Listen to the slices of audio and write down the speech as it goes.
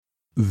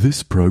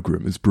This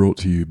program is brought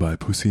to you by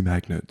Pussy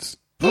Magnets.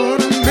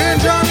 Put 'em in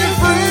Johnny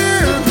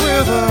Friends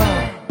with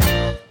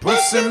a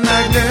Pussy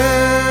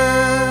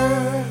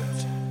Magnet.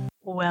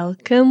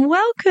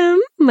 Welcome,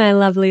 my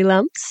lovely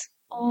lumps.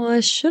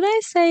 Or should I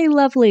say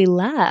lovely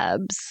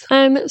labs?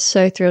 I'm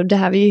so thrilled to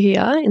have you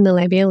here in the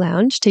Labia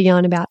Lounge to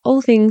yarn about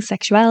all things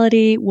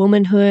sexuality,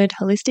 womanhood,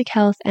 holistic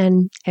health,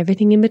 and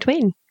everything in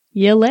between.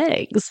 Your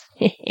legs.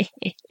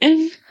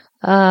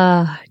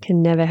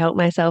 Can never help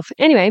myself.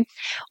 Anyway,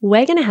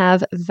 we're going to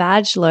have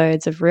vag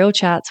loads of real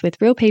chats with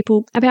real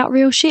people about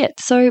real shit.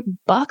 So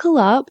buckle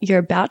up. You're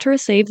about to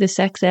receive the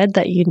sex ed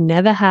that you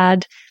never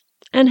had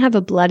and have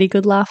a bloody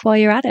good laugh while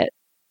you're at it.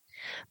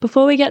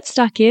 Before we get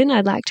stuck in,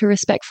 I'd like to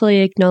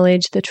respectfully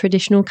acknowledge the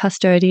traditional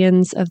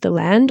custodians of the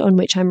land on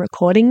which I'm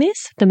recording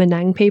this, the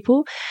Menang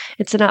people.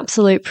 It's an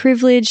absolute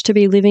privilege to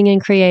be living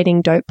and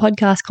creating dope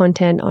podcast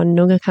content on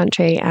Noongar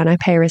country, and I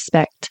pay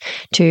respect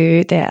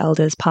to their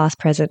elders past,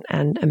 present,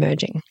 and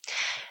emerging.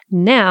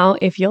 Now,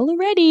 if you're all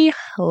ready,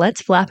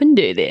 let's flap and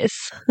do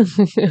this.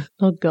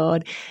 Oh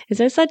God, is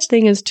there such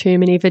thing as too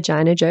many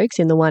vagina jokes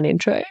in the one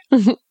intro?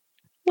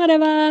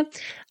 Whatever,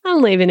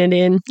 I'm leaving it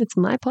in. It's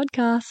my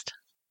podcast.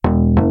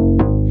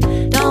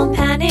 Don't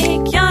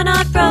panic, you're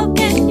not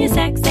broken. Your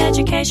sex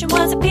education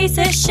was a piece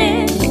of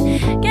shit.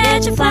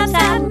 Get your flaps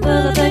out and pull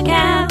up a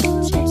couch.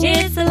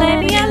 It's the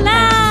Labia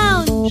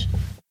Lounge.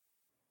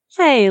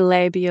 Hey,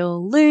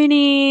 labial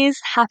loonies.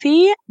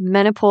 Happy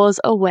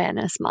Menopause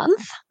Awareness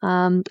Month.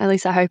 At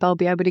least I hope I'll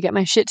be able to get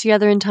my shit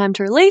together in time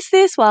to release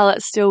this while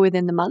it's still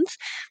within the month.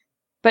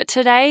 But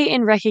today,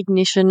 in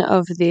recognition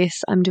of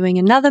this, I'm doing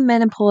another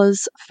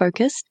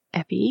menopause-focused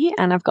epi,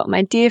 and I've got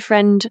my dear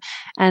friend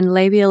and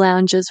Labia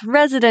Lounge's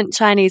resident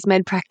Chinese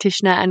med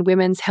practitioner and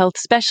women's health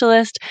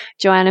specialist,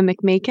 Joanna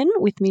McMeekin,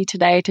 with me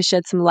today to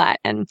shed some light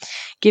and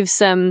give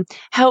some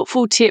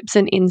helpful tips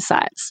and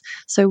insights.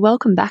 So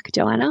welcome back,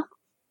 Joanna.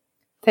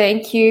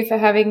 Thank you for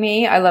having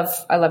me. I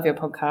love your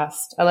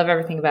podcast. I love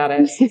everything about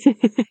it.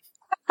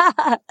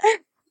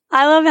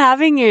 I love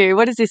having you.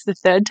 What is this, the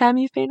third time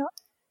you've been on?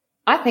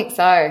 I think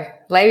so.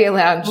 Labia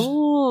Lounge.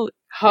 Ooh.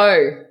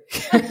 Ho.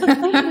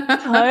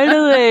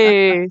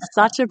 Totally.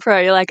 Such a pro.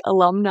 You're like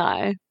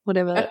alumni,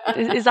 whatever.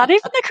 Is that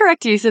even the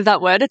correct use of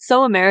that word? It's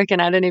so American,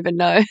 I don't even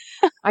know.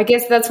 I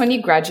guess that's when you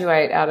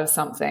graduate out of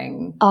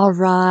something. Oh,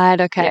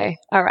 right. Okay.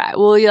 Yeah. All right.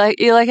 Well,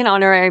 you're like an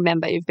honorary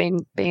member. You've been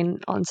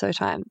on so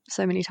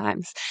many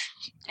times.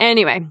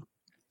 Anyway,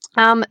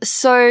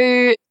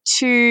 so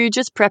to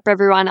just prep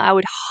everyone, I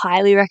would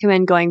highly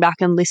recommend going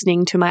back and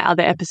listening to my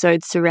other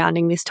episodes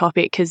surrounding this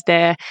topic because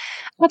they're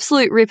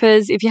absolute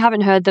rippers. If you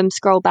haven't heard them,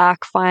 scroll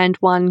back, find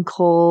one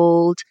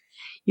called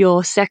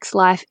Your Sex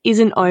Life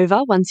Isn't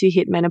Over Once You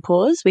Hit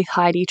Menopause with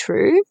Heidi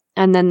True.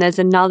 And then there's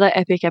another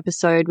epic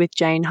episode with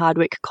Jane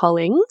Hardwick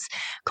Collins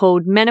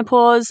called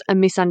Menopause, A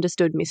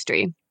Misunderstood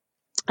Mystery.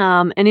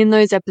 And in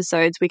those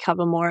episodes, we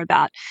cover more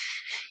about,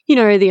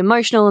 the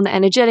emotional and the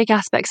energetic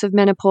aspects of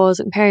menopause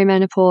and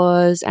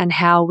perimenopause and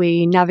how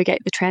we navigate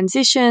the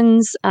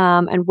transitions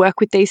and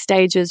work with these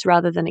stages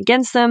rather than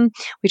against them.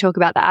 We talk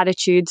about the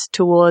attitudes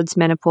towards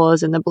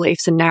menopause and the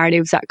beliefs and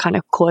narratives that kind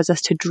of cause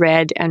us to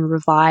dread and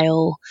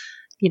revile,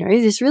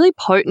 this really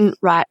potent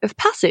rite of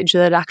passage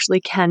that it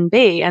actually can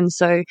be. And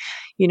so,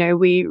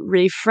 we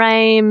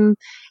reframe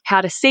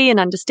how to see and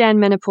understand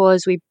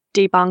menopause. We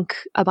debunk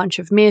a bunch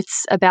of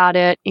myths about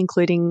it,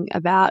 including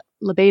about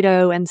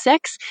libido and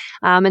sex.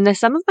 And they're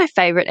some of my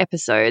favorite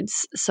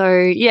episodes. So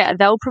yeah,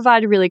 they'll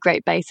provide a really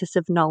great basis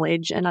of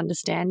knowledge and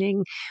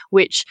understanding,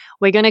 which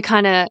we're going to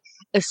kind of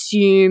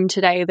assume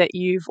today that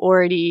you've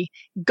already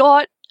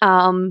got,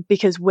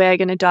 because we're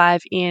going to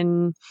dive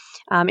in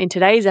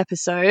today's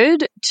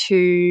episode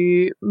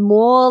to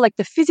more like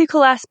the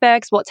physical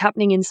aspects, what's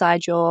happening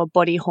inside your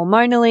body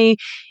hormonally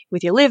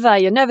with your liver,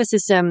 your nervous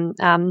system.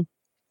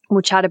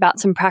 We'll chat about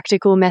some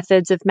practical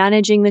methods of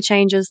managing the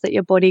changes that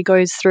your body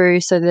goes through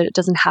so that it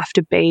doesn't have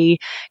to be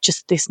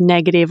just this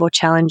negative or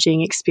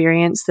challenging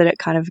experience that it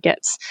kind of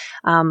gets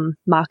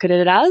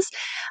marketed as,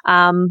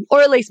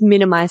 or at least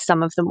minimize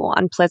some of the more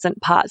unpleasant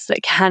parts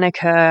that can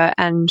occur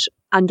and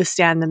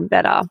understand them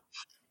better.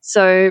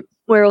 So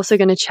we're also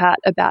going to chat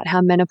about how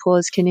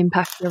menopause can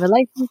impact your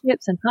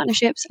relationships and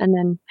partnerships, and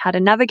then how to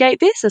navigate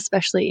this,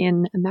 especially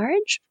in a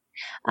marriage.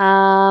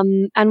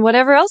 And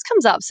whatever else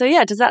comes up. So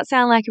yeah, does that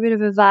sound like a bit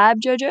of a vibe,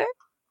 Jojo?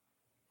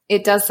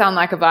 It does sound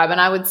like a vibe. And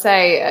I would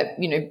say,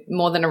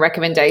 more than a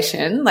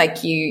recommendation,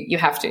 like you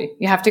have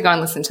to go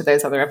and listen to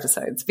those other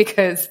episodes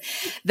because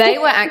they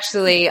were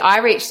actually, I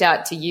reached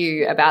out to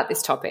you about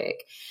this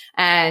topic.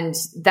 And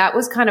that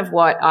was kind of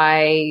what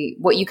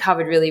you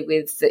covered really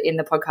in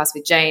the podcast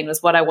with Jane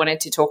was what I wanted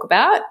to talk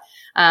about.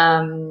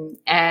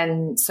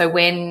 And so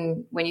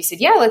when you said,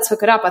 yeah, let's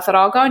hook it up, I thought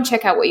I'll go and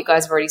check out what you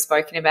guys have already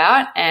spoken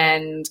about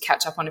and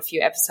catch up on a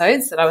few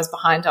episodes that I was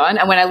behind on.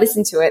 And when I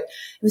listened to it,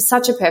 it was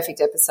such a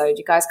perfect episode.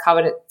 You guys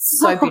covered it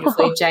so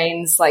beautifully.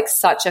 Jane's like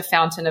such a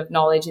fountain of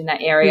knowledge in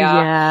that area.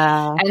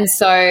 Yeah. And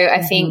so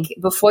I think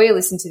before you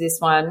listen to this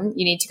one,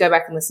 you need to go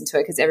back and listen to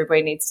it because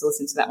everybody needs to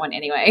listen to that one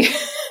anyway.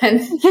 and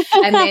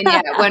then,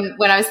 yeah,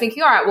 when I was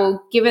thinking, all right,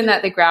 well, given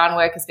that the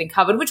groundwork has been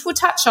covered, which we'll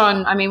touch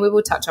on, I mean, we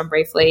will touch on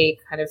briefly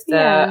kind of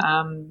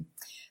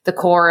the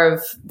core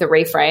of the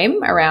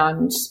reframe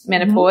around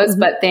menopause,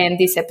 but then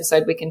this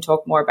episode we can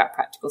talk more about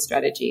practical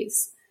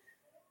strategies.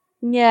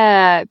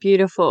 Yeah,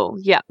 beautiful.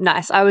 Yeah,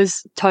 nice. I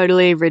was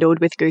totally riddled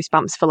with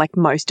goosebumps for like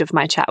most of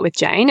my chat with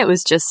Jane. It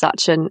was just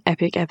such an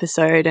epic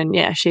episode, and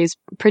yeah, she's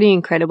pretty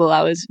incredible.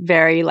 I was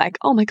very like,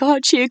 oh my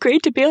God, she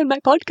agreed to be on my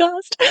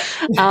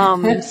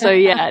podcast. So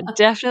yeah,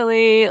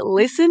 definitely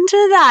listen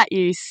to that,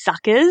 you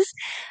suckers.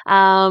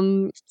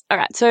 All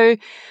right. So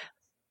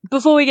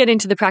before we get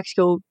into the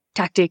practical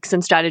tactics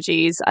and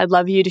strategies, I'd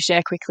love you to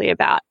share quickly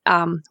about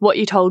what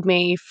you told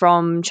me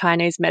from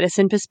Chinese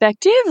medicine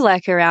perspective,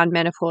 like around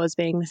menopause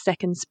being the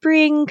second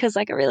spring, because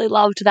like I really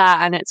loved that,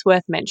 and it's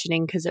worth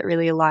mentioning because it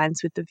really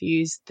aligns with the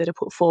views that are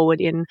put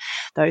forward in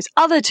those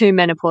other 2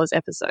 menopause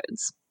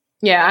episodes.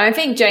 Yeah, I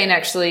think Jane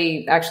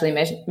actually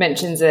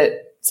mentions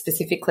it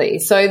specifically.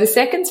 So the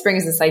second spring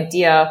is this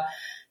idea,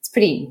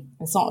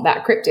 it's not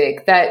that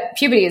cryptic, that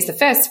puberty is the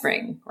first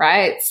spring,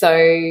 right? So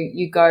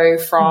you go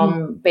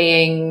from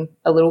being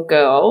a little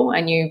girl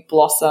and you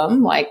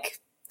blossom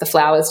like the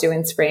flowers do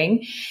in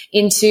spring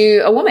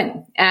into a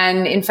woman.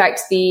 And in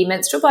fact, the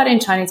menstrual blood in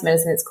Chinese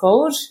medicine, it's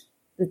called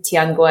the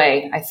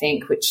Tiangui, I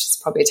think, which is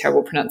probably a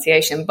terrible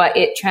pronunciation, but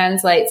it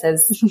translates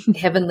as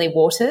heavenly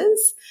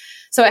waters.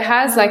 So it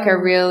has like a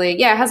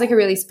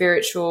really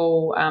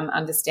spiritual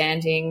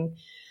understanding,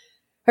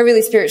 a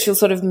really spiritual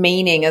sort of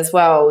meaning as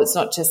well. It's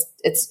not just,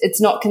 it's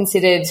not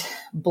considered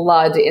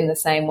blood in the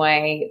same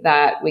way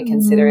that we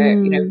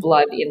consider,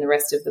 blood in the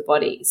rest of the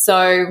body.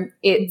 So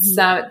it's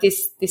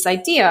this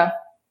idea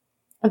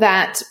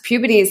that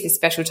puberty is this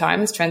special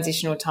time, this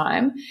transitional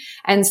time,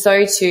 and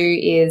so too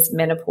is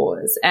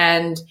menopause.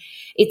 And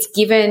it's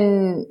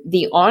given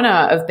the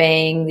honor of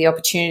being the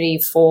opportunity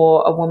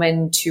for a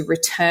woman to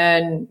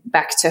return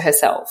back to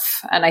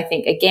herself. And I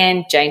think,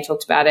 again, Jane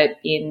talked about it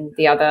in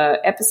the other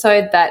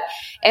episode, that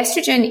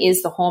estrogen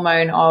is the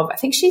hormone of, I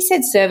think she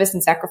said service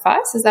and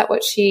sacrifice. Is that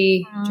what do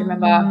you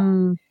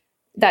remember?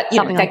 That,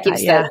 something that like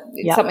gives that,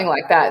 something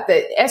like that.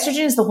 That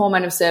estrogen is the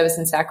hormone of service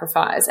and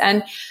sacrifice.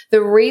 And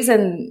the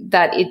reason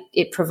that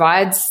it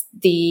provides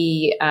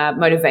the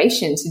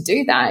motivation to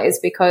do that is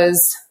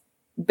because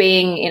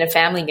being in a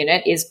family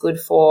unit is good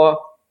for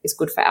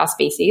our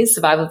species,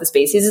 survival of the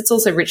species. It's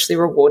also richly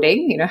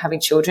rewarding,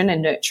 having children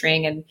and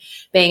nurturing and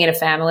being in a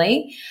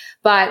family.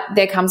 But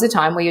there comes a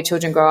time where your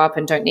children grow up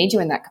and don't need you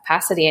in that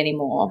capacity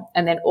anymore.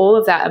 And then all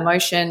of that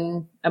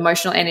emotional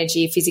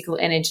energy, physical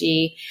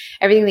energy,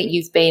 everything that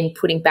you've been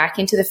putting back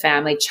into the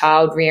family,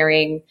 child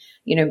rearing,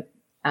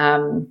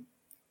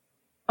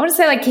 I want to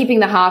say like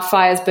keeping the hearth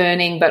fires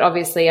burning, but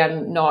obviously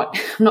I'm not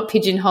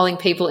pigeonholing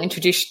people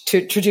into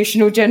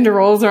traditional gender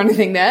roles or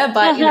anything there.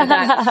 But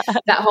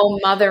that whole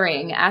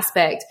mothering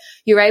aspect,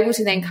 you're able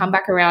to then come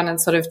back around and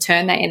sort of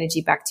turn that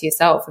energy back to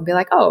yourself and be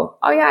like, oh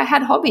yeah, I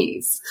had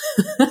hobbies.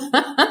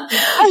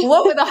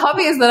 What were the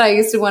hobbies that I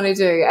used to want to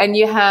do? And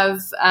you have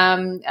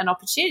an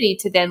opportunity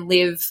to then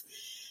live.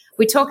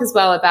 We talk as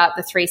well about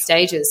the 3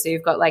 stages. So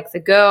you've got like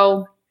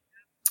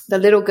the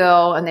little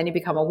girl, and then you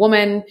become a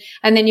woman,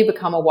 and then you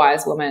become a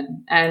wise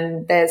woman.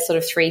 And there's sort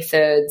of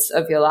 3/3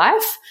 of your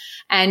life.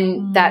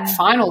 And that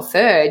final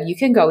third, you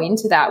can go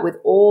into that with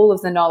all of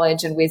the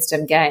knowledge and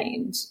wisdom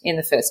gained in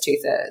the first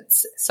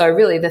 2/3. So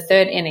really the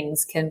third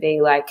innings can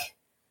be like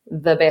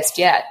the best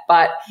yet.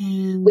 But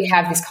we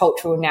have this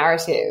cultural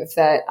narrative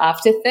that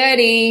after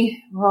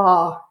 30,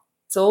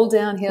 it's all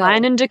downhill.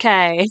 Decline and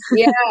decay.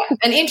 Yeah.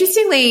 And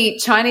interestingly,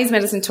 Chinese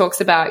medicine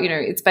talks about,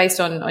 it's based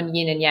on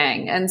yin and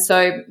yang. And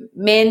so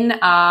men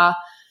are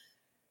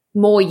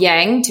more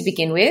yang to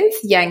begin with.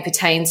 Yang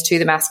pertains to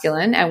the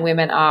masculine, and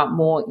women are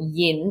more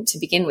yin to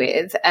begin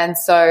with. And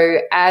so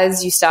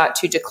as you start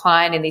to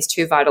decline in these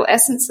 2 vital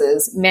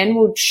essences, men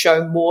will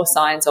show more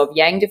signs of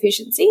yang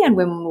deficiency and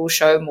women will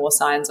show more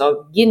signs of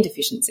yin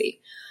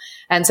deficiency.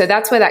 And so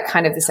that's where that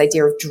kind of this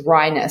idea of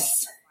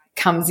dryness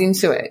comes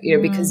into it,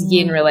 because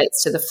yin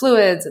relates to the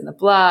fluids and the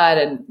blood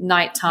and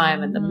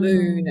nighttime and the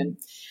moon.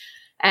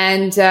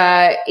 And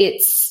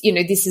it's,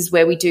 this is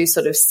where we do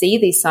sort of see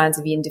these signs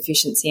of yin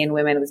deficiency in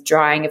women, with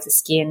drying of the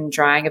skin,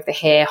 drying of the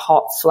hair,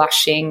 hot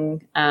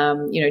flushing,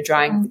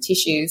 drying of the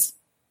tissues.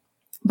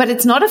 But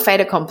it's not a fait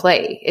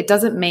accompli. It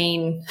doesn't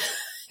mean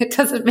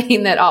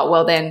that,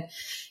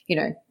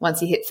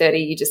 once you hit 30,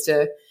 you're just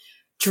a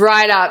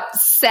dried up,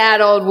 sad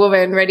old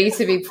woman ready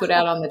to be put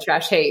out on the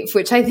trash heap,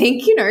 which I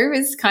think,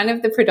 is kind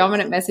of the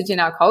predominant message in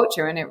our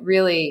culture. And it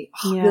really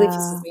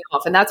pisses me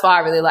off. And that's why I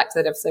really liked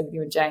that episode with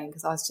you and Jane,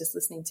 because I was just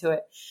listening to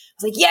it.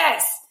 I was like,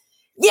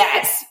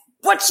 yes,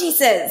 what she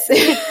says.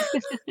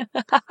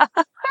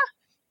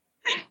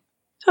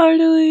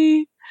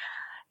 Totally.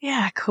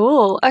 Yeah,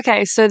 cool.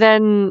 Okay, so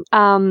then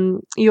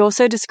you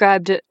also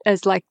described it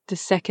as like the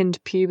second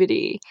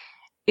puberty.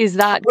 Is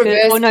that good?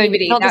 Reverse Or no,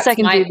 puberty. not the That's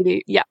second my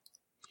puberty. Yeah.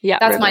 Yeah.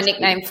 that's my reverse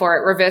nickname for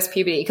it, reverse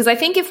puberty. Because I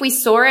think if we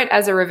saw it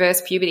as a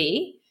reverse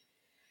puberty,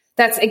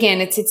 that's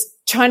again, it's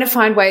trying to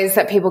find ways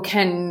that people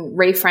can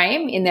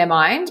reframe in their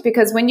mind.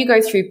 Because when you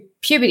go through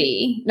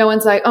puberty, no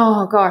one's like,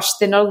 oh gosh,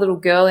 they're not a little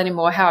girl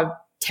anymore. How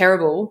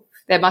terrible.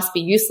 They must be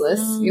useless,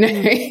 you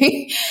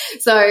know.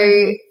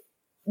 So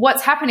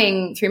what's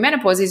happening through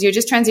menopause is you're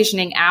just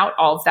transitioning out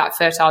of that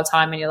fertile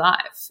time in your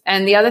life.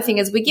 And the other thing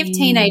is we give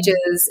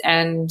teenagers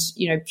and,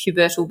 you know,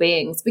 pubertal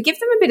beings, we give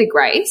them a bit of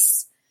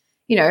grace.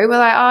 You know, we're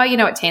like, oh, you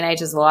know what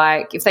teenagers are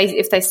like.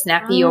 If they're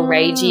snappy or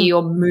ragey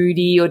or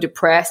moody or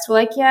depressed, we're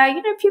like, yeah,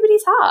 you know,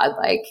 puberty's hard.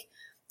 Like,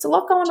 it's a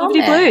lot going on puberty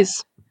there.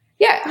 blues.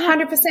 Yeah,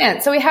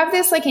 100%. So we have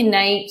this like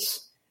innate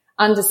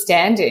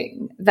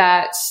understanding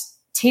that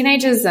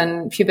teenagers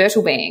and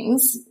pubertal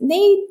beings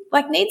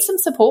need some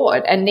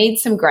support and need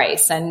some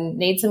grace and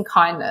need some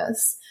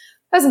kindness.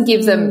 Doesn't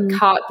give them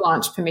carte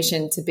blanche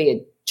permission to be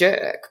a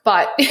jerk,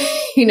 but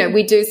you know,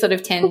 we do sort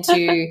of tend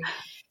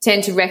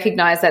to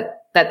recognize that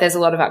there's a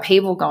lot of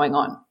upheaval going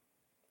on.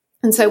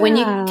 And so when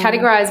you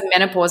categorize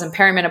menopause and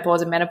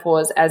perimenopause and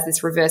menopause as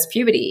this reverse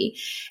puberty,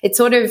 it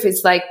sort of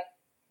is like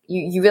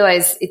you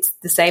realize it's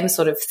the same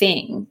sort of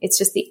thing. It's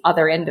just the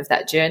other end of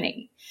that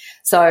journey.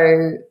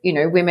 So, you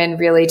know, women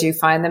really do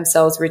find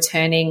themselves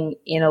returning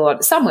in a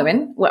lot. Some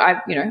women, well,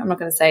 I'm not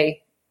going to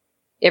say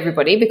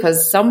everybody,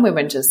 because some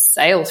women just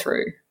sail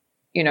through,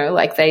 you know,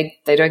 like they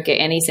don't get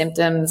any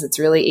symptoms. It's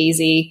really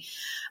easy.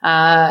 You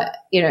know,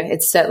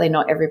 it's certainly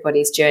not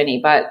everybody's journey,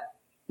 but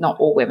not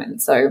all women.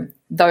 So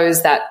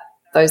those that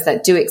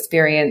do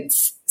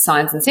experience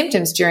signs and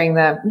symptoms during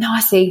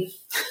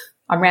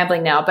I'm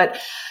rambling now, but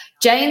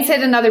Jane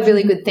said another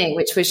really good thing,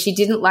 which was she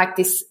didn't like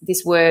this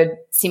word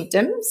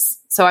symptoms.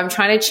 So I'm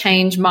trying to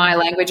change my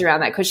language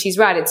around that, because she's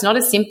right. It's not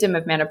a symptom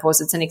of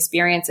menopause. It's an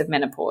experience of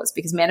menopause,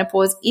 because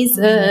menopause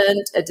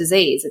isn't a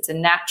disease. It's a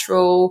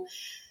natural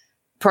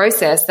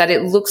process that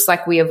it looks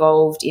like we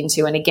evolved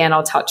into. And again,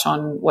 I'll touch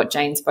on what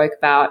Jane spoke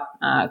about,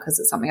 because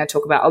it's something I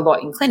talk about a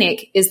lot in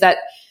clinic, is that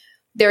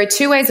there are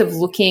two ways of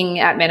looking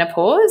at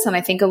menopause. And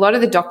I think a lot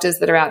of the doctors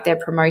that are out there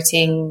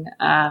promoting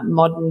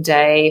modern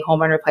day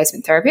hormone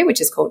replacement therapy, which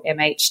is called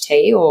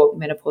MHT or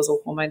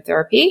menopausal hormone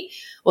therapy,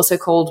 also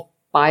called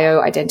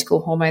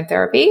bioidentical hormone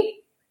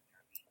therapy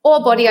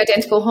or body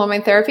identical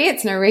hormone therapy.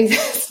 It's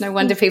no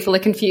wonder people are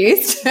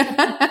confused.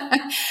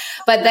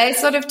 But they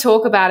sort of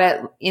talk about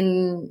it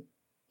in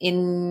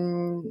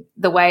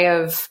the way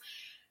of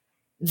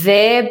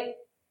their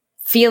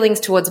feelings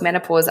towards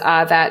menopause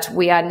are that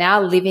we are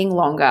now living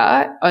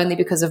longer only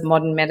because of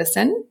modern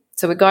medicine.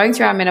 So we're going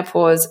through our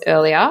menopause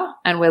earlier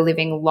and we're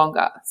living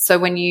longer. So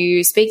when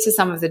you speak to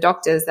some of the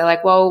doctors, they're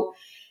like, well,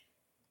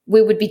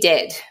 we would be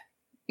dead,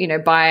 you know,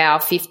 by our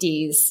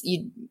 50s.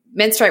 You'd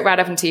menstruate right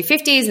up into your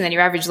 50s, and then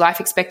your average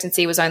life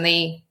expectancy was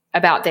only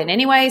about then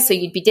anyway. So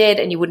you'd be dead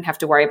and you wouldn't have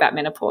to worry about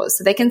menopause.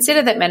 So they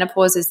consider that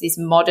menopause is this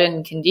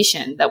modern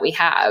condition that we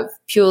have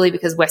purely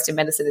because Western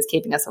medicine is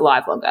keeping us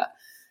alive longer.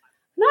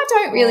 And I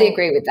don't really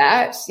agree with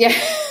that. Yeah.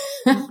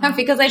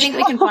 Because I think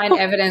we can find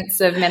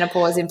evidence of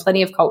menopause in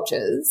plenty of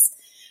cultures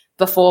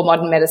before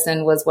modern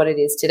medicine was what it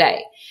is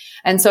today.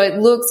 And so it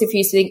looks, if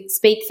you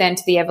speak then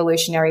to the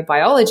evolutionary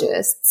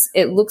biologists,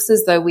 it looks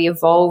as though we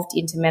evolved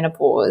into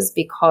menopause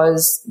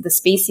because the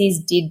species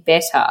did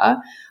better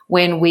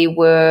when we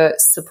were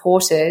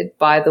supported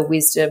by the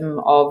wisdom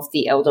of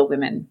the elder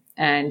women.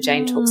 And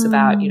Jane talks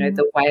about, you know,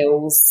 the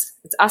whales,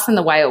 it's us and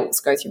the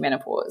whales go through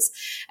menopause.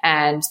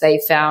 And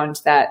they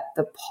found that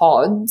the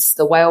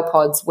whale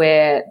pods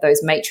where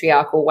those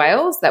matriarchal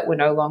whales that were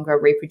no longer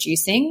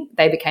reproducing,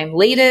 they became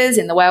leaders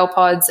in the whale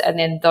pods, and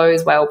then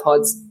those whale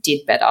pods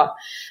did better.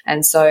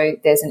 And so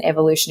there's an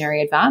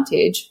evolutionary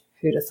advantage,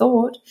 who'd have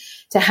thought,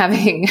 to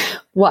having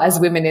wise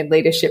women in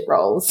leadership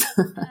roles.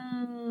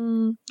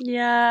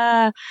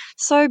 Yeah,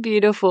 so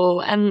beautiful.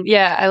 And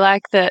yeah, I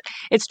like that.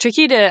 It's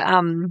tricky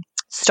to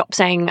stop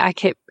saying, I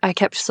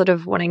kept sort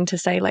of wanting to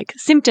say like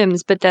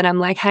symptoms, but then I'm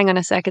like, hang on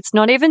a sec, it's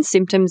not even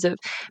symptoms of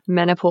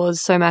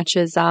menopause so much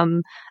as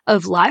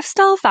of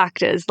lifestyle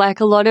factors.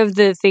 Like a lot of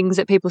the things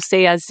that people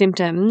see as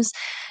symptoms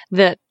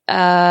that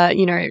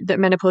that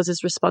menopause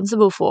is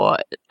responsible for,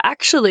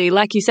 actually,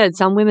 like you said,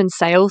 some women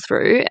sail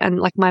through. And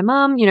like my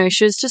mum,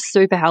 she was just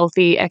super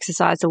healthy,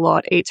 exercised a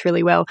lot, eats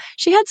really well.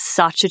 She had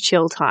such a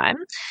chill time.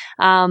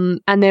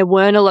 And there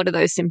weren't a lot of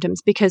those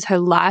symptoms because her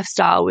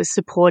lifestyle was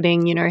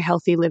supporting,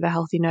 healthy liver,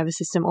 healthy nervous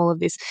system, all of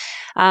this.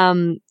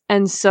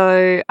 And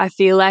so I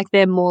feel like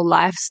there are more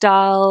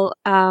lifestyle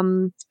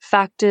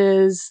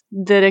factors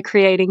that are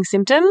creating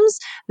symptoms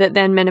that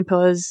then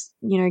menopause,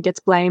 gets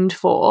blamed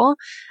for,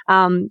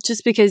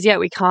 just because,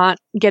 we can't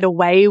get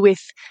away with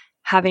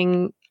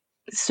having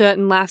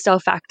certain lifestyle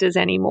factors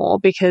anymore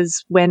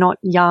because we're not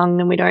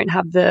young and we don't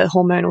have the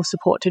hormonal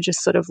support to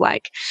just sort of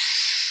like,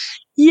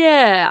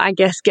 I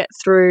guess get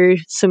through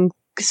some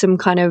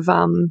kind of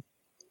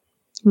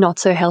not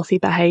so healthy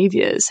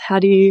behaviors. How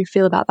do you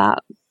feel about that?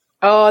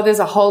 Oh, there's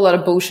a whole lot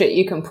of bullshit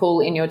you can pull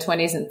in your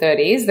 20s and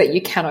 30s that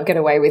you cannot get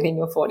away with in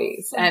your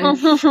 40s. And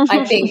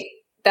I think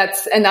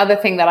that's another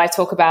thing that I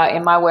talk about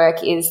in my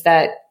work is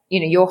that,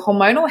 your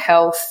hormonal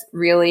health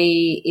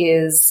really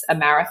is a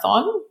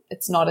marathon.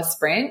 It's not a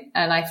sprint.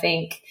 And I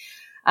think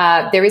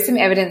there is some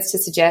evidence to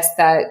suggest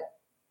that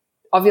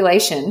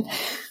ovulation,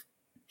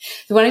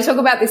 when I talk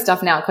about this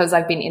stuff now, because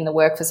I've been in the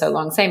work for so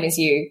long, same as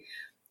you,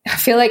 I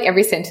feel like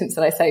every sentence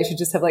that I say should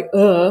just have like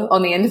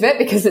on the end of it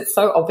because it's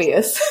so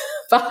obvious.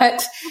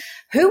 But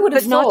who would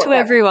have thought? Not to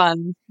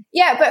everyone.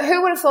 Yeah, but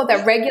who would have thought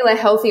that regular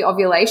healthy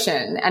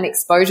ovulation and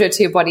exposure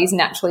to your body's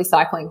naturally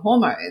cycling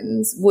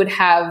hormones would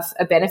have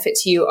a benefit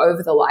to you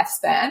over the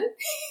lifespan?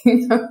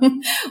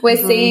 We're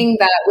seeing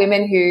that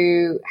women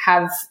who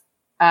have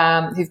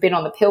who've been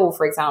on the pill,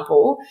 for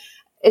example,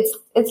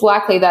 it's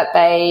likely that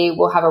they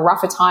will have a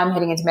rougher time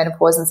heading into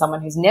menopause than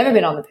someone who's never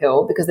been on the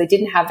pill because they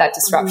didn't have that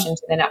disruption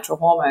to their natural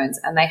hormones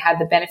and they had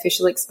the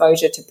beneficial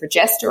exposure to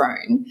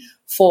progesterone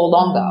for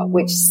longer,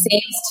 which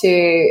seems to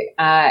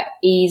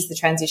ease the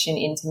transition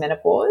into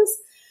menopause.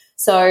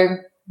 So,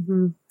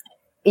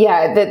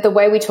 yeah, the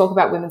way we talk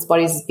about women's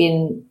bodies has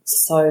been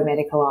so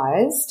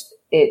medicalized.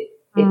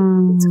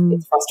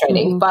 It's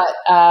frustrating, but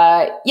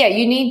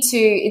you need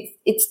to.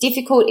 It's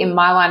difficult in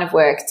my line of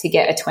work to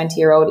get a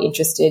 20-year-old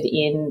interested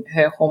in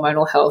her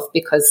hormonal health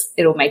because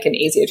it'll make an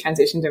easier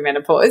transition to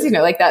menopause.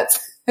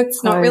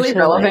 It's not really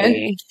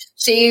relevant.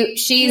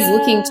 She's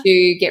looking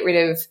to get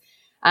rid of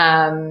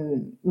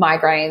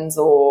migraines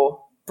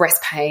or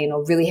breast pain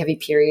or really heavy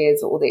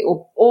periods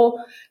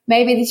or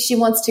maybe she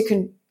wants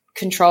to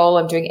control,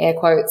 I'm doing air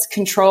quotes,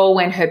 control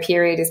when her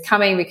period is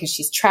coming because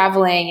she's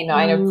traveling.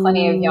 I know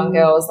plenty of young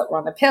girls that were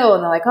on the pill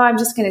and they're like, I'm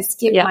just going to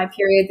skip my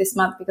period this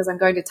month because I'm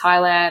going to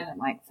Thailand. I'm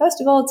like, first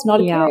of all, it's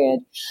not a period.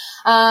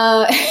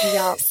 So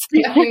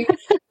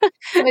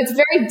it's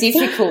very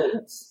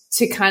difficult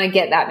to kind of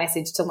get that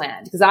message to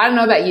land because I don't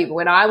know about you, but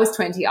when I was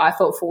 20, I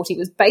thought 40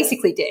 was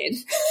basically dead.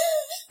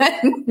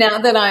 And now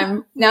that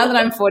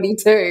I'm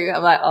 42,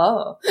 I'm like,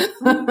 oh.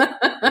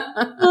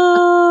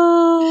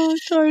 Oh,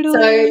 totally.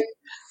 So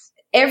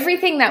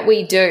everything that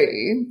we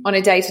do on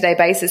a day-to-day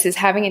basis is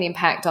having an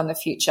impact on the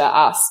future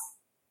us,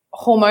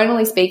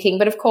 hormonally speaking,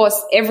 but of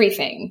course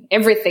everything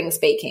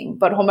speaking,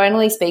 but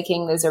hormonally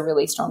speaking, there's a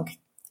really strong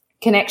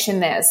connection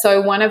there.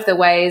 So one of the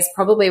ways,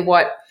 probably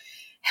what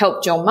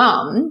helped your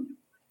mum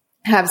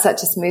have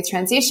such a smooth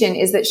transition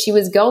is that she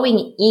was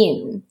going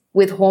in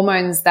with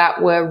hormones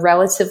that were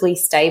relatively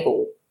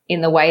stable in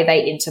the way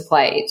they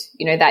interplayed.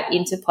 That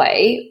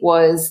interplay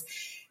was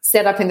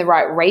set up in the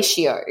right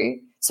ratio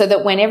so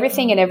that when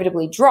everything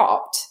inevitably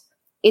dropped,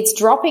 it's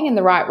dropping in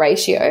the right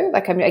ratio.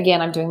 Like,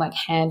 I'm doing like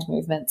hand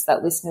movements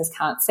that listeners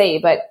can't see,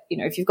 but,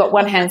 if you've got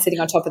one hand sitting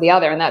on top of the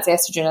other and that's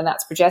estrogen and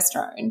that's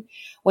progesterone,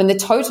 when the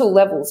total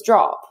levels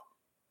drop,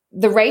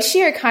 the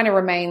ratio kind of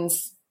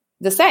remains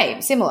the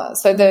same, similar.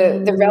 So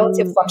the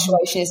relative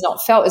fluctuation is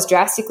not felt as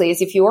drastically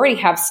as if you already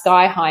have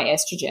sky-high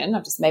estrogen.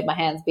 I've just made my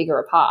hands bigger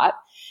apart.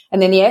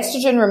 And then the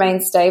estrogen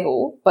remains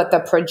stable, but the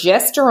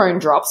progesterone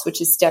drops,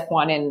 which is step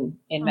one in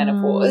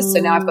menopause.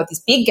 So now I've got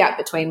this big gap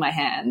between my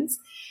hands.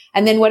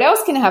 And then what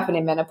else can happen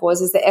in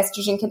menopause is the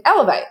estrogen can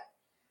elevate.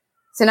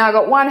 So now I've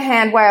got one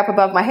hand way up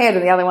above my head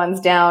and the other one's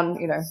down,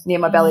 near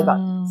my belly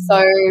button.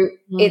 So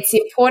it's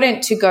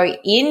important to go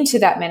into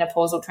that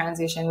menopausal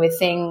transition with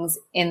things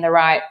in the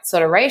right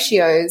sort of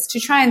ratios to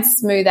try and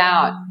smooth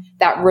out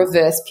that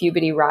reverse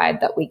puberty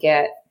ride that we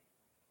get.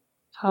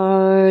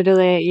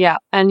 Totally. Yeah.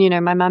 And,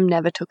 my mum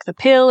never took the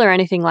pill or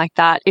anything like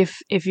that.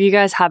 If you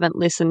guys haven't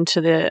listened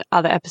to the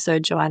other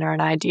episode Joanna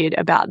and I did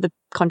about the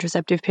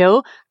contraceptive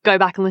pill, go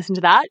back and listen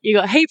to that. You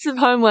got heaps of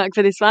homework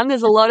for this one.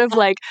 There's a lot of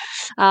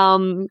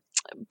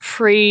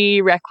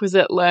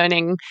prerequisite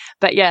learning.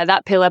 But yeah,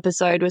 that pill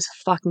episode was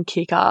fucking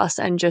kick-ass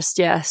and just,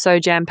 so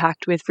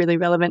jam-packed with really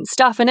relevant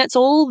stuff. And it's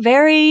all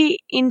very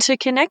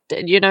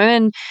interconnected,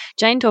 and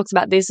Jane talks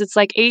about this. It's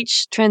like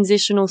each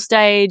transitional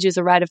stage is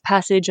a rite of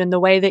passage, and the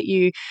way that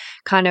you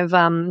kind of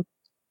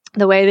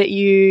the way that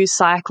you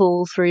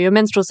cycle through your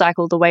menstrual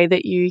cycle, the way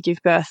that you give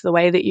birth, the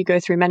way that you go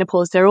through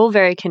menopause, they're all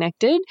very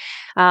connected.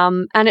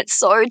 And it's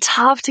so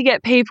tough to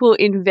get people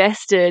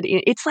invested in.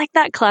 It's like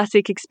that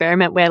classic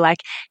experiment where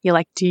you're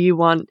like, do you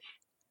want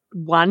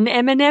one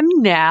M&M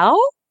now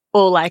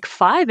or like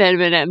 5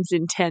 M&Ms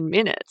in 10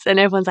 minutes? And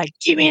everyone's like,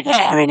 give me the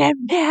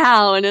M&M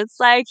now. And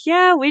it's like,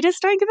 yeah, we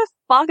just don't give a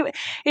fuck.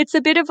 It's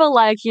a bit of a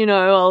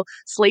I'll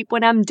sleep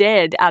when I'm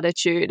dead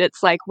attitude.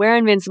 It's like, we're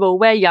invincible,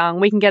 we're young,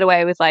 we can get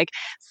away with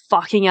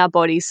fucking our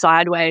bodies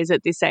sideways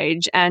at this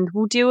age and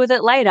we'll deal with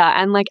it later.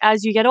 And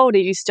as you get older,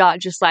 you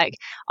start just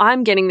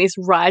I'm getting this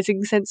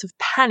rising sense of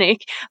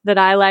panic that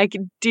I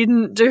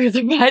didn't do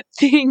the right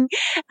thing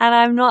and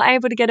I'm not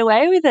able to get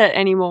away with it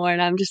anymore.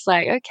 And I'm just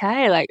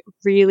okay,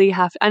 really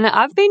have, and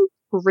I've been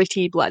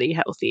pretty bloody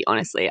healthy,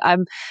 honestly.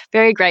 I'm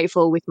very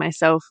grateful with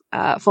myself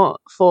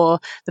for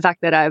the fact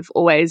that I've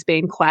always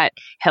been quite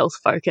health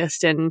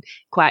focused and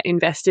quite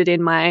invested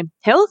in my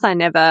health. I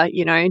never,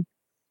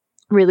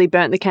 really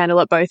burnt the candle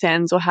at both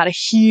ends or had a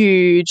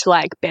huge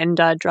like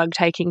bender drug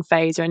taking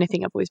phase or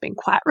anything. I've always been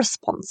quite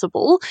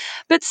responsible,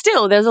 but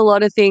still there's a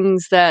lot of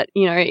things that,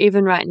 you know,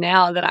 even right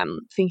now that I'm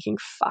thinking,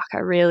 fuck, I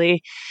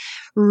really,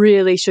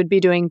 really should be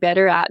doing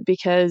better at,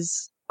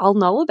 because I'll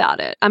know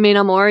about it. I mean,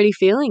 I'm already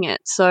feeling it.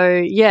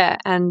 So yeah.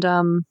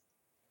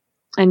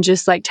 And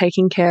just like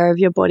taking care of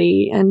your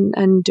body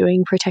and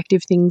doing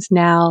protective things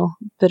now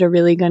that are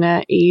really going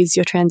to ease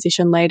your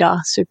transition later.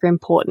 Super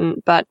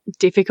important, but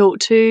difficult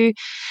to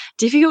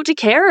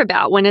care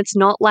about when it's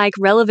not like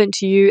relevant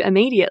to you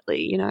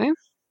immediately, you know?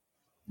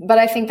 But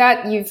I think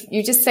that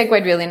you just segued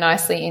really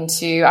nicely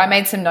into, I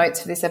made some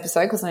notes for this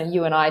episode because I know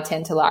you and I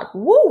tend to like,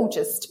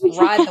 just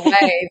ride the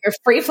wave of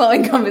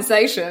free-flowing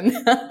conversation.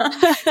 So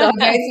I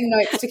made some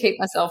notes to keep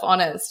myself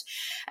honest.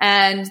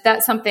 And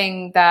that's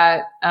something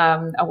that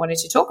I wanted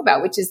to talk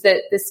about, which is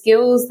that the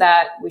skills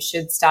that we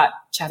should start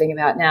chatting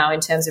about now in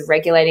terms of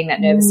regulating that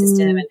nervous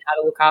system and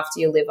how to look after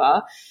your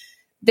liver,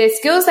 they're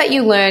skills that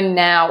you learn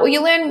now, or you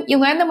learn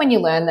them when you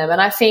learn them. And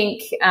I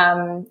think,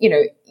 you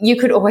know, you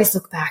could always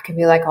look back and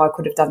be like, oh, I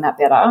could have done that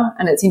better.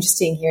 And it's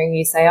interesting hearing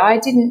you say, I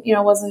didn't, you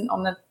know, I wasn't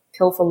on the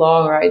pill for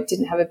long, or I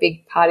didn't have a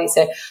big party.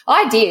 So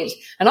I did,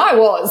 and I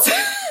was,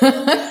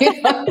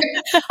 you know,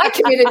 I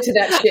committed to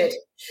that shit.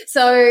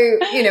 So,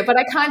 you know, but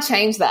I can't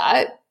change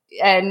that.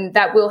 And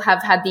that will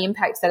have had the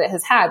impact that it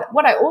has had.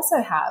 What I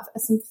also have are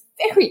some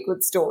very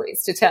good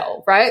stories to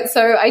tell, right?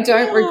 So I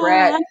don't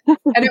regret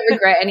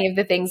any of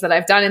the things that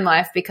I've done in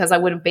life, because I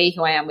wouldn't be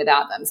who I am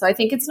without them. So I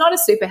think it's not a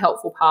super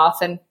helpful path.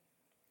 And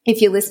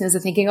if your listeners are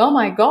thinking, oh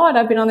my God,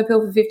 I've been on the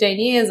pill for 15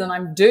 years and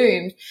I'm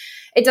doomed,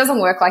 it doesn't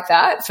work like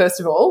that, first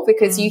of all,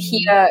 because you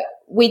hear,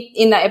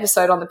 in that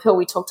episode on the pill,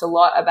 we talked a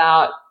lot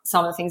about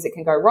some of the things that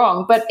can go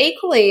wrong. But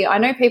equally, I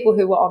know people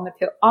who were on the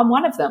pill. I'm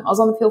one of them. I was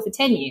on the pill for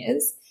 10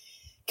 years.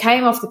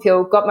 Came off the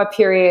pill, got my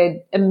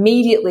period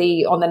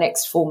immediately on the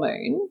next full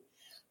moon,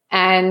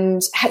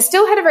 and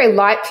still had a very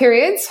light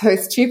period. So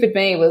stupid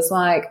me was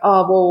like,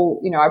 oh, well,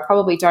 you know, I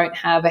probably don't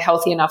have a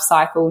healthy enough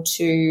cycle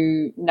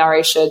to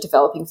nourish a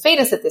developing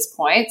fetus at this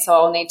point, so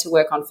I'll need to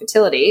work on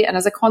fertility. And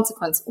as a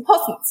consequence,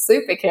 wasn't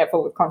super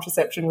careful with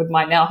contraception with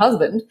my now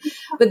husband,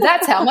 but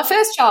that's how my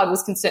first child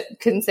was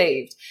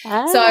conceived.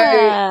 So,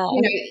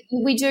 you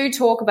know, we do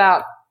talk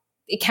about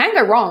it can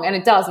go wrong, and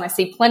it does, and I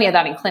see plenty of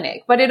that in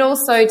clinic, but it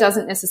also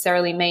doesn't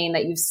necessarily mean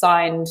that you've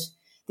signed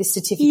this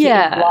certificate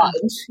in blood,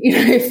 you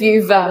know, if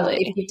you've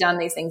done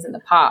these things in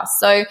the past.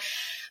 So,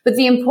 but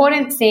the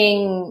important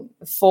thing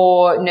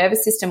for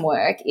nervous system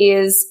work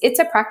is it's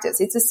a practice,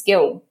 it's a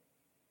skill,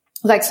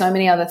 like so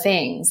many other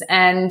things,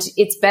 and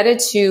it's better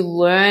to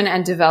learn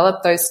and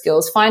develop those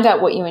skills, find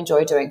out what you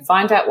enjoy doing,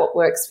 find out what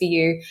works for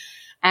you,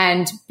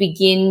 and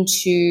begin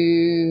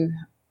to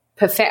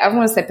I don't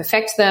want to say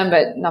perfect them,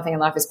 but nothing in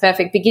life is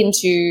perfect. Begin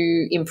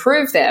to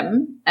improve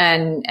them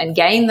and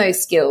gain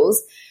those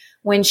skills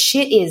when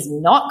shit is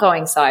not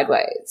going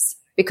sideways.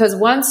 Because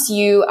once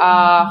you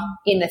are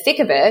in the thick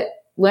of it,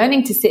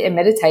 learning to sit and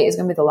meditate is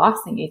going to be the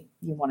last thing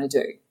you want to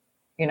do,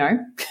 you know,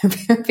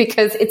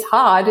 because it's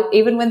hard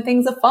even when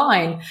things are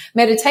fine.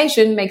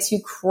 Meditation makes you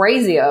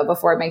crazier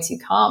before it makes you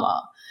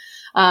calmer.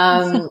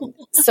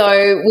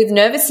 So with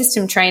nervous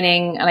system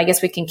training, and I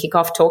guess we can kick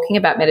off talking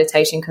about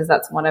meditation because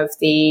that's one of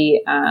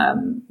the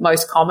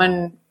most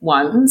common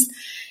ones.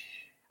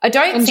 I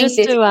don't and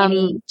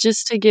think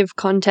just to give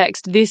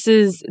context, this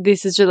is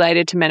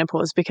related to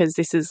menopause, because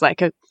this is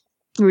like a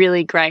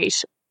really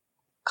great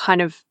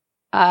kind of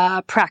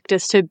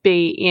practice to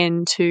be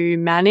in to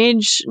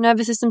manage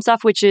nervous system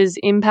stuff which is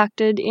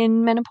impacted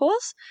in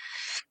menopause.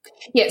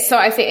 Yeah, so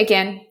I think,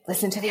 again,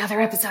 listen to the other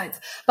episodes.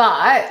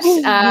 But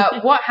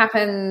what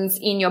happens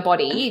in your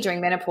body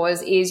during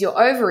menopause is your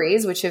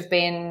ovaries, which have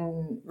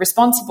been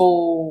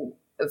responsible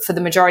for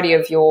the majority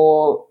of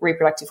your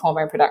reproductive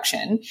hormone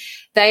production,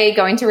 they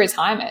go into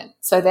retirement.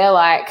 So they're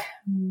like,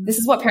 this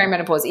is what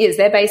perimenopause is.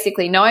 They're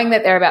basically knowing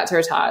that they're about to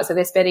retire. So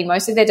they're spending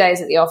most of their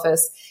days at the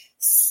office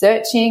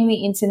searching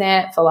the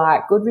internet for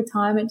like good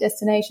retirement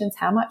destinations.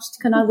 How much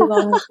can I live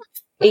on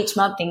each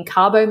month in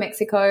Cabo,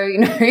 Mexico? You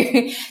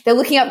know, they're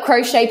looking up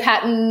crochet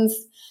patterns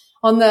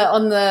on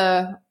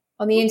the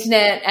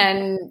internet,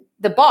 and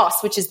the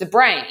boss, which is the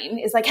brain,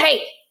 is like,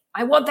 hey,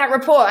 I want that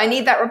report. I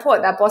need that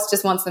report. That boss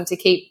just wants them to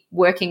keep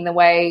working the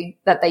way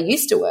that they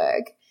used to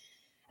work.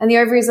 And the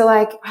ovaries are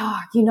like, oh,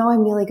 you know,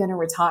 I'm nearly going to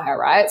retire,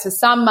 right? So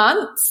some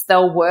months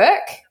they'll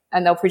work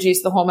and they'll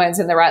produce the hormones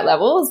in the right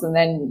levels, and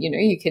then, you know,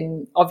 you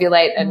can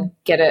ovulate and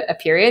get a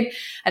period.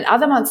 And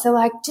other months they're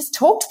like, just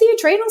talk to the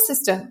adrenal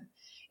system.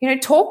 You know,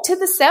 talk to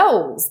the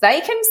cells. They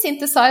can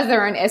synthesize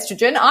their own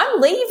estrogen. I'm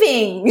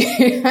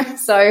leaving.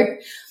 So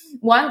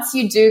once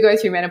you do go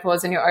through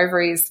menopause and your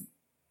ovaries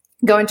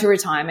go into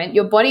retirement,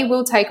 your body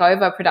will take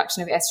over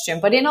production of estrogen,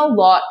 but in a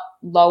lot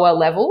lower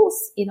levels.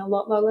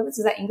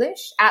 Is that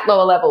English? At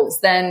lower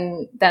levels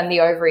than the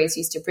ovaries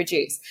used to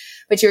produce.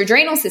 But your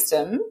adrenal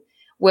system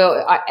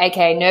will,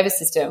 aka nervous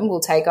system,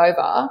 will take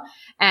over,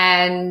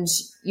 and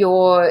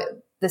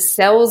the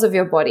cells of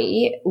your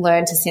body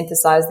learn to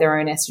synthesize their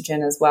own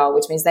estrogen as well,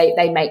 which means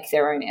they make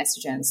their own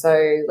estrogen.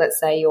 So let's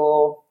say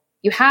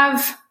you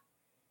have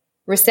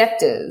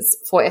receptors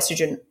for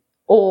estrogen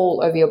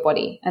all over your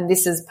body. And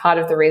this is part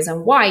of the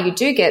reason why you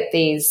do get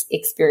these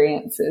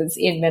experiences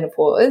in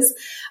menopause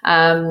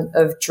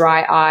of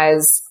dry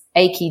eyes,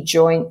 achy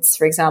joints,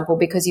 for example,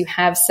 because you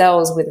have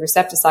cells with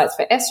receptor sites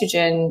for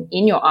estrogen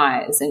in your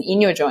eyes and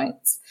in your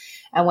joints.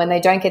 And when they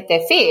don't get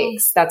their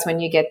fix, that's when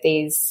you get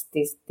these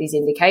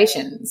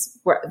indications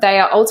where they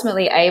are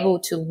ultimately able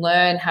to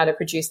learn how to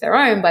produce their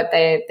own, but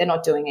they're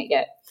not doing it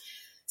yet.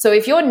 So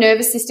if your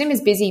nervous system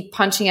is busy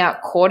punching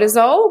out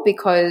cortisol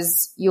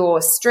because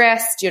you're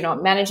stressed, you're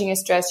not managing your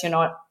stress, you're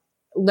not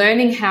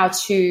learning how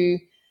to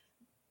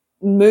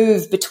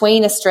move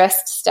between a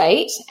stressed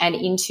state and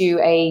into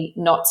a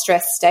not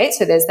stressed state.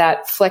 So there's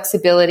that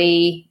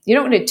flexibility. You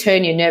don't want to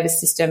turn your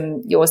nervous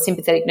system, your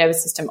sympathetic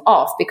nervous system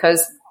off,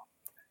 because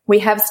we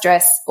have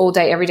stress all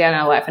day, every day in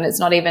our life, and it's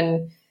not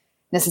even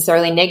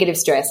necessarily negative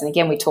stress. And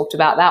again, we talked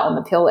about that on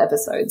the pill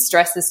episode.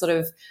 Stress is sort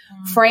of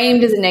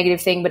framed as a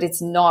negative thing, but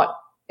it's not.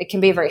 It can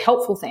be a very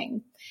helpful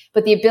thing.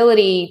 But the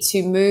ability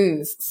to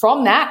move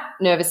from that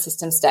nervous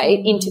system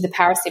state into the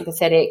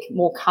parasympathetic,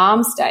 more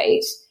calm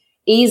state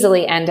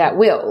easily and at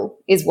will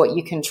is what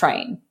you can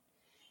train.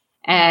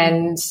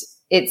 And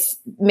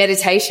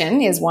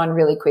meditation is one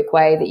really quick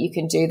way that you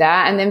can do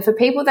that. And then for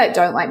people that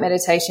don't like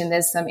meditation,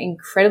 there's some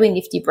incredibly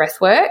nifty breath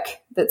work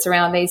that's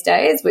around these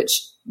days,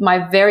 which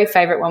my very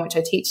favorite one, which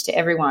I teach to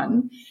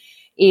everyone,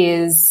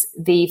 is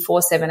the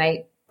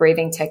 4-7-8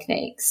 breathing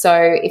technique. So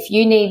if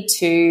you need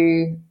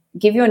to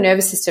give your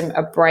nervous system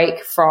a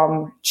break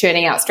from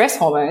churning out stress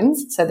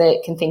hormones so that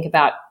it can think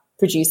about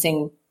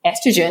producing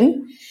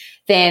estrogen,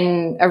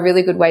 then a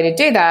really good way to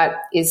do that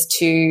is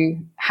to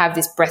have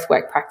this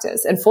breathwork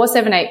practice. And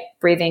 4-7-8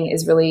 breathing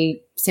is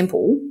really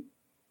simple.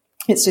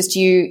 It's just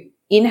you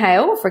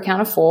inhale for a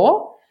count of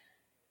 4,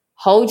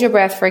 hold your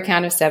breath for a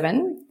count of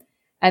 7,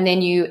 and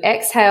then you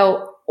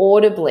exhale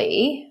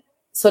audibly,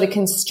 sort of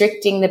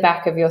constricting the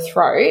back of your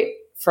throat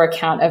for a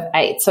count of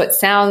 8. So it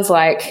sounds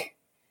like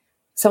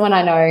someone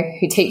I know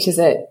who teaches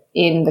it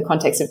in the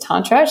context of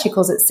Tantra. She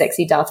calls it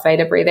sexy Darth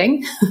Vader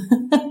breathing.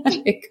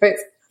 It goes,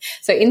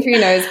 so in through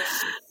your nose,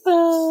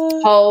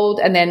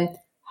 hold, and then,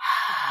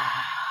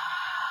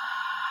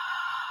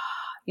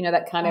 you know,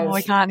 that kind of. Oh,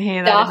 I can't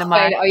hear that Darth in the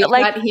mic. Vader. Oh, you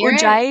like can't hear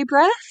Ujjayi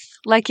breath?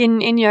 Like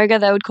in yoga,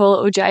 they would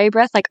call it Ujjayi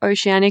breath, like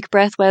oceanic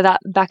breath, where that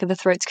back of the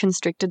throat's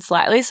constricted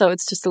slightly. So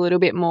it's just a little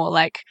bit more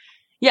like,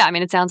 yeah, I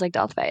mean, it sounds like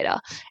Darth Vader.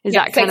 Is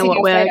that kind of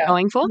what we're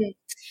going for? Mm-hmm.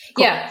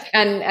 Cool. Yeah,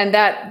 and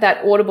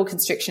that audible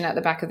constriction at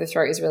the back of the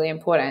throat is really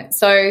important.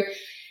 So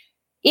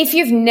if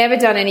you've never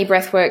done any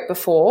breath work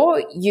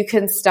before, you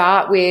can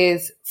start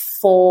with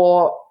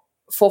 4-4-4.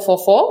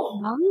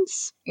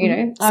 Months? You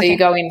know, so you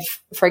go in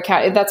for a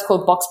count. That's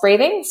called box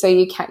breathing. So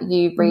you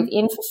breathe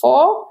in for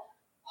 4,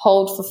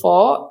 hold for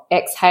 4,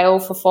 exhale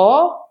for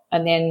 4,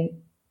 and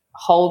then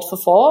hold for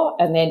 4,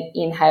 and then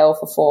inhale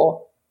for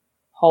 4.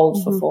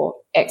 Hold for 4,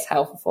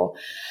 exhale for 4.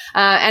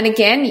 And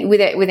again, with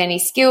any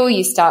skill,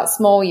 you start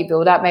small, you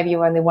build up. Maybe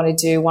you only want to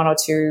do 1 or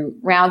 2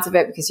 rounds of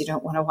it because you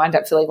don't want to wind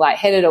up feeling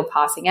lightheaded or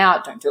passing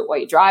out. Don't do it while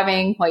you're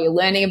driving, while you're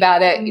learning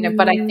about it. You know,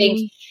 but I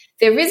think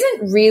there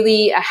isn't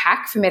really a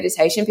hack for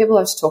meditation. People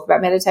have to talk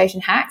about meditation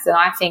hacks, and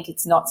I think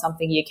it's not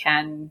something you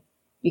can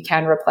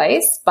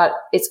replace. But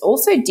it's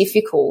also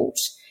difficult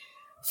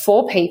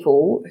for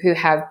people who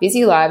have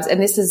busy lives, and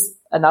this is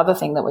another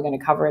thing that we're going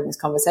to cover in this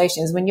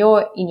conversation, is when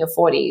you're in your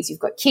 40s, you've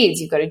got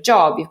kids, you've got a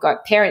job, you've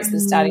got parents that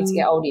are starting to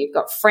get older, you've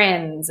got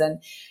friends, and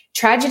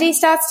tragedy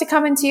starts to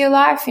come into your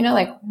life. You know,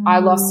 like I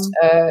lost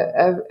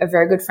a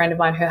very good friend of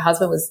mine. Her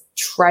husband was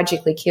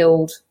tragically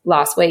killed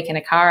last week in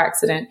a car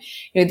accident.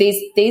 You know,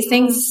 these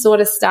things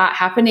sort of start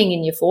happening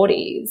in your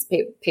 40s.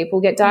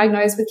 People get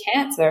diagnosed with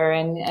cancer,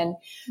 and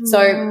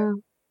so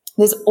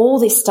there's all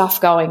this stuff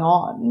going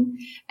on,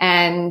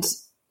 and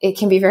it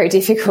can be very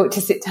difficult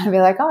to sit down and be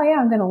like, oh, yeah,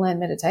 I'm going to learn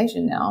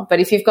meditation now. But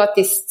if you've got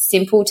this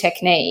simple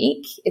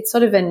technique, it's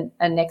sort of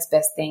a next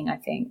best thing, I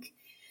think.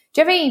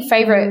 Do you have any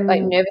favorite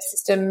like nervous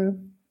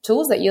system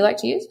tools that you like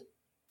to use?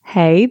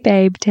 Hey,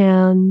 Babe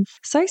Towns.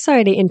 So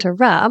sorry to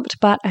interrupt,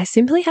 but I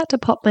simply had to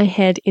pop my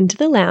head into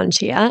the lounge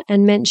here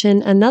and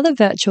mention another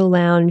virtual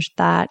lounge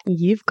that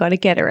you've got to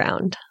get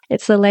around.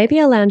 It's the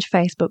Labia Lounge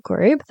Facebook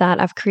group that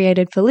I've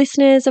created for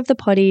listeners of the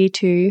potty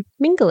to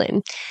mingle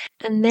in.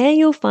 And there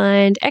you'll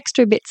find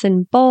extra bits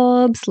and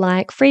bobs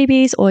like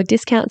freebies or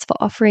discounts for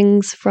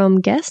offerings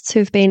from guests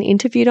who've been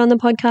interviewed on the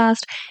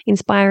podcast,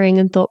 inspiring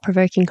and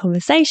thought-provoking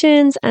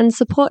conversations, and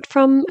support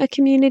from a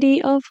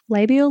community of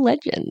labial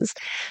legends.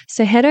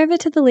 So head over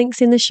to the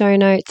links in the show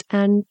notes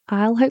and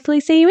I'll hopefully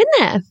see you in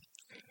there.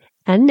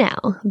 And now,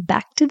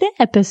 back to the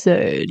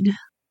episode.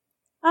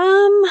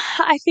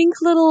 I think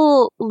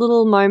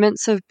little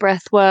moments of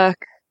breath work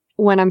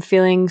when I'm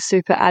feeling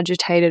super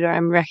agitated or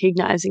I'm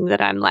recognizing that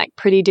I'm like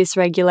pretty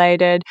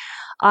dysregulated.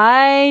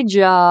 I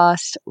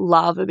just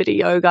love a bit of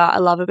yoga. I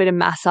love a bit of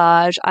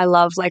massage. I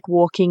love like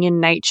walking in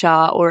nature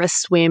or a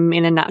swim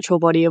in a natural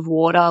body of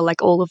water.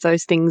 Like all of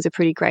those things are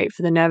pretty great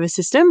for the nervous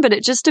system, but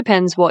it just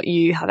depends what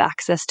you have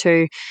access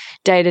to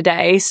day to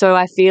day. So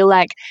I feel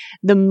like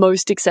the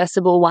most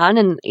accessible one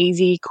and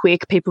easy,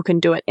 quick, people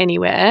can do it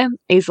anywhere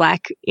is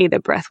like either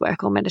breath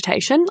work or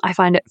meditation. I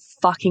find it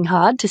fucking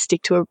hard to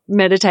stick to a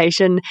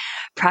meditation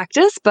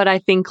practice, but I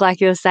think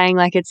like you're saying,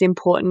 like it's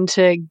important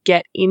to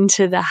get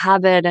into the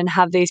habit and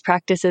have these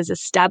practices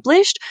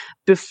established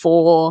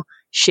before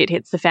shit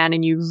hits the fan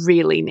and you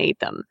really need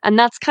them. And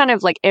that's kind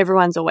of like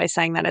everyone's always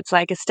saying that. It's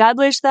like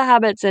establish the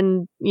habits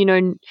and, you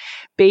know,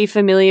 be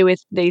familiar with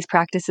these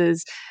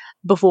practices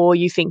before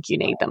you think you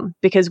need them.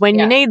 Because when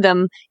you need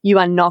them, you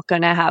are not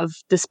going to have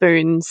the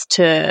spoons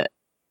to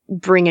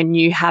bring a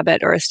new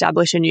habit or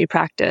establish a new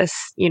practice.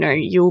 You know,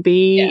 you'll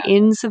be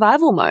in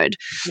survival mode.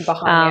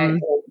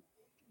 Behind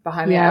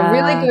me. A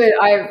really good,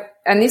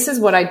 and this is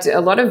what I do.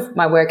 A lot of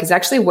my work is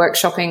actually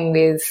workshopping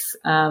with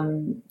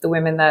the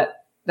women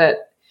that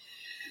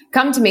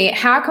come to me.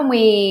 How can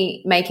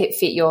we make it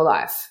fit your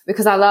life?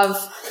 Because I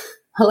love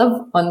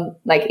on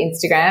like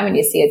Instagram and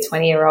you see a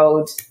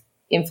 20-year-old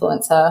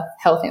influencer,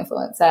 health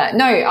influencer.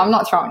 No, I'm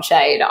not throwing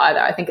shade either.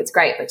 I think it's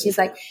great. But she's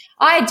like,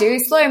 I do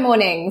slow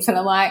mornings. And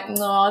I'm like,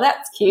 no,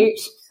 that's cute.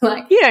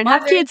 Like, you don't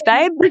have kids,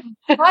 babe.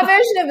 My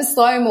version of a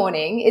slow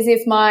morning is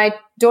if my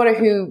daughter,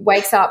 who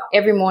wakes up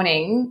every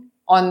morning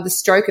on the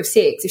stroke of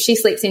 6, if she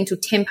sleeps in till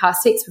 10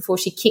 past 6 before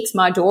she kicks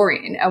my door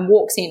in and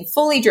walks in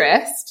fully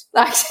dressed,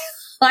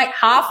 like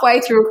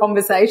halfway through a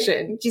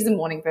conversation. She's a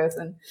morning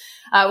person,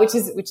 which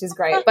is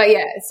great. But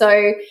yeah,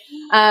 so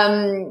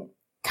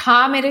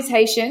car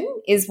meditation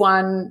is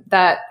one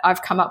that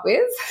I've come up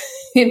with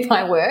in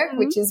my work,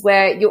 which is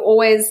where you're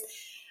always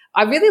 –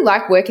 I really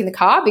like work in the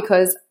car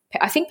because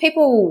I think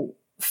people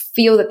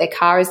feel that their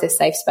car is their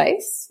safe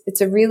space.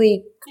 It's a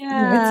really it's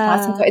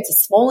nice and it's a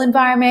small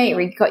environment.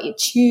 You've got your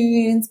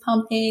tunes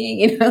pumping,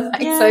 you know, like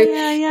people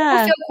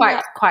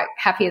feel quite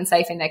happy and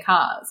safe in their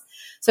cars.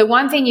 So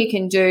one thing you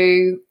can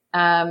do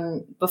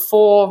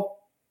before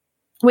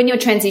when you're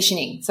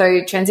transitioning, so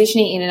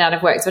transitioning in and out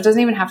of work, so it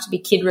doesn't even have to be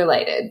kid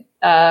related.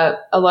 A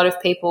lot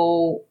of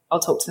people,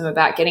 I'll talk to them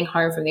about getting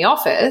home from the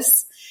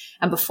office,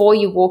 and before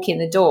you walk in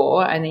the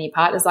door and then your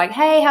partner's like,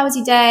 hey, how was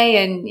your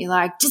day? And you're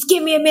like, just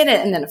give me a minute.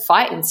 And then a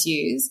fight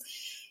ensues.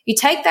 You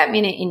take that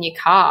minute in your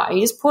car, you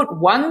just put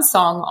one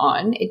song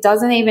on. It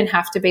doesn't even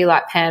have to be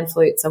like pan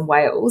flutes and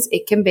whales.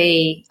 It can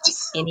be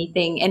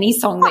anything, any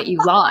song that you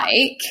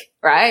like,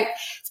 right?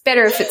 It's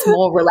better if it's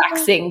more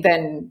relaxing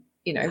than,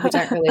 you know, we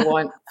don't really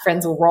want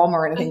Friends or Rom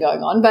or anything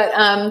going on. But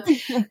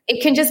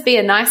it can just be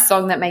a nice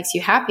song that makes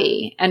you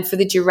happy. And for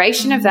the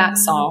duration of that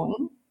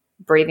song,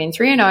 breathe in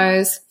through your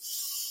nose,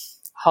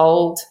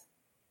 hold,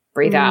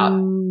 breathe out,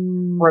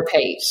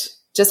 repeat,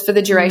 just for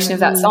the duration of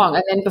that song.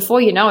 And then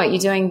before you know it, you're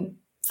doing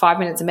 5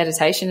 minutes of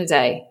meditation a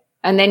day.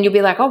 And then you'll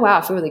be like, oh, wow,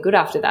 I feel really good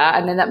after that.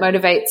 And then that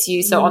motivates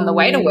you. So on the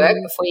way to work,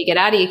 before you get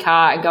out of your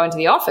car and go into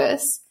the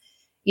office,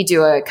 you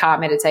do a car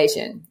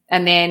meditation.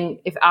 And then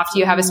if after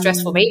you have a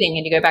stressful meeting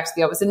and you go back to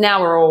the office, and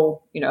now we're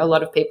all, you know, a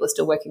lot of people are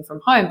still working from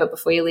home, but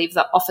before you leave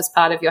the office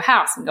part of your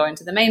house and go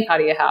into the main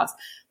part of your house,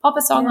 pop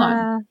a song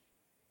on.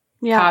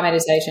 Car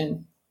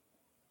meditation.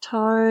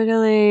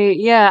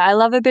 Totally. Yeah, I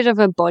love a bit of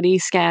a body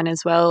scan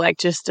as well, like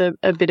just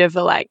a bit of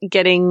a like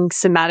getting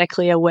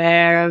somatically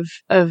aware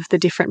of the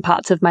different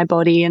parts of my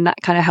body, and that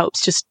kind of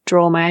helps just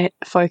draw my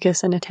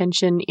focus and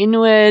attention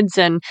inwards,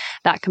 and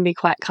that can be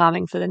quite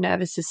calming for the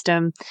nervous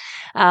system.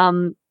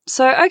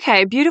 So,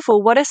 okay,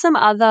 beautiful. What are some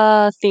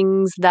other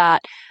things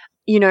that,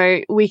 you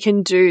know, we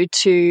can do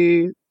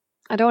to,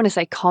 I don't want to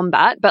say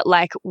combat, but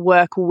like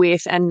work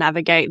with and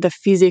navigate the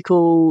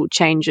physical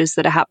changes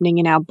that are happening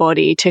in our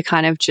body to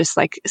kind of just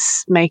like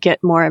make it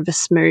more of a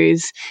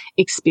smooth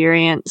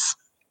experience?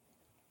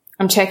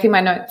 I'm checking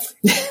my notes.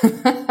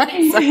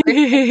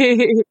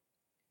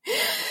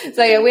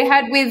 So yeah, we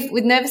had with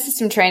nervous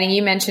system training,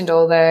 you mentioned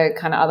all the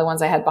kind of other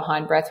ones I had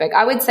behind breathwork.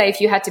 I would say if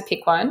you had to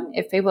pick one,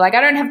 if people are like,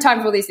 I don't have time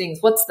for all these things,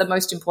 what's the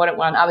most important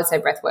one? I would say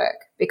breathwork,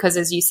 because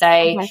as you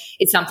say,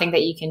 it's something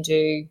that you can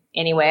do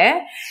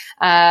anywhere.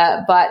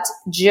 But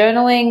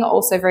journaling,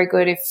 also very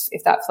good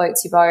if that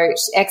floats your boat.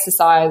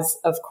 Exercise,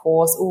 of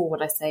course. Oh,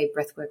 what I say,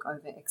 breathwork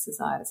over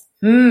exercise.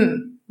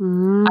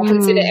 I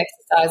consider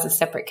exercise a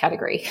separate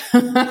category.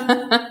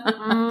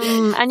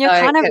 And you're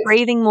kind of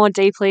breathing more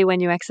deeply when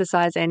you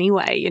exercise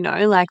anyway, you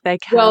know, like they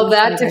can. Well,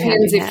 that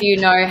depends if you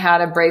know how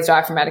to breathe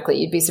diaphragmatically.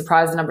 You'd be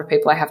surprised the number of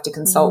people I have to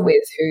consult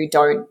with who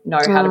don't know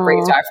how to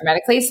breathe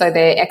diaphragmatically. So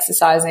they're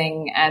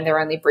exercising and they're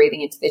only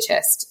breathing into their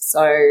chest.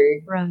 So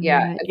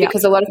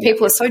because a lot of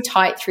people are so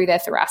tight through their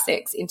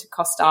thoracics,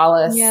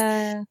 intercostalis.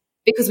 Yeah.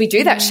 Because we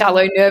do that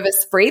shallow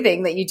nervous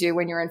breathing that you do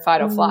when you're in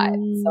fight or flight.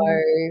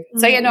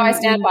 So yeah, no, I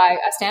stand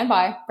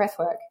by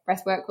breathwork.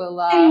 Breathwork will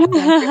improve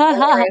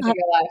all areas of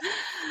your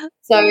life.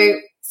 So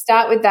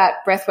start with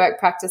that breathwork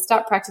practice.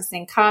 Start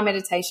practicing car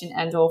meditation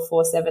and or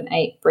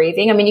 4-7-8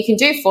 breathing. I mean, you can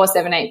do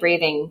 4-7-8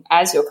 breathing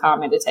as your car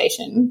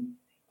meditation.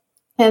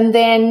 And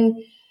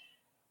then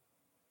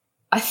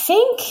I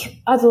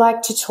think I'd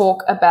like to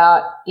talk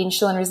about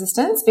insulin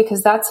resistance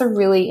because that's a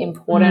really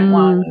important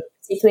one,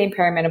 particularly in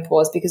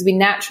perimenopause, because we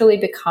naturally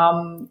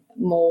become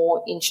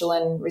more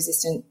insulin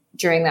resistant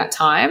during that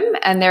time.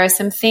 And there are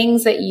some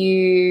things that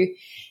you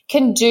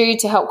can do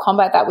to help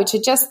combat that, which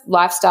are just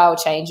lifestyle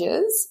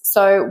changes.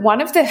 So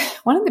one of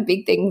the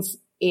big things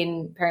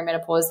in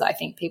perimenopause that I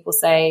think people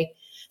say,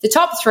 the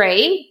top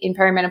three in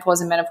perimenopause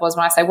and menopause,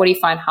 when I say what do you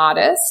find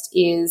hardest,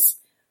 is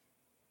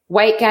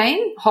weight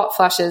gain, hot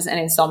flushes, and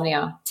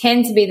insomnia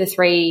tend to be the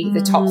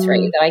top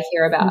three that I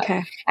hear about.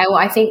 Okay. And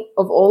I think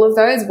of all of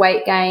those,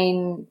 weight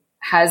gain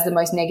has the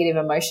most negative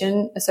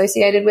emotion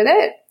associated with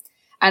it.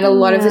 And a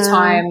lot of the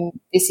time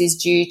this is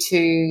due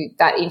to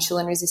that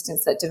insulin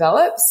resistance that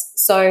develops.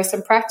 So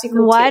some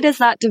practical Why tips. does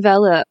that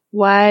develop?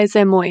 Why is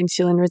there more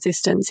insulin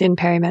resistance in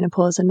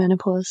perimenopause and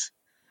menopause?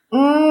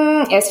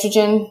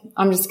 Estrogen,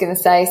 I'm just going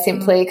to say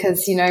simply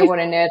because you know what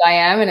a nerd I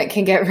am and it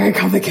can get very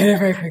complicated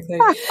very quickly.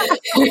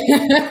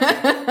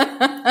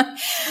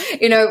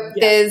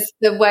 There's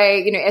the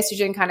way,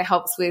 estrogen kind of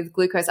helps with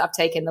glucose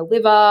uptake in the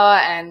liver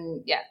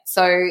and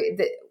so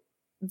the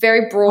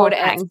very broad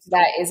answer to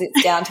that is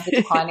it's down to the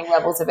declining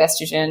levels of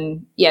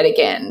estrogen yet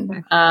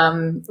again.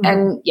 And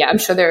I'm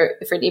sure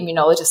if an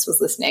immunologist was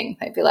listening,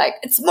 they'd be like,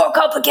 it's more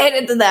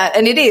complicated than that.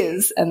 And it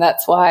is. And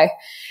that's why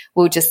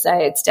we'll just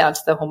say it's down to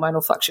the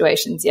hormonal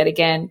fluctuations yet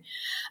again.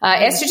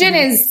 Estrogen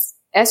is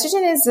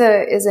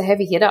a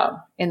heavy hitter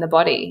in the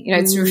body.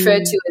 It's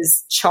referred to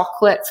as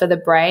chocolate for the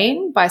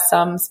brain by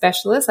some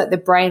specialists. Like the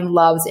brain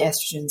loves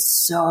estrogen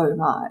so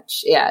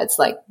much. Yeah, it's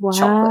like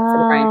chocolate for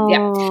the brain.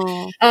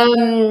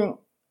 Yeah.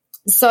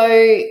 So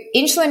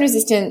insulin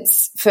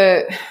resistance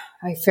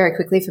very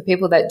quickly for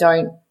people that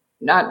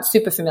aren't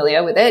super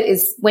familiar with it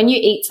is when you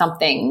eat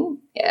something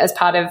as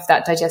part of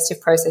that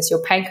digestive process,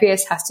 your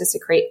pancreas has to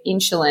secrete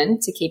insulin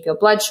to keep your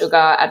blood sugar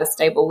at a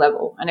stable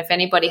level. And if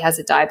anybody has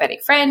a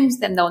diabetic friend,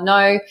 then they'll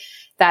know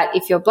that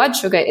if your blood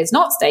sugar is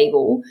not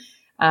stable,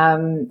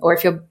 or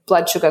if your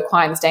blood sugar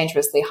climbs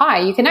dangerously high,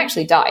 you can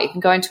actually die. You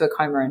can go into a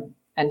coma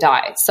and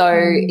die. So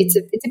it's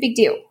a big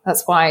deal.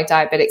 That's why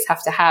diabetics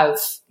have to have,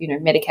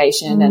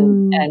 medication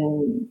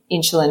and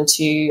insulin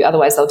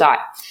otherwise they'll die.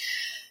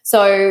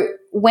 So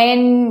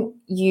when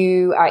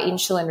you are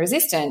insulin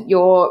resistant,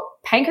 your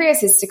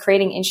pancreas is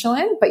secreting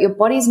insulin, but your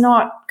body's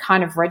not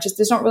kind of registered,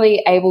 it's not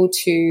really able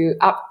to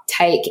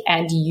uptake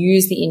and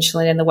use the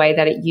insulin in the way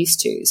that it used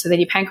to. So then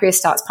your pancreas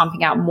starts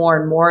pumping out more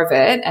and more of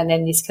it, and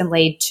then this can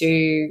lead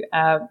to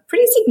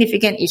pretty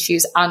significant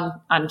issues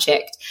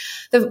unchecked.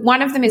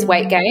 One of them is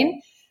weight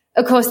gain.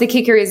 Of course, the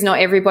kicker is not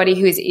everybody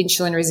who is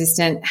insulin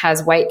resistant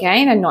has weight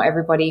gain, and not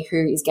everybody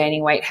who is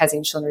gaining weight has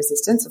insulin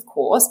resistance, of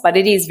course, but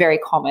it is very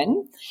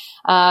common.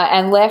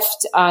 And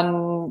left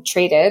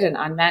untreated and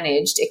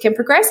unmanaged, it can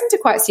progress into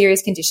quite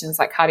serious conditions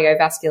like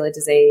cardiovascular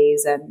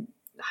disease. And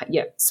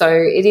so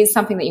it is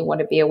something that you want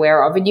to be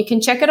aware of. And you can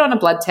check it on a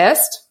blood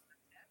test.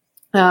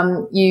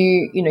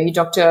 Your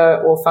doctor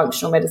or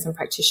functional medicine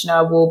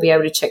practitioner will be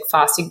able to check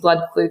fasting blood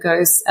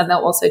glucose, and they'll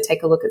also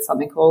take a look at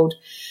something called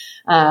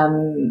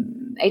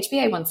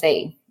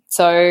HbA1c.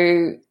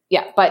 So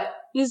but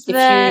is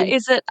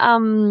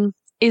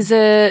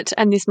it,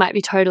 and this might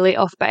be totally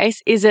off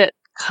base, is it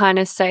kind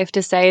of safe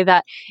to say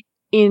that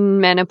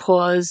in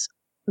menopause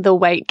the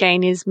weight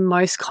gain is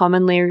most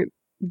commonly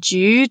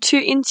due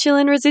to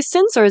insulin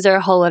resistance, or is there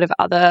a whole lot of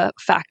other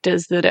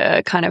factors that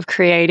are kind of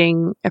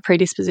creating a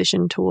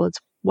predisposition towards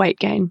weight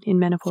gain in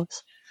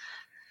menopause?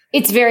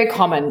 It's very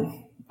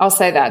common. I'll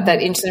say that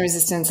insulin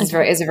resistance is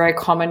a very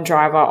common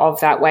driver of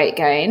that weight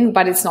gain,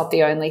 but it's not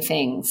the only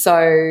thing. So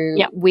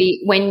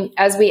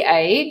as we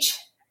age,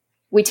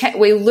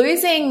 we're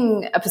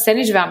losing a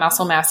percentage of our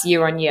muscle mass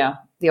year on year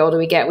the older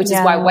we get, which is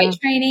why weight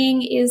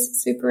training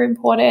is super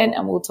important,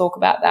 and we'll talk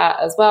about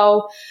that as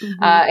well.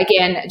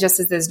 Again,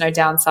 just as there's no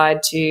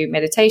downside to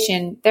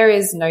meditation, there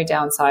is no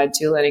downside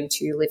to learning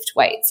to lift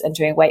weights and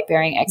doing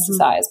weight-bearing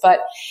exercise. But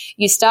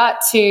you start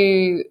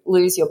to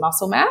lose your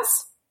muscle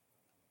mass,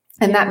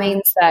 and that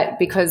means that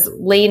because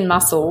lean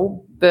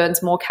muscle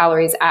burns more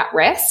calories at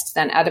rest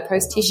than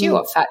adipose tissue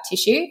or fat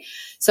tissue.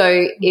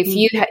 So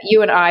if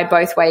you and I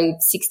both weigh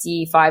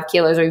 65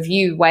 kilos, or if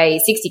you weigh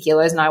 60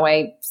 kilos and I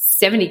weigh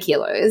 70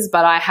 kilos,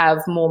 but I have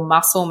more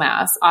muscle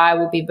mass, I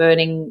will be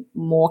burning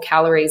more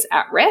calories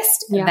at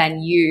rest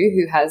than you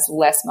who has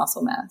less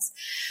muscle mass.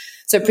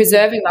 So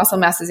preserving muscle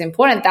mass is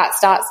important. That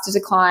starts to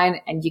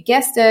decline, and you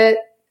guessed it,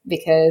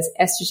 because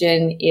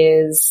estrogen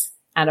is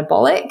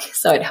anabolic,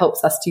 so it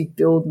helps us to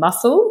build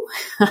muscle.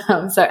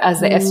 So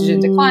as the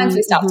estrogen declines,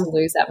 we start to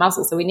lose that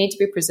muscle. So we need to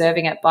be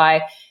preserving it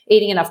by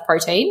eating enough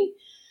protein,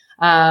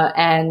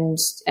 and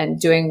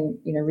doing,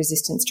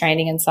 resistance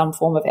training and some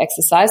form of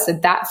exercise. So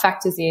that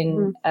factors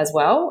in as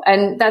well.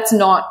 And that's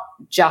not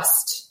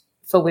just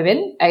for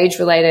women.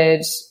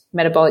 Age-related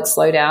metabolic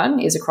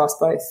slowdown is across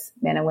both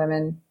men and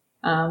women.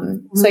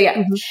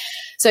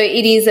 So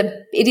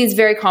it is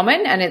very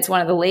common, and it's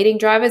one of the leading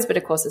drivers, but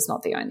of course it's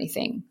not the only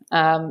thing.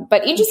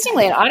 But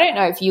interestingly, and I don't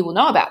know if you will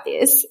know about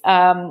this,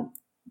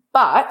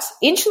 but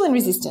insulin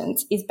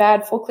resistance is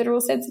bad for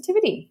clitoral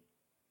sensitivity.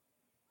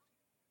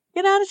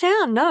 get out of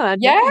town. No, I'd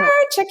Yeah, never.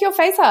 check your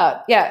face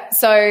up. Yeah.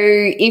 So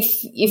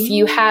if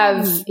you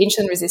have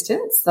insulin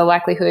resistance, the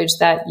likelihood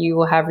that you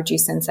will have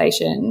reduced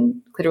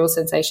sensation, clitoral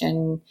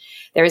sensation,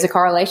 there is a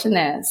correlation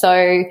there.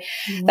 So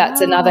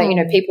that's another,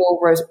 people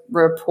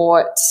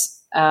report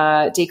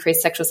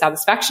decreased sexual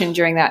satisfaction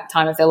during that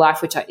time of their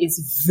life, which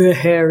is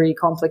very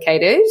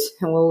complicated,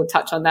 and we'll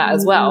touch on that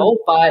as well.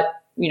 But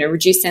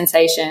reduced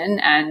sensation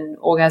and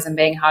orgasm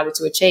being harder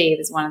to achieve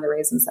is one of the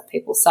reasons that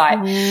people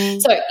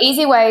cite. So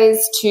easy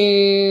ways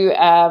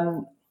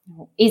to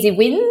easy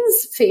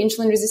wins for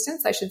insulin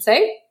resistance, I should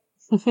say,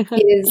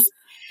 is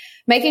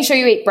making sure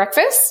you eat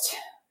breakfast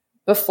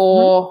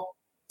before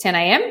 10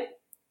 a.m.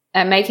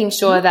 and making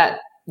sure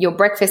that your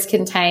breakfast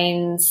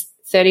contains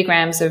 30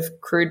 grams of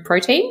crude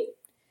protein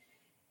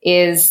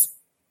is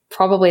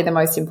probably the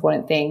most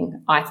important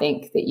thing I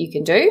think that you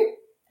can do.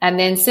 And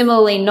then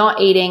similarly,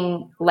 not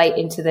eating late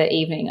into the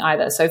evening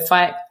either. So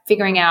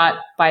figuring out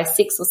by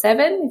 6 or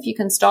 7, if you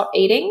can stop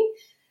eating,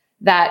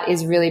 that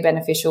is really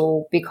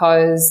beneficial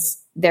because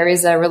there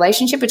is a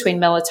relationship between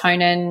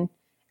melatonin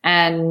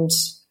and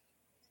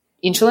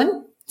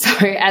insulin. So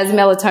as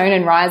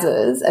melatonin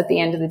rises at the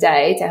end of the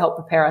day to help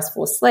prepare us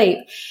for sleep,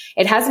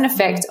 it has an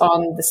effect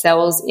on the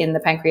cells in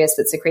the pancreas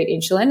that secrete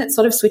insulin. It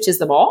sort of switches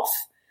them off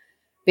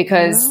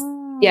because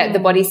the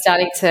body's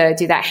starting to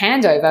do that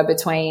handover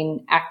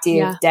between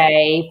active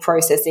day,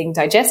 processing,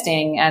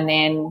 digesting, and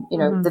then,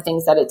 the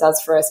things that it does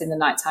for us in the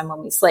nighttime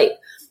when we sleep.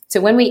 So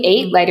when we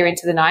eat later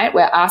into the night,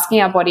 we're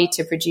asking our body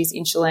to produce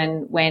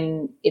insulin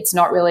when it's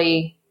not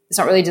really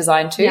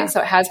designed to.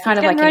 So it has kind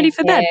of like an ready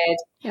for bed.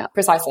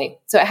 Precisely.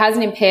 So it has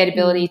an impaired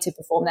ability to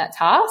perform that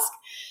task.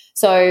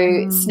 So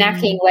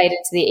snacking late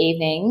into the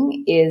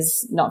evening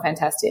is not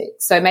fantastic.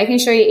 So making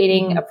sure you're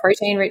eating a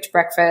protein-rich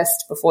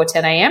breakfast before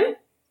 10 a.m.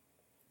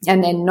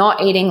 and then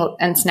not eating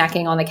and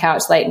snacking on the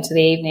couch late into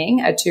the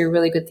evening are two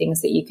really good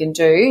things that you can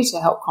do to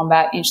help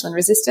combat insulin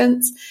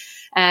resistance.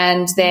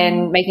 And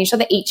then making sure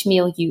that each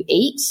meal you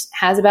eat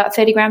has about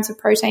 30 grams of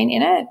protein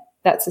in it.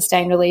 That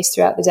sustained release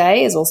throughout the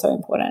day is also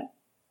important.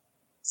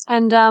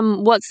 And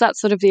what's that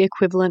sort of the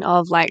equivalent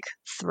of like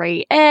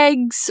 3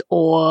 eggs,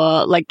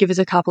 or like give us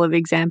a couple of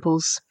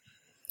examples?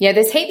 Yeah,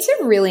 there's heaps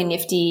of really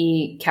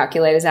nifty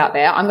calculators out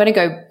there. I'm going to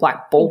go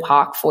like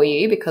ballpark for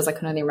you because I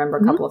can only remember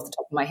a couple off the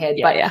top of my head.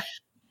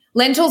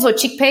 Lentils or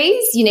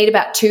chickpeas, you need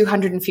about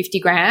 250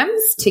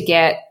 grams to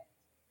get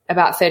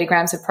about 30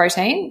 grams of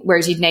protein,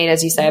 whereas you'd need,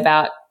 as you say,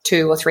 about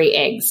 2 or 3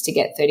 eggs to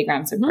get 30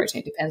 grams of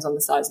protein. Depends on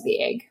the size of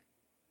the egg.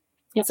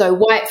 Yep. So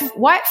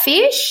white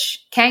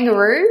fish,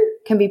 kangaroo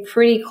can be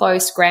pretty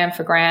close gram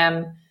for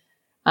gram,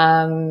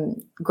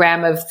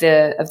 gram of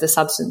the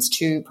substance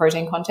to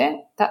protein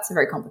content. That's a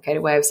very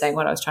complicated way of saying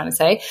what I was trying to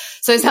say.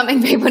 So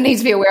something people need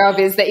to be aware of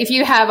is that if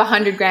you have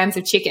 100 grams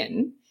of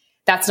chicken,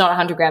 that's not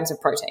 100 grams of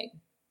protein.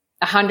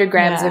 100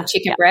 grams of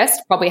chicken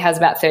breast probably has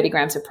about 30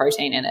 grams of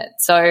protein in it.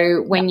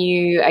 So when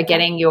you are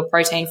getting your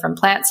protein from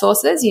plant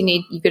sources, you're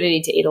going to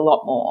need to eat a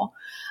lot more.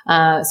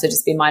 So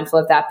just be mindful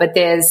of that. But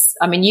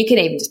you can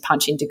even just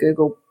punch into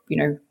Google,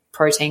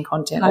 protein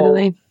content.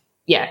 Totally.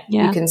 You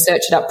can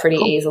search it up pretty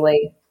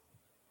easily.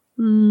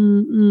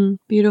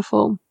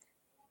 Beautiful.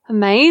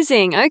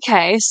 Amazing.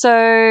 Okay.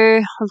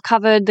 So we've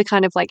covered the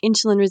kind of like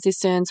insulin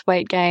resistance,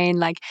 weight gain.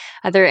 Like,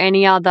 are there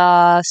any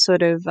other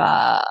sort of,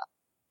 are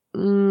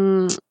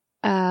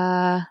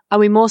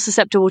we more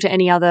susceptible to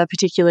any other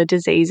particular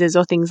diseases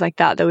or things like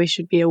that we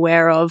should be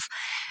aware of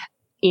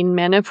in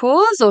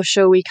menopause, or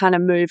shall we kind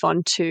of move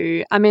on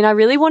to, I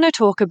really want to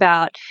talk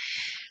about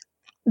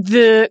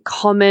the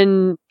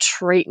common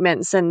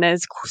treatments, and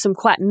there's some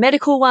quite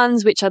medical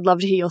ones, which I'd love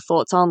to hear your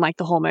thoughts on, like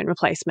the hormone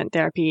replacement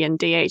therapy and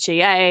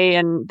DHEA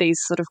and these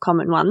sort of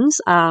common ones.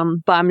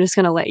 But I'm just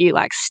going to let you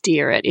like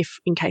steer it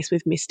in case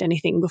we've missed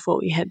anything before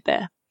we head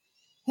there.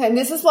 And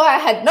this is why I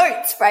had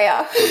notes,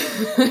 Freya.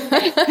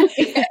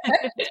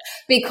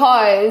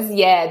 Because,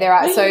 there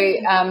are.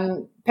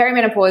 So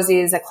perimenopause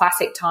is a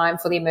classic time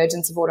for the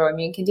emergence of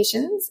autoimmune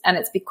conditions, and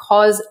it's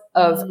because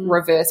of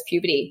reverse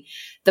puberty.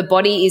 The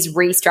body is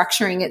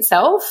restructuring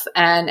itself,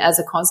 and as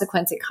a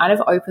consequence, it kind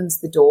of opens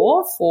the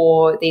door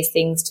for these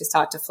things to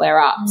start to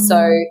flare up. So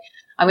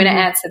I'm going to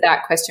answer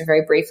that question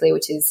very briefly,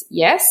 which is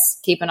yes,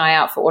 keep an eye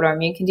out for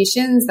autoimmune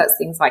conditions. That's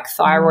things like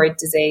thyroid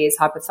disease,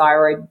 hyper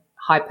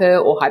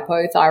or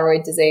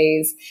hypothyroid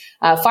disease,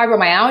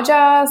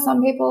 fibromyalgia,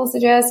 some people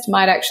suggest,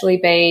 might actually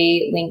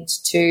be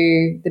linked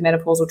to the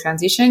menopausal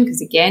transition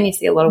because, again, you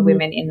see a lot of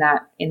women in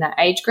that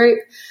age group.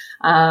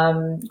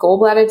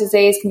 Gallbladder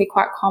disease can be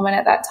quite common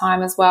at that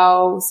time as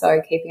well,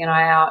 so keeping an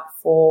eye out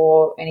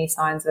for any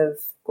signs of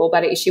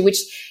gallbladder issue,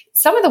 which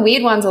some of the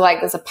weird ones are like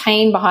there's a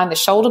pain behind the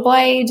shoulder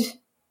blade.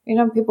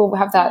 People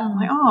have that,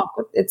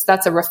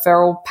 that's a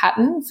referral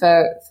pattern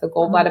for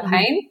gallbladder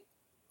pain.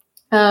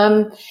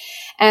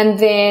 And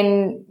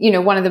then,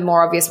 one of the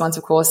more obvious ones,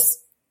 of course,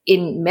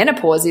 in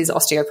menopause is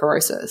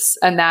osteoporosis.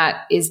 And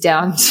that is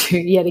down to,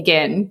 yet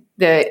again,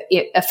 the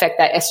effect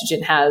that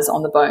estrogen has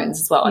on the bones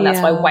as well. And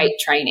that's why weight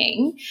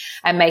training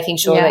and making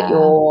sure that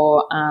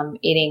you're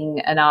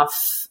eating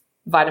enough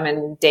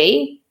vitamin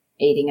D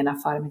eating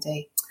enough vitamin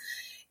D.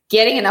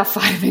 Getting enough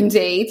vitamin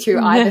D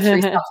through either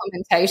through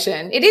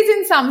supplementation. It is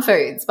in some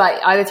foods, but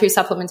either through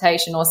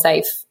supplementation or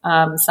safe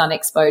sun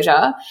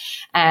exposure.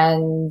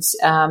 And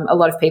a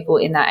lot of people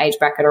in that age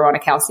bracket are on a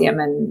calcium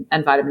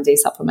and vitamin D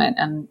supplement.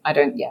 And I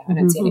don't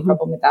see any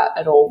problem with that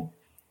at all.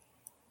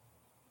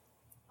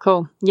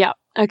 Cool. Yeah.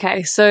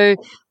 Okay. So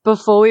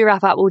before we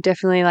wrap up, we'll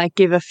definitely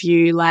give a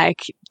few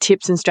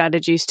tips and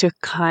strategies to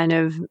kind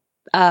of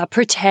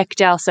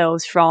protect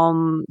ourselves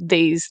from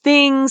these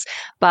things.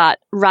 But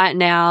right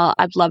now,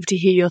 I'd love to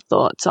hear your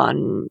thoughts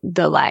on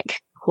the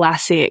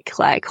classic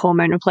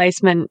hormone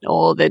replacement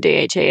or the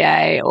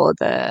DHEA or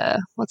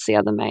what's the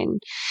other main,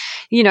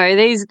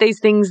 these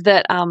things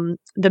that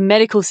the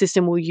medical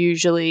system will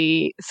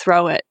usually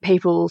throw at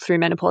people through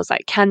menopause.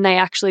 Can they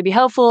actually be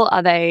helpful?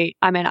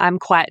 I'm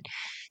quite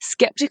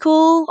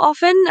skeptical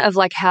often of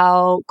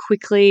how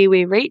quickly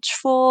we reach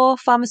for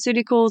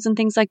pharmaceuticals and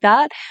things like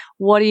that.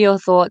 What are your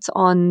thoughts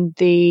on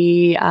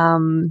these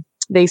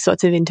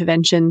sorts of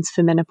interventions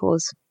for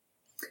menopause?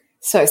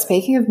 So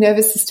speaking of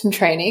nervous system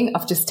training,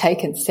 I've just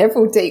taken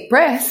several deep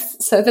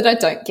breaths so that I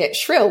don't get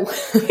shrill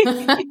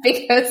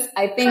because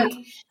I think,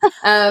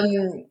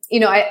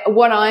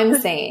 what I'm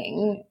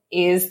seeing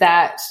is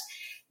that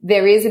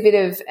there is a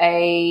bit of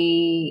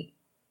a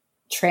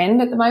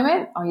trend at the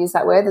moment. I'll use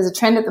that word. There's a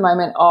trend at the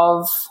moment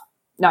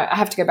I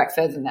have to go back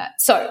further than that.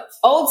 So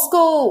old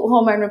school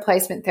hormone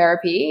replacement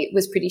therapy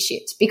was pretty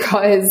shit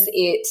because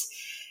it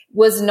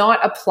was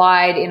not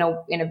applied in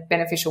a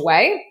beneficial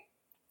way.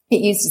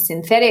 It used a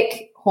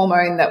synthetic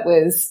hormone that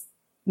was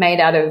made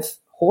out of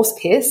horse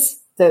piss,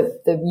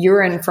 the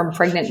urine from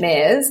pregnant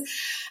mares,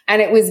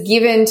 and it was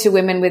given to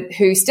women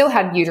who still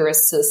had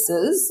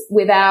uteruses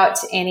without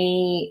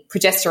any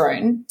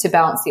progesterone to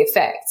balance the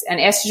effect. And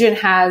estrogen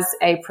has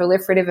a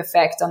proliferative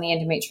effect on the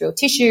endometrial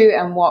tissue,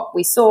 and what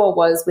we saw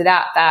was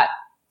without that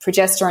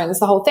progesterone,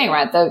 that's the whole thing,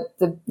 right?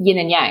 The yin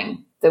and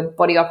yang, the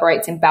body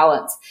operates in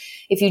balance.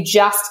 If you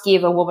just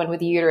give a woman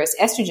with a uterus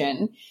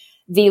estrogen,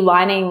 the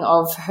lining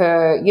of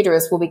her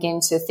uterus will begin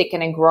to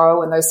thicken and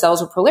grow and those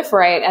cells will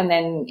proliferate. And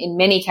then in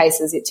many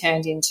cases, it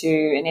turned into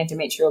an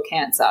endometrial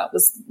cancer. It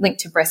was linked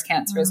to breast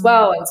cancer as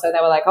well. And so they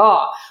were like,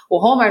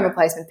 hormone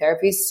replacement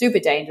therapy is super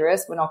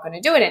dangerous. We're not going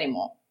to do it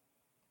anymore.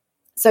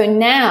 So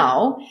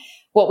now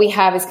what we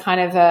have is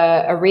kind of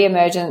a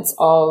reemergence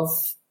of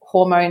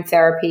hormone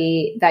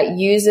therapy that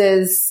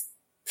uses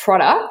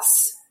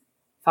products,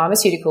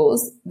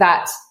 pharmaceuticals,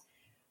 that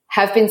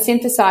have been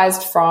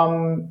synthesized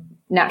from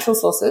natural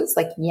sources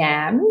like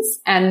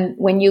yams. And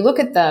when you look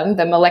at them,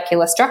 the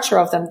molecular structure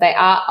of them, they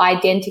are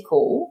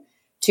identical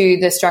to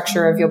the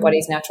structure of your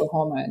body's natural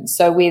hormones.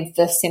 So with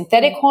the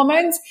synthetic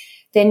hormones,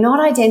 they're not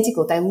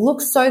identical. They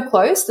look so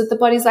close that the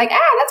body's like,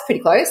 that's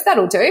pretty close.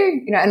 That'll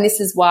do. And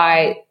this is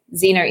why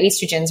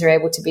xenoestrogens are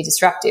able to be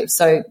disruptive.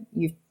 So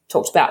you've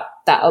talked about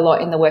that a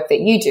lot in the work that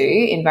you do.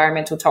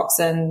 Environmental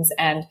toxins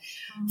and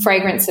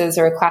fragrances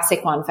are a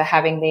classic one for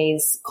having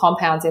these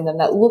compounds in them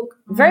that look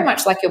very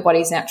much like your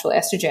body's natural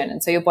estrogen.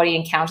 And so your body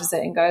encounters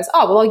it and goes,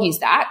 I'll use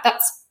that.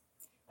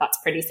 That's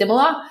pretty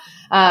similar,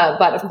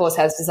 but of course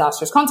has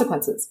disastrous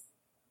consequences.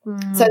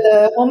 So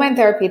the hormone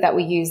therapy that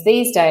we use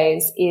these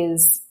days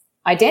is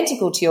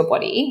identical to your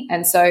body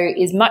and so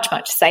is much,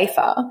 much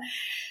safer.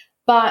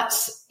 But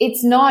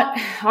it's not,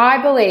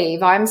 I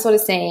believe, I'm sort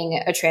of seeing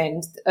a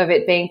trend of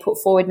it being put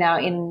forward now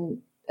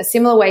in a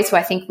similar way to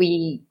I think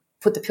we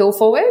put the pill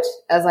forward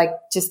as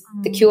just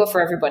the cure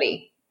for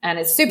everybody. And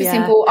it's super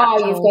simple.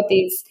 You've got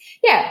these,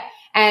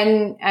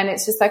 and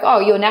it's just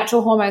your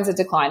natural hormones are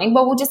declining.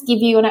 Well, we'll just give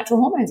you your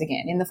natural hormones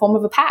again in the form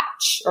of a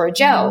patch or a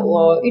gel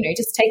or,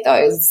 just take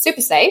those. It's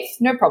super safe,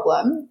 no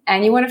problem,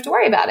 and you won't have to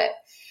worry about it.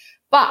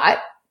 But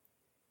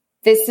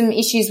there's some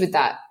issues with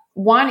that.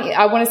 One,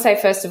 I want to say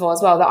first of all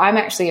as well that I'm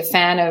actually a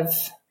fan of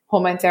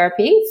hormone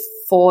therapy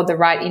for the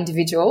right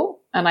individual.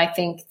 And I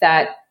think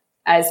that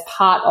as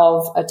part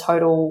of a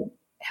total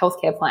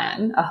healthcare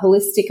plan, a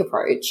holistic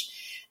approach,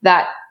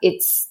 that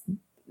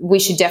we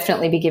should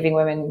definitely be giving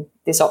women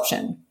this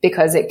option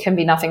because it can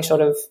be nothing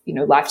short of,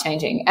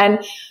 life-changing.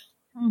 And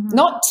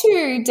not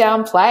to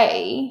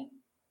downplay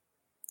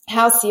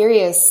how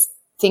serious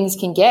things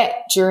can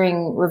get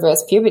during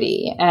reverse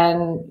puberty.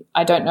 And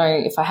I don't know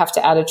if I have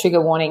to add a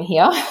trigger warning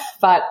here,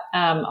 but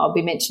I'll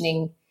be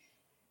mentioning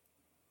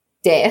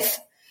death.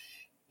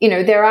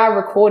 There are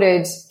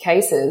recorded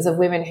cases of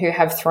women who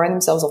have thrown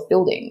themselves off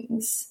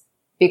buildings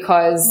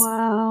because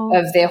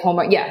of their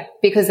hormone. Yeah,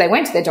 because they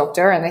went to their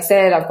doctor and they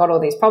said, I've got all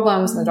these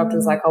problems. And the doctor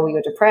was like, well,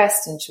 you're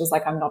depressed. And she was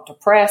like, I'm not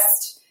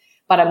depressed,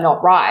 but I'm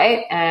not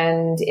right.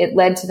 And it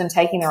led to them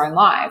taking their own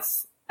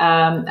life.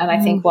 And I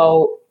think,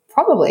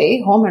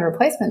 probably hormone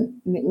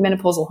replacement,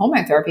 menopausal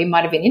hormone therapy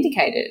might have been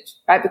indicated,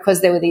 right? Because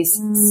there were these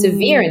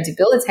severe and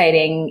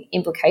debilitating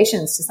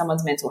implications to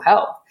someone's mental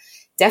health.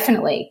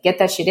 Definitely get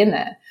that shit in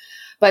there.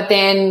 But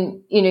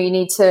then, you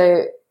need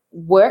to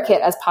work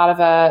it as part of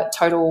a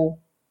total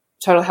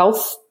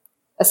health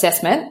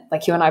assessment,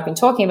 like you and I have been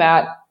talking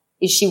about.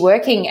 Is she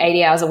working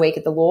 80 hours a week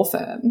at the law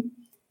firm?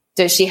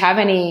 Does she have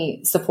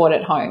any support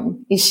at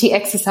home? Is she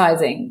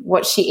exercising?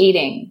 What's she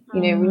eating?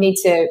 You know, we need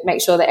to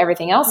make sure that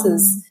everything else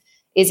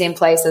is in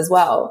place as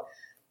well.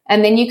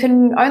 And then you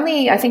can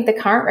only, I think the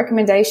current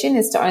recommendation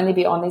is to only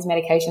be on these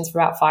medications for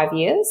about 5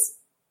 years.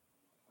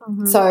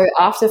 So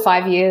after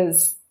 5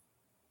 years,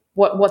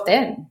 what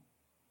then?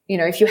 You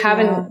know, if you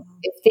haven't,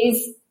 if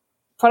these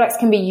products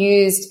can be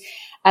used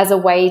as a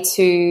way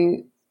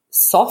to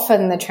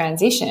soften the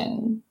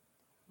transition,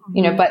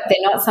 you know, but they're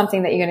not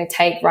something that you're going to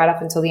take right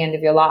up until the end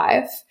of your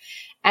life.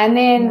 And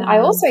then I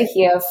also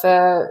hear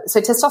so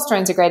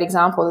testosterone's a great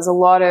example. There's a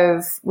lot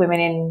of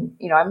women in,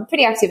 you know, I'm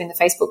pretty active in the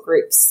Facebook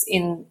groups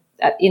in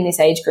this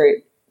age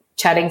group,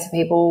 chatting to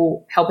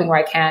people, helping where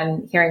I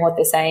can, hearing what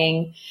they're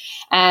saying.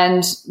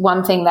 And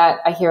one thing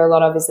that I hear a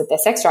lot of is that their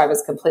sex drive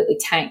is completely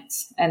tanked.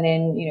 And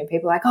then, you know,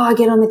 people are like, oh, I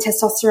get on the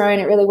testosterone.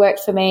 It really worked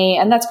for me.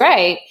 And that's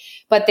great.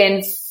 But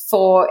then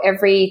for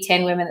every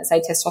 10 women that say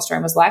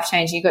testosterone was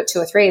life-changing, you got 2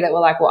 or 3 that were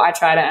like, well, I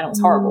tried it and it was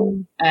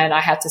horrible and I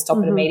had to stop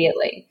it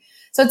immediately.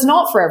 So it's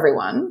not for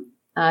everyone.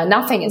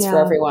 Nothing is for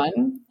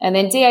everyone. And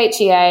then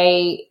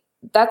DHEA,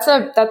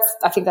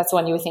 I think that's the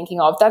one you were thinking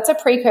of. That's a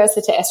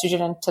precursor to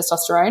estrogen and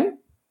testosterone.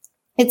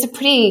 It's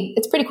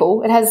pretty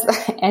cool. It has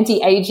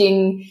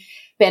anti-aging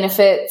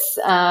benefits,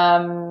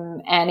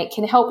 and it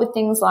can help with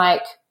things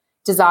like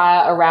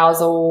desire,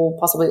 arousal,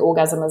 possibly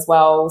orgasm as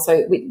well.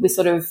 So we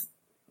sort of,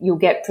 you'll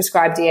get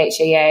prescribed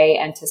DHEA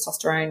and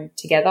testosterone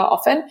together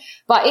often,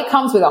 but it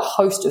comes with a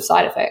host of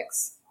side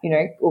effects, you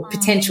know, or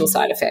potential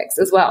side effects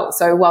as well.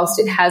 So whilst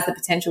it has the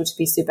potential to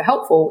be super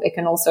helpful, it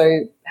can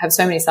also have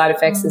so many side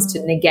effects as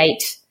to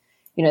negate,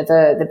 you know,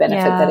 the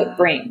benefit that it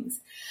brings.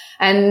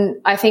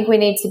 And I think we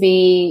need to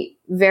be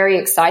very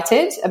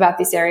excited about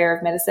this area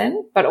of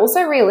medicine, but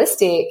also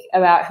realistic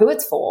about who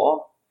it's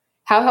for,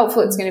 how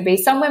helpful it's going to be.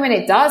 Some women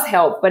it does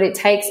help, but it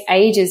takes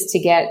ages to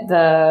get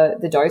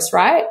the dose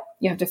right.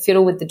 You have to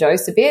fiddle with the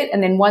dose a bit.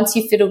 And then once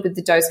you fiddled with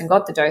the dose and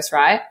got the dose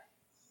right,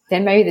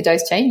 then maybe the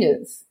dose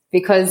changes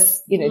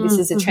because, you know, this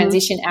is a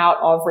transition out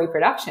of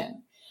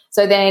reproduction.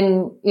 So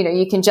then, you know,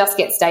 you can just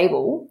get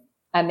stable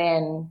and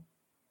then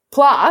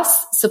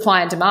plus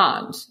supply and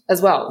demand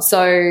as well. So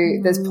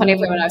there's plenty of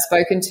women I've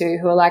spoken to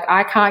who are like,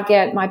 I can't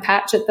get my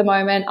patch at the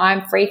moment.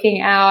 I'm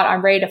freaking out.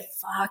 I'm ready to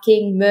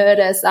fucking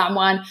murder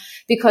someone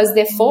because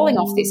they're falling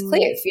off this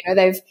cliff. You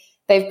know,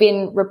 they've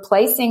been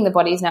replacing the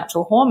body's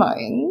natural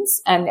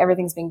hormones and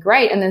everything's been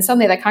great. And then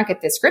suddenly they can't get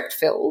their script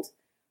filled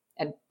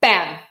and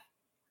bam,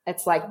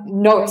 it's like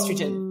no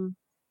estrogen.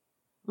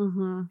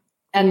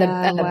 And the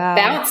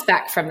bounce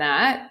back from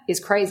that is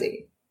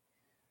crazy.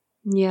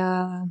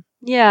 Yeah.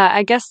 Yeah,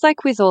 I guess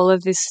like with all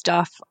of this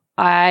stuff,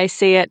 I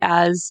see it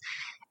as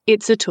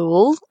it's a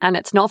tool and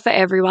it's not for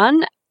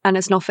everyone and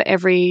it's not for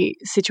every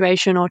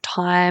situation or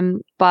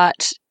time,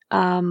 but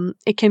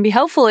it can be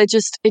helpful. It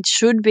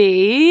should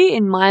be,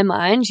 in my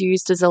mind,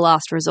 used as a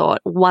last resort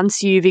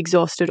once you've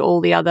exhausted all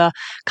the other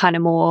kind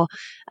of more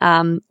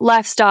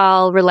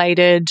lifestyle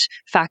related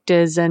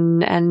factors and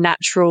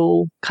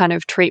natural kind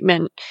of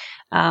treatment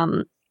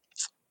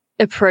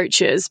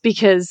approaches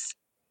because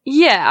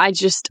I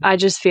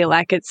just feel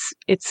like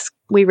it's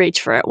we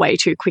reach for it way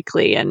too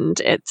quickly and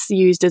it's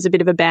used as a bit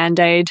of a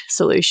band-aid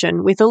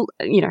solution with a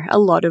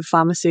lot of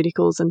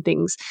pharmaceuticals and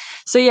things.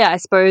 So I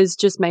suppose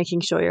just making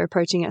sure you're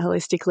approaching it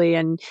holistically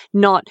and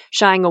not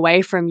shying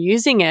away from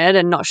using it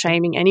and not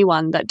shaming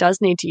anyone that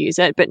does need to use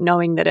it, but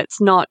knowing that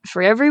it's not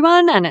for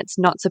everyone and it's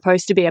not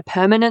supposed to be a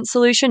permanent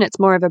solution. It's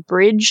more of a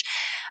bridge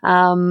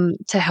to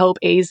help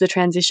ease the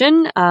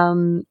transition,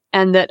 and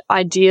that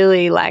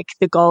ideally like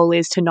the goal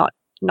is to not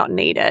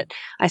need it,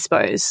 I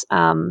suppose.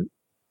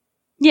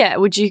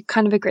 Would you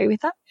kind of agree with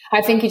that?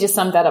 I think you just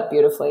summed that up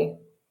beautifully.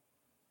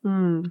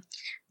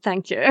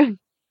 Thank you.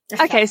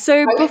 Okay,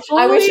 so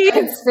I wish I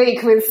could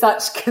speak with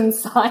such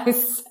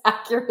concise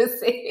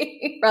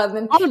accuracy rather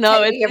than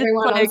taking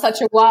everyone on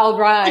such a wild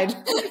ride.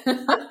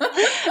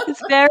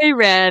 It's very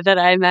rare that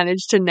I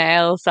manage to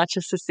nail such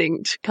a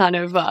succinct kind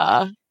of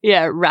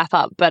wrap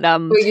up. But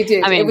well, you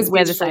did. I mean, beautiful.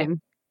 we're the same.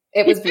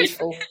 It was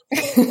beautiful.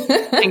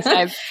 Thanks,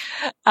 babe.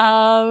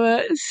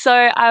 So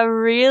I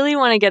really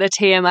want to get a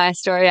TMI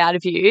story out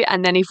of you,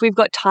 and then if we've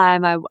got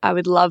time, I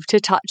would love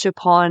to touch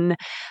upon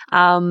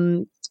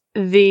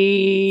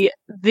the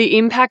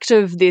impact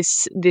of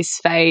this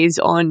phase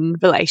on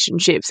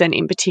relationships and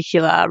in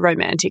particular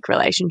romantic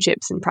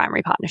relationships and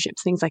primary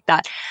partnerships, things like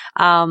that.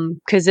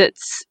 Because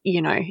it's,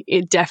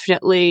 it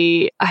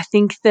definitely, I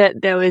think that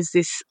there was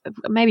this,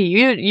 maybe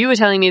you were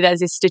telling me there's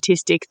this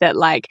statistic that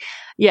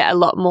a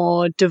lot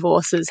more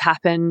divorces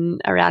happen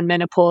around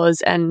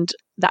menopause, and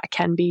that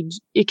can be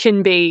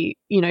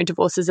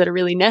divorces that are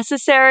really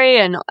necessary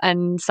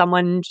and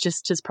someone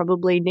just has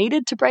probably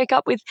needed to break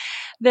up with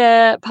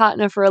their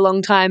partner for a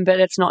long time, but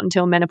it's not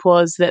until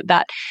menopause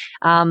that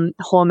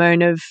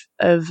hormone of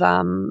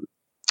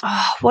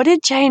what did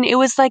Jane, it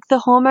was like the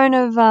hormone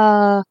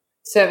of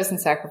service and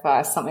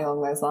sacrifice, something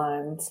along those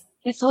lines.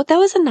 I thought there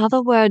was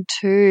another word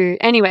too.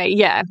 Anyway,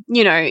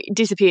 it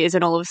disappears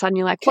and all of a sudden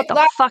you're like, what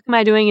the fuck am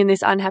I doing in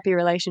this unhappy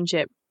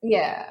relationship?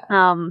 Yeah.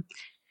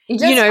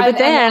 but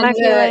then I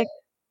feel like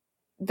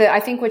I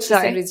think what she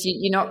said was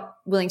you're not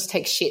willing to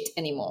take shit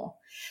anymore.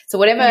 So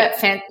whatever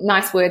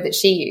nice word that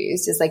she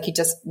used is like you're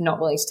just not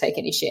willing to take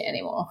any shit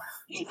anymore.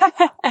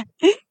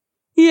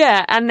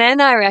 Yeah, and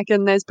then I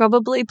reckon there's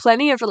probably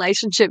plenty of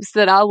relationships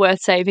that are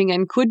worth saving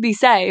and could be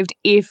saved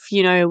if,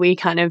 we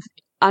kind of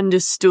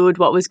understood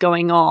what was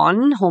going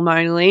on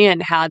hormonally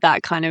and how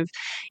that kind of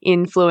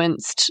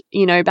influenced,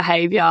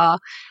 behavior,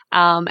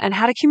 and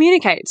how to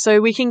communicate. So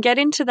we can get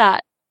into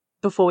that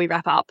before we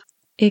wrap up.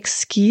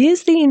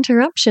 Excuse the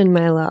interruption,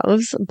 my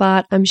loves,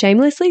 but I'm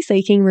shamelessly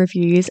seeking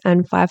reviews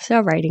and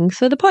 5-star ratings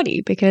for the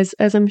potty because,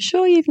 as I'm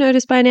sure you've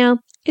noticed by now,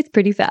 it's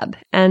pretty fab.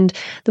 And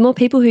the more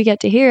people who get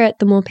to hear it,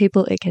 the more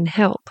people it can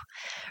help.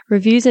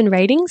 Reviews and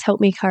ratings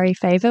help me curry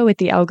favour with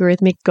the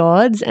algorithmic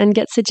gods and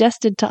get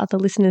suggested to other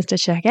listeners to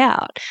check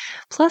out.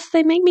 Plus,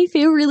 they make me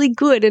feel really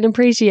good and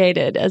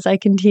appreciated as I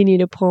continue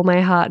to pour my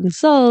heart and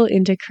soul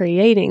into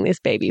creating this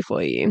baby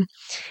for you.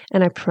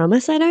 And I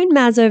promise I don't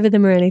mazz over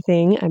them or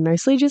anything. I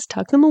mostly just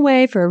tuck them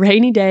away for a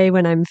rainy day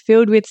when I'm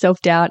filled with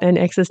self-doubt and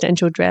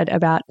existential dread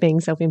about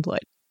being self-employed,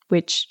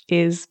 which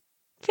is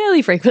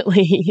fairly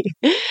frequently.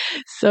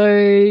 So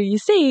you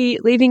see,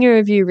 leaving a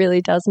review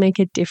really does make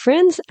a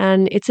difference,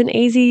 and it's an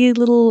easy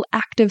little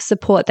act of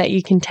support that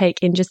you can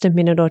take in just a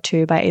minute or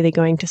two by either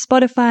going to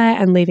Spotify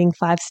and leaving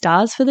 5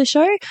 stars for the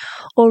show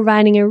or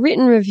writing a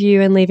written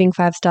review and leaving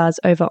 5 stars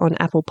over on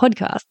Apple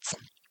Podcasts.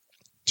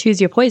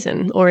 Choose your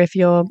poison, or if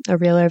you're a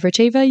real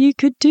overachiever, you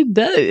could do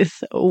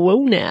both.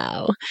 Whoa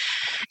now.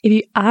 If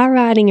you are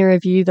writing a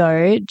review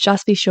though,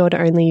 just be sure to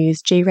only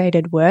use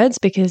G-rated words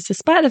because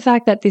despite the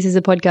fact that this is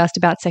a podcast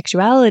about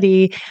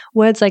sexuality,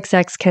 words like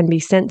sex can be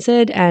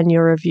censored and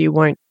your review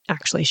won't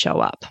actually show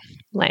up.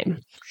 Lame.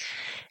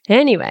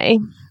 Anyway,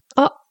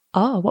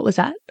 what was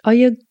that? Oh,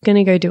 you're going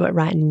to go do it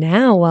right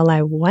now while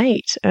I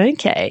wait.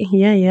 Okay.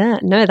 Yeah.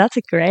 No, that's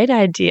a great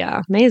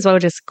idea. May as well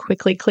just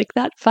quickly click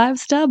that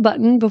 5-star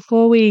button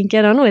before we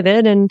get on with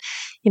it and,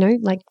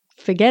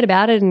 forget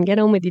about it and get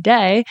on with your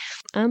day.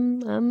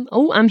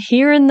 I'm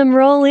hearing them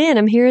roll in.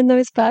 I'm hearing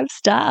those 5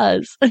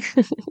 stars.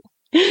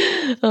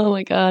 Oh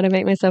my God, I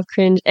make myself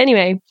cringe.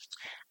 Anyway,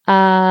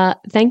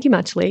 thank you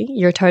much, Lee.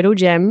 You're a total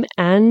gem,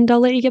 and I'll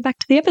let you get back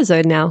to the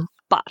episode now.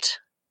 But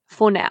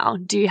for now,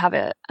 do you have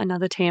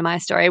another TMI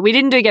story? We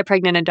didn't do get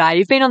pregnant and die.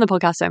 You've been on the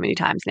podcast so many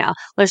times now.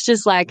 Let's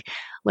just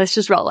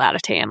roll out a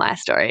TMI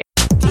story.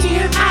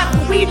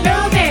 TMI, we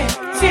love it.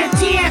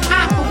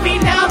 TMI, we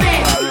love it.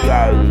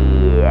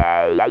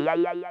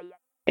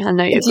 I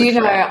know you're Do you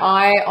know,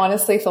 I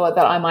honestly thought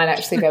that I might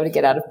actually be able to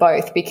get out of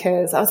both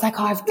because I was like,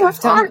 I've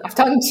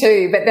done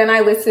 2, but then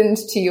I listened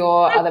to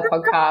your other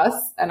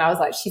podcasts and I was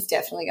like, she's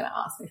definitely going to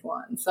ask me for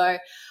one. So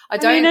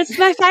it's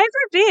my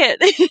favorite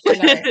bit. I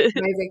know,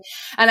 amazing.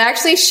 And I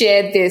actually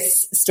shared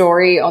this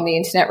story on the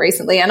internet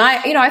recently, and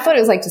I thought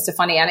it was like just a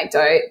funny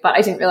anecdote, but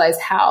I didn't realize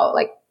how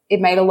it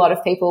made a lot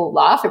of people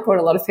laugh. It brought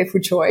a lot of people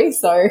joy.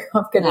 So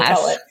I'm going to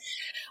tell it.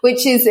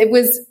 It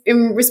was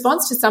in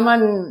response to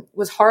someone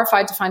was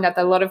horrified to find out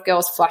that a lot of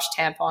girls flush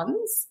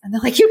tampons. And they're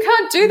like, you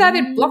can't do that.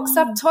 It blocks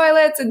up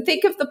toilets. And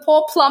think of the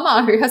poor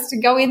plumber who has to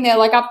go in there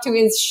up to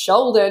his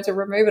shoulder to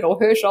remove it or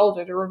her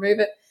shoulder to remove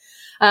it.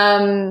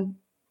 And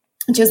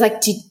she was like,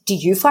 do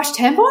you flush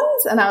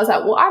tampons? And I was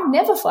like, well, I've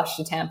never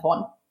flushed a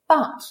tampon.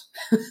 But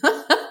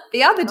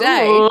the other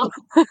day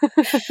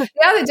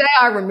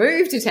I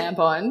removed a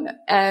tampon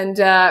and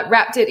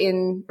wrapped it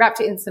in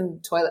some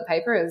toilet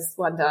paper, as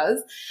one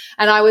does.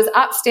 And I was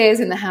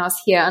upstairs in the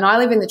house here, and I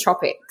live in the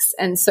tropics,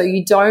 and so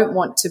you don't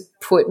want to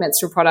put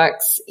menstrual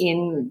products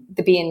in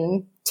the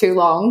bin too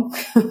long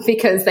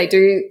because they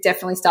do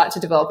definitely start to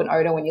develop an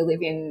odor when you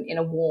live in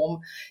a warm,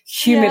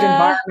 humid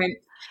environment.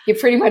 You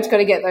pretty much got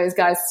to get those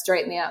guys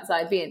straight in the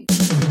outside bin.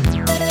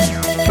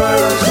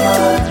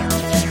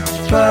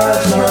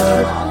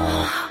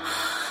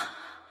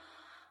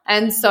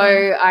 And so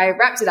I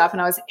wrapped it up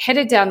and I was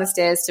headed down the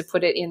stairs to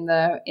put it in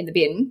the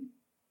bin.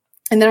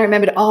 And then I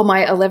remembered,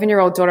 my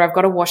 11-year-old daughter, I've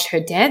got to wash her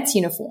dance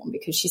uniform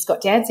because she's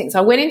got dancing. So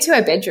I went into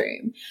her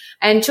bedroom,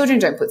 and children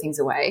don't put things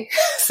away.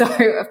 So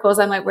of course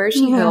I'm like, where has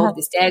she hurled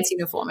this dance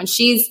uniform? And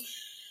she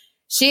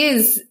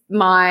is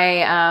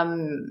my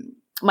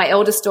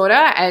eldest daughter,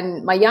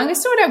 and my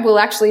youngest daughter will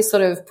actually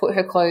sort of put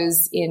her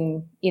clothes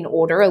in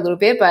order a little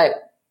bit, but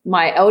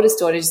my eldest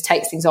daughter just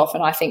takes things off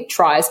and I think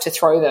tries to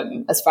throw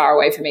them as far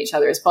away from each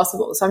other as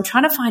possible. So I'm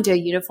trying to find her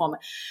uniform,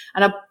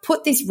 and I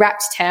put this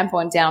wrapped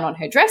tampon down on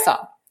her dresser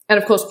and,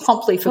 of course,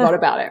 promptly forgot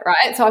about it,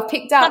 right? So I've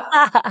picked up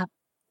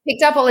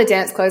all her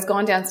dance clothes,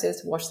 gone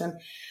downstairs to wash them.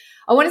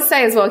 I want to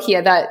say as well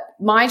here that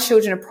my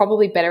children are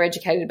probably better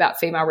educated about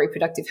female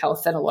reproductive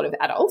health than a lot of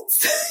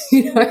adults,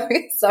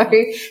 So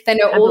they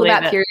know all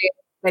about periods,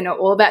 they know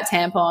all about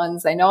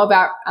tampons, they know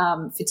about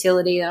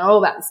fertility, and all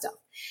about this stuff.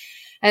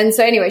 And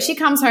so anyway, she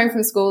comes home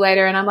from school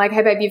later and I'm like,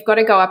 hey, babe, you've got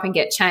to go up and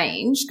get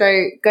changed.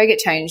 Go get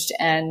changed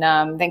and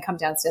then come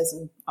downstairs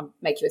and I'll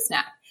make you a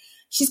snack.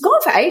 She's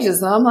gone for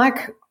ages and I'm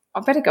like,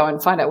 I better go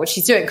and find out what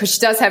she's doing because she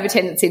does have a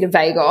tendency to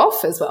vague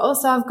off as well.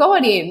 So I've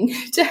gone in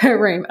to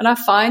her room and I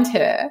find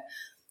her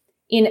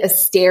in a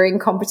staring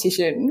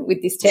competition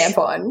with this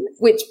tampon,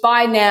 which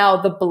by now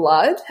the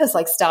blood has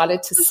like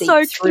started to seep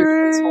So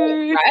through.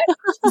 true. Right?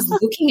 She's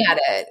looking at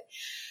it.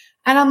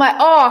 And I'm like,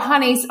 oh,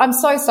 honey, I'm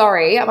so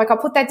sorry. I'm like, I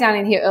put that down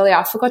in here earlier.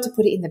 I forgot to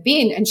put it in the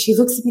bin. And she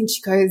looks at me and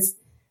she goes,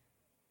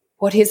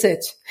 what is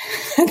it?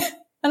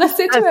 And I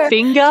said to her,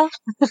 finger?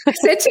 I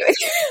said to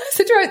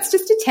her, it's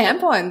just a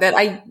tampon that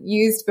I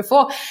used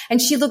before.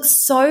 And she looked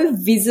so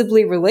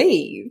visibly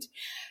relieved.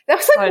 I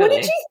was like, what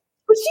did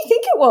you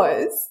think it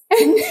was?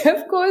 And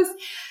of course,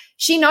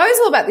 she knows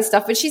all about this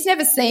stuff, but she's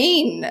never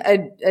seen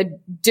a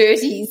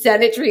dirty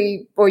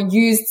sanitary or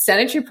used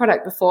sanitary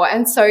product before.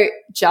 And so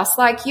just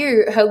like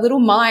you, her little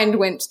mind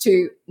went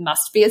to,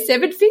 must be a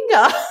severed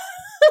finger.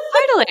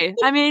 Totally.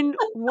 I mean,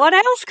 what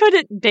else could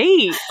it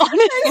be,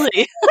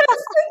 honestly?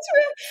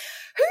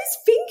 Whose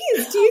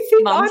fingers do you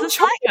think Mum's I'm a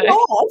chopping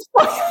off?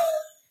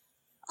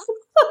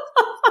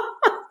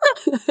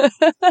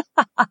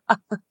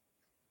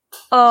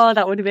 Oh,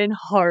 that would have been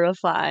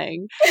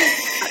horrifying.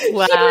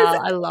 Wow,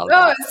 I love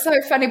Oh, that. it's so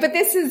funny. But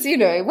this is,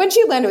 when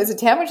she learned it was a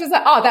tampon, she was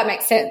like, oh, that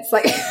makes sense.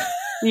 Like,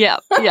 Yeah.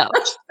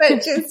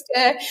 but just,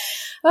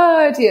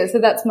 oh dear. So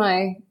that's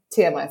my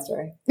TMI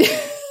story.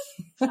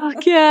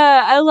 Fuck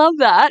yeah, I love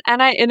that.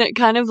 And it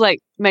kind of like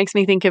makes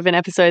me think of an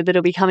episode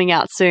that'll be coming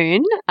out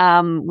soon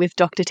with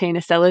Dr.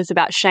 Tina Sellers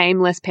about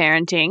shameless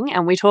parenting.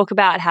 And we talk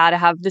about how to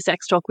have the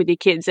sex talk with your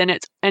kids. And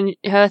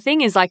her thing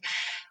is like,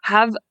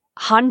 have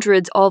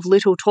hundreds of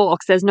little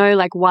talks. There's no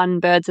like one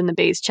birds and the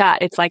bees chat.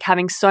 It's like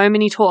having so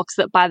many talks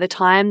that by the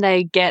time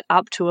they get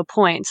up to a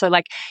point, so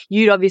like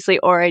you'd obviously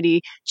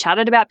already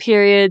chatted about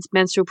periods,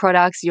 menstrual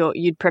products,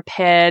 you'd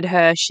prepared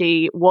her.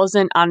 She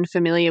wasn't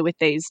unfamiliar with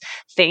these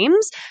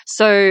themes.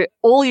 So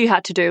all you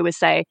had to do was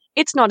say,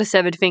 it's not a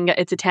severed finger,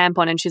 it's a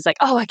tampon. And she's like,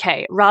 oh,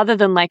 okay. Rather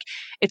than like,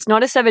 it's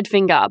not a severed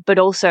finger, but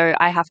also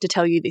I have to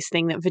tell you this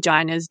thing that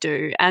vaginas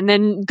do. And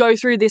then go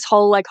through this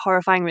whole like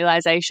horrifying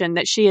realization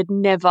that she had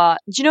never,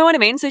 do you know what I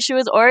mean? So she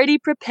was already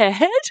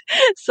prepared.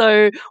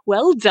 So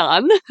well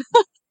done.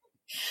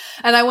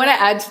 And I want to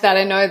add to that.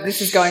 I know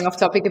this is going off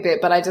topic a bit,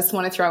 but I just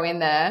want to throw in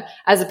there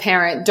as a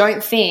parent,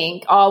 don't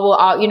think, oh, well,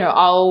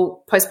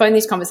 I'll postpone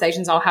these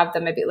conversations. I'll have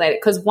them a bit later.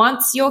 Because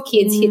once your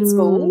kids hit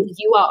school,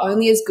 you are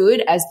only as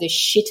good as the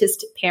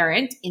shittest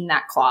parent in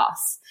that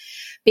class.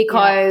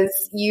 Because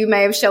you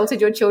may have sheltered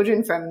your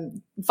children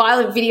from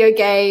violent video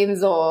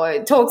games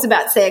or talks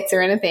about sex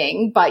or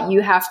anything, but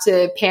you have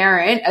to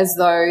parent as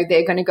though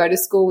they're going to go to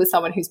school with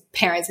someone whose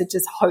parents are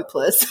just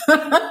hopeless.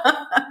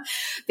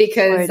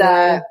 Because,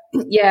 I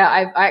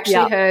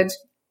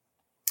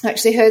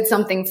actually heard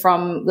something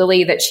from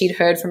Lily that she'd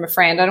heard from a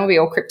friend. I don't want to be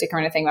all cryptic or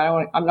anything.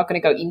 I'm not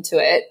going to go into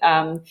it.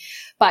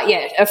 But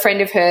yeah, a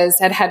friend of hers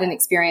had an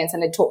experience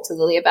and had talked to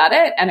Lily about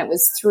it. And it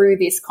was through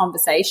this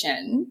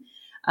conversation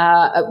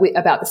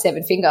about the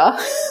severed finger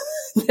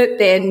that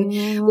then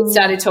we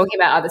started talking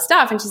about other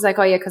stuff. And she's like,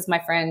 oh yeah, because my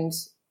friend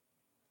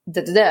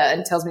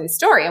and tells me the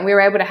story, and we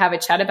were able to have a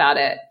chat about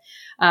it.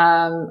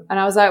 And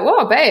I was like,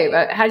 whoa, babe,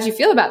 how did you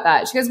feel about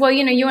that? She goes, well,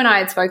 you and I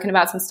had spoken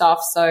about some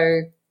stuff.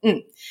 So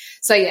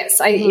yes,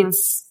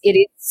 it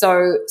is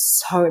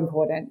so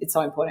important. It's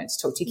so important to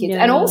talk to your kids.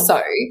 Yeah. And also,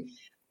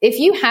 if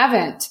you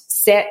haven't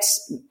set,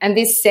 and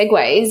this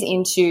segues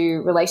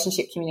into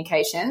relationship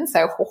communication,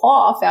 so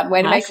I found a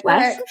way to make it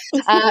work.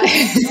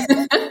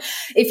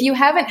 If you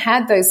haven't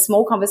had those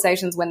small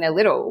conversations when they're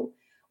little,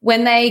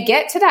 when they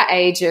get to that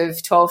age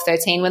of 12,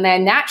 13, when they're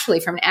naturally,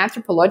 from an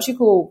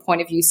anthropological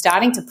point of view,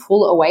 starting to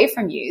pull away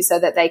from you so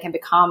that they can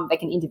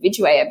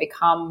individuate and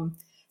become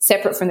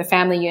separate from the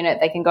family unit,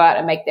 they can go out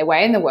and make their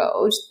way in the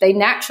world,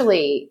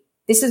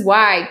 this is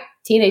why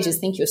teenagers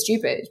think you're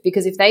stupid,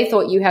 because if they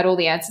thought you had all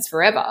the answers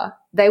forever,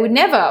 they would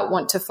never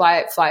want to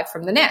fly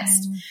from the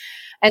nest.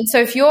 And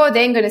so if you're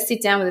then going to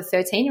sit down with a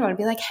 13-year-old and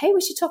be like, hey,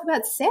 we should talk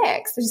about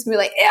sex, they're just going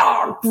to be like,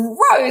 oh,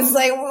 gross.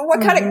 Like,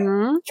 what kind of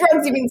drugs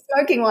have you been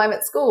smoking while I'm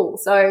at school?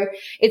 So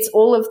it's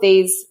all of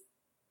these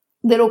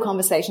little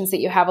conversations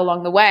that you have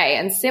along the way.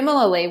 And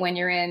similarly, when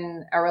you're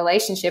in a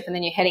relationship and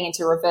then you're heading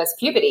into reverse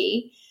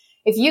puberty,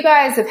 if you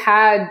guys have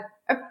had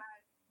a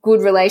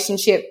good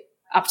relationship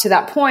up to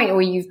that point,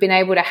 or you've been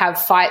able to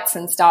have fights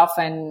and stuff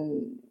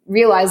and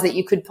realize that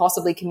you could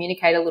possibly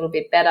communicate a little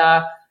bit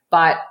better,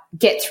 but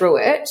get through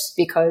it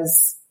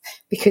because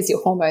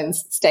your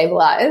hormones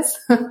stabilize,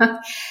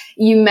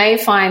 you may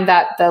find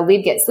that the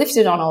lid gets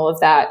lifted on all of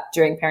that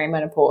during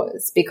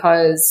perimenopause,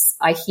 because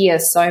I hear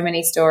so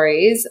many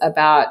stories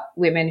about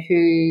women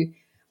who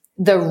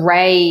the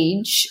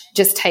rage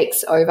just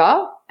takes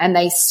over and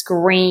they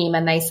scream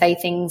and they say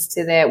things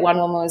to one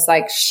woman was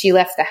like, she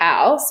left the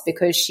house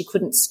because she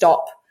couldn't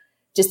stop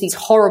just these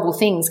horrible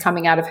things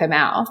coming out of her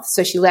mouth.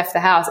 So she left the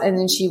house, and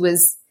then she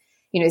was,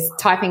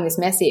 typing this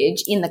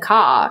message in the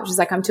car. She's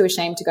like, I'm too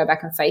ashamed to go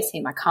back and face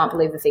him. I can't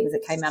believe the things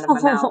that came out of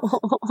my mouth.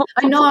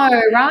 I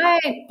know,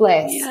 right?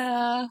 Bless.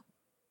 Yeah.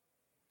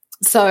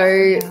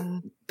 So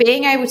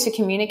being able to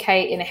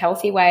communicate in a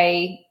healthy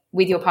way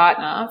with your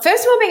partner,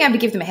 first of all, being able to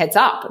give them a heads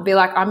up and be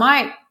like, I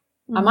might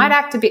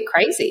act a bit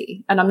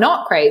crazy, and I'm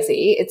not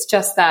crazy. It's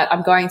just that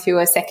I'm going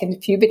through a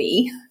second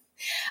puberty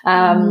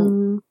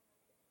to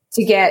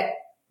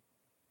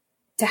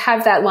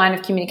have that line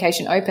of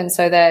communication open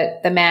so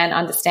that the man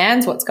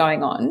understands what's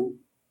going on.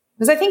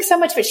 Because I think so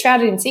much of it's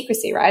shrouded in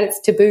secrecy, right? It's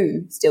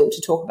taboo still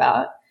to talk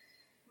about.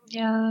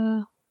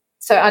 Yeah.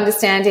 So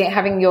understanding,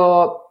 having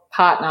your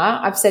partner,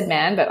 I've said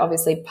man, but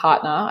obviously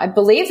partner, I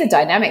believe the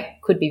dynamic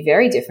could be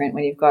very different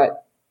when you've got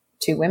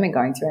two women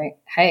going through it.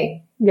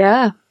 Hey.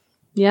 Yeah.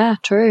 Yeah,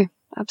 true.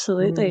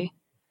 Absolutely.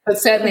 But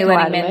certainly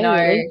letting men know,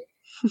 really.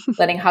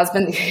 letting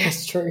husbands,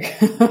 yes, true.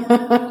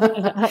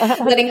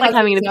 Letting like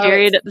having a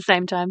period at the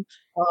same time.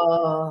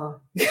 Oh.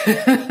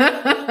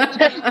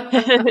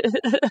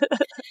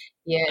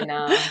 Yeah,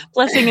 no.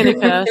 Blessing and a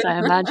curse, I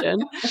imagine.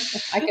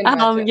 I can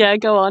imagine. Yeah,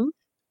 go on.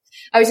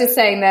 I was just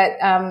saying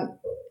that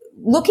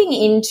looking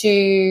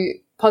into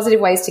positive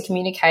ways to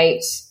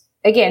communicate,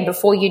 again,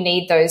 before you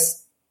need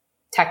those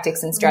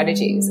tactics and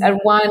strategies. And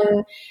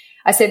one,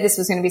 I said this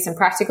was going to be some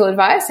practical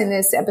advice in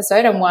this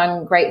episode, and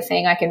one great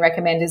thing I can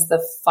recommend is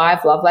the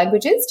 5 love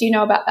languages. Do you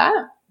know about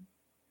that?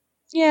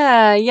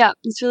 Yeah.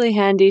 It's really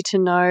handy to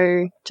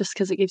know just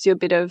because it gives you a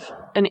bit of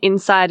an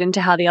insight into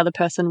how the other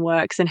person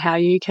works and how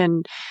you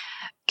can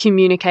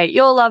communicate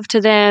your love to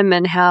them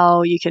and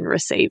how you can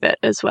receive it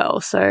as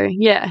well. So,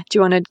 yeah, do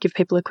you want to give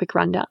people a quick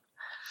rundown?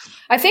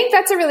 I think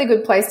that's a really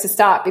good place to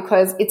start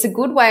because it's a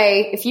good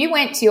way, if you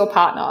went to your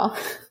partner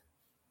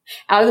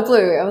out of the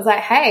blue, I was like,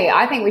 hey,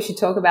 I think we should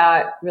talk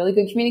about really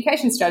good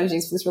communication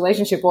strategies for this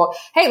relationship, or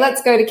hey,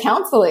 let's go to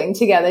counseling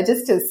together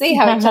just to see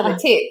how each other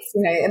ticks.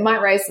 You know, it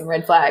might raise some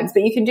red flags,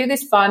 but you can do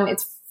this fun.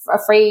 It's a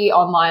free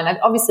online. And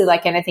obviously,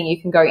 like anything,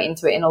 you can go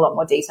into it in a lot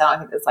more detail. I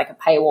think there's like a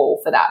paywall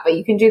for that, but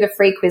you can do the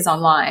free quiz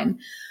online.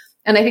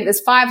 And I think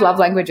there's 5 love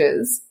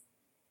languages.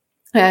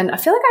 And I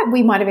feel like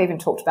we might have even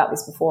talked about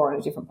this before on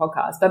a different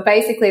podcast, but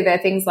basically they're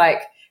things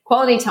like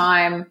quality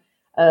time,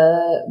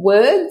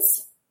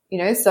 words, you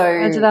know, so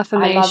words of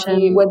affirmation. I love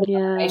you, words of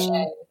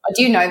affirmation.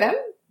 Do you know them?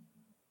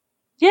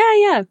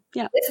 Yeah.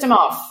 List them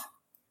off.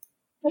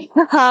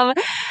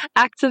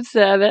 Acts of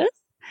service,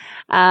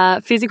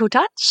 physical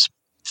touch,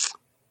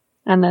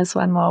 and there's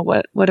one more.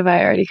 What have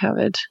I already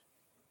covered?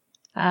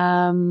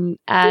 And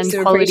gifts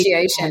of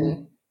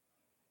appreciation.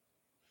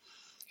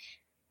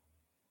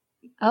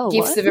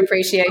 Gifts of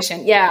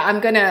appreciation. Yeah, I'm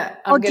gonna.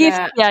 Gifts.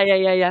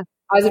 Yeah.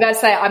 I was about to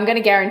say, I'm going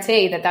to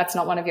guarantee that that's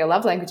not one of your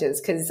love languages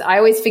because I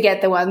always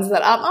forget the ones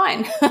that aren't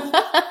mine.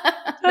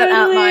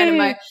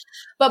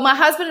 But my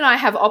husband and I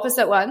have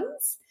opposite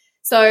ones.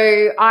 So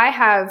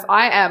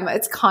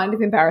it's kind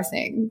of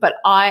embarrassing, but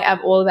I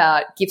am all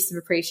about gifts of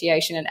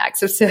appreciation and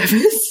acts of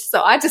service.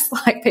 So I just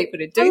like people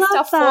to do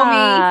stuff for me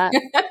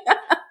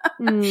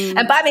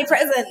and buy me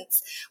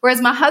presents.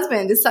 Whereas my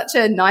husband is such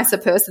a nicer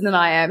person than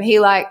I am. He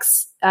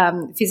likes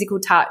physical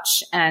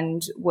touch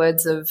and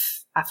words of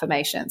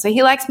affirmation. So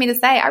he likes me to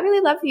say, I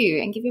really love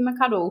you and give him a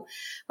cuddle.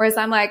 Whereas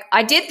I'm like,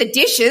 I did the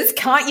dishes.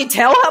 Can't you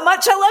tell how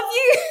much I love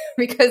you?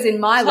 Because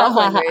in my love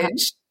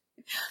language,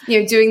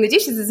 you know, doing the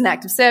dishes is an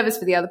act of service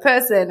for the other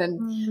person.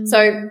 And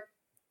so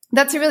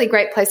that's a really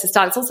great place to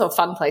start. It's also a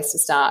fun place to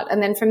start.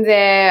 And then from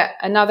there,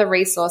 another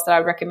resource that I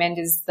would recommend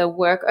is the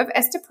work of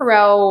Esther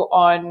Perel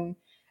on,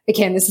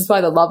 again, this is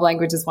why the love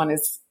languages one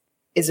is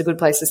a good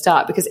place to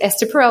start because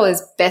Esther Perel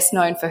is best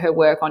known for her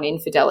work on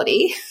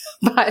infidelity,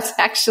 but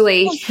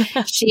actually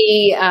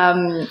she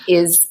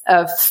is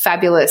a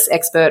fabulous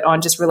expert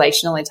on just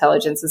relational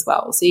intelligence as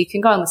well. So you can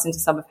go and listen to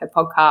some of her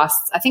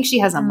podcasts. I think she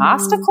has a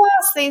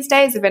masterclass these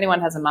days if anyone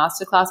has a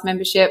masterclass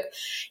membership.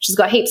 She's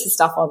got heaps of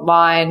stuff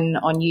online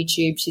on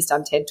YouTube. She's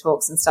done TED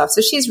Talks and stuff. So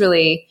she's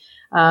really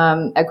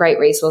a great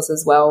resource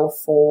as well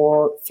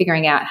for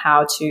figuring out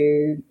how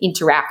to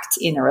interact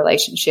in a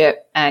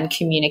relationship and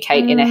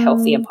communicate in a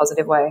healthy and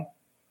positive way.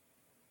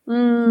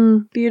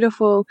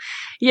 Beautiful.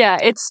 Yeah,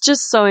 it's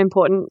just so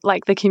important,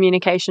 like the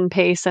communication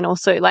piece and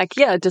also like,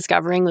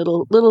 discovering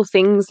little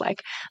things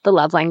like the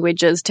love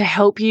languages to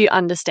help you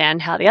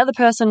understand how the other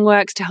person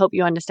works, to help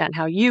you understand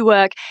how you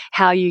work,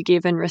 how you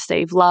give and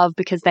receive love,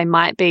 because they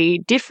might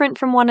be different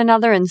from one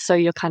another. And so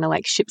you're kind of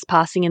like ships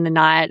passing in the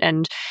night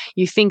and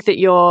you think that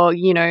you're,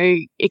 you know,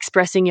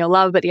 expressing your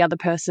love, but the other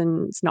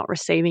person's not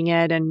receiving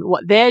it. And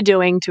what they're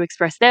doing to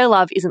express their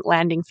love isn't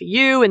landing for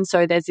you. And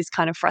so there's this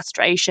kind of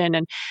frustration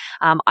and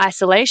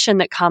isolation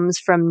that comes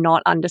from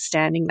not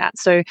understanding that.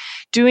 So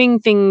doing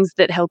things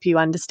that help you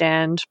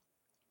understand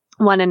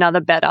one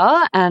another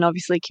better, and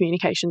obviously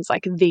communication's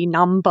like the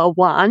number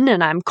one,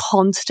 and I'm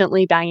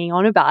constantly banging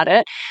on about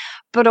it,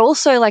 but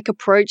also like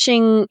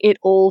approaching it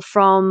all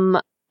from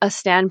a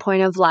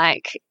standpoint of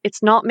like,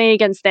 it's not me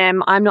against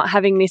them. I'm not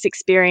having this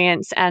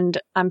experience and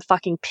I'm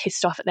fucking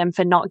pissed off at them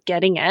for not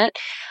getting it,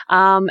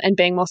 and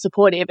being more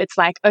supportive. It's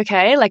like,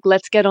 okay, like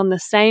let's get on the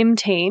same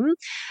team.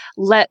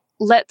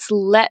 Let's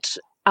let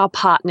our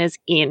partners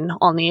in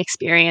on the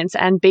experience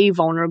and be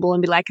vulnerable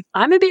and be like,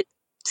 I'm a bit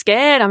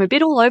scared. I'm a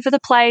bit all over the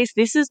place.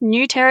 This is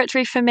new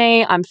territory for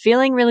me. I'm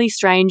feeling really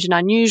strange and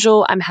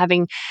unusual. I'm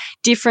having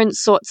different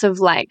sorts of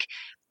like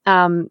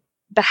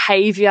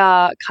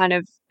behavior kind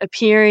of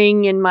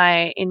appearing in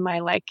my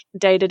like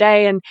day to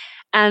day.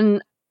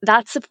 And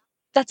that's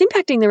that's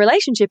impacting the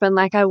relationship, and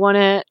like I want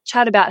to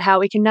chat about how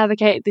we can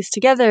navigate this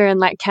together, and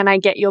like can I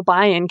get your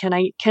buy-in, can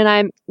I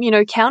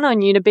count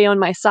on you to be on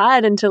my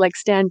side and to like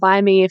stand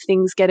by me if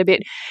things get a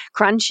bit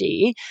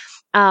crunchy.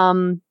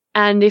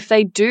 And if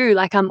they do,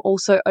 like I'm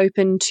also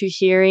open to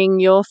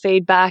hearing your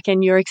feedback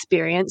and your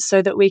experience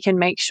so that we can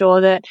make sure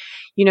that,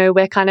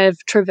 we're kind of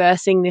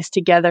traversing this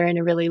together in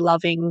a really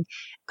loving,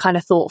 kind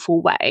of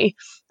thoughtful way.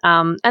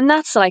 And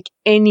that's like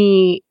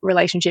any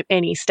relationship,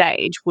 any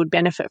stage would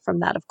benefit from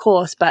that, of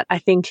course. But I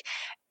think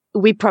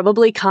we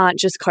probably can't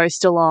just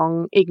coast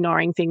along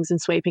ignoring things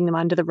and sweeping them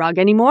under the rug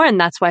anymore. And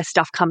that's why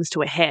stuff comes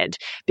to a head,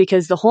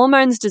 because the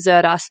hormones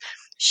desert us.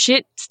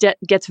 Shit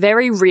gets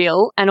very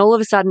real, and all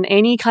of a sudden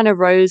any kind of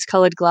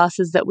rose-colored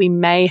glasses that we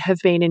may have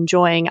been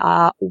enjoying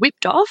are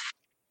whipped off.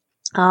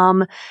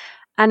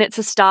 And it's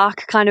a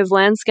stark kind of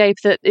landscape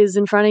that is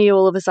in front of you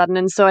all of a sudden.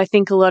 And so I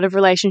think a lot of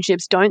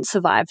relationships don't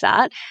survive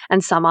that,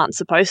 and some aren't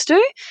supposed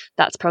to.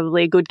 That's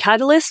probably a good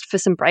catalyst for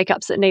some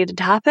breakups that needed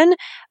to happen.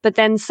 But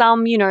then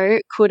some,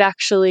 could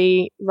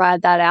actually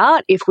ride that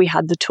out if we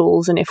had the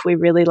tools and if we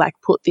really like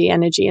put the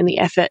energy and the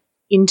effort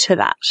into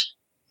that.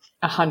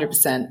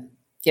 100%.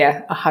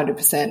 Yeah,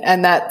 100%.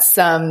 And that's,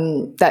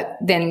 that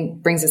then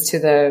brings us to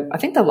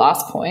the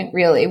last point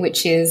really,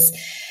 which is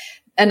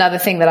another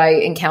thing that I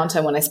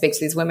encounter when I speak to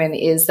these women,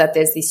 is that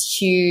there's this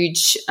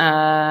huge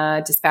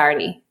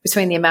disparity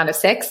between the amount of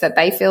sex that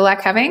they feel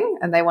like having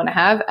and they want to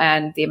have,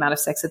 and the amount of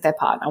sex that their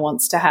partner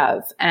wants to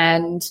have.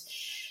 And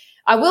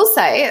I will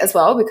say as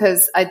well,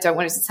 because I don't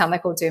want it to sound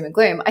like all doom and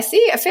gloom, I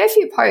see a fair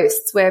few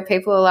posts where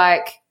people are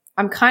like,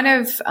 I'm kind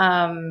of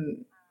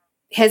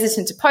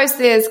hesitant to post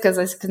this because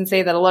I can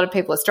see that a lot of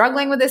people are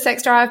struggling with their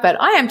sex drive, but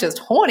I am just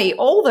horny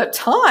all the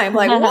time.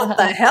 Like, what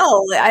the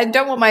hell? I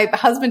don't want my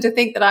husband to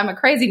think that I'm a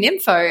crazy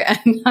nympho.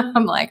 And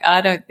I'm like, I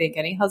don't think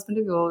any husband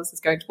of yours is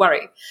going to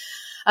worry.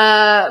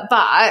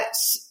 But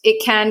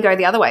it can go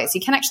the other way. So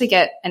you can actually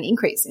get an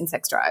increase in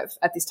sex drive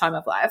at this time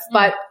of life.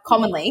 But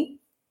commonly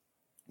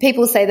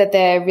people say that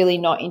they're really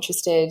not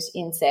interested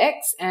in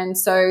sex. And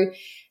so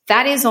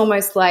that is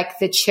almost like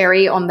the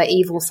cherry on the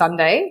evil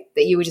sundae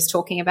that you were just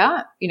talking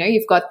about.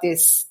 You've got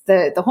this,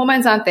 the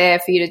hormones aren't there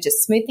for you to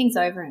just smooth things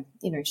over and,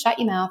 shut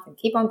your mouth and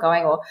keep on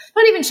going, or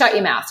not even shut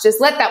your mouth.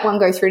 Just let that one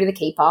go through to the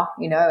keeper,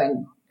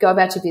 and go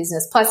about your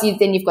business. Plus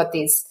then you've got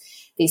these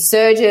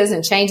surges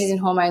and changes in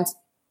hormones,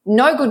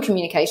 no good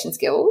communication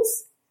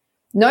skills,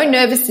 no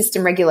nervous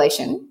system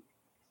regulation,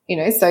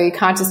 so you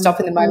can't just stop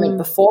in the moment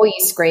before you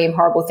scream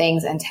horrible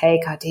things and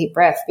take a deep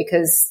breath,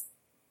 because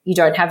you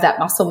don't have that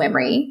muscle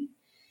memory.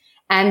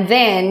 And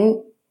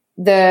then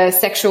the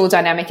sexual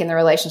dynamic in the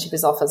relationship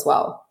is off as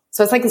well.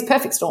 So it's like this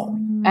perfect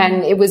storm.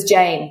 And it was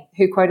Jane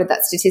who quoted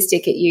that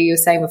statistic at you. You were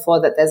saying before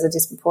that there's a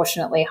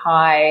disproportionately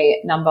high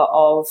number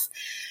of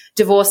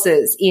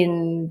divorces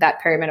in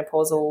that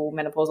perimenopausal,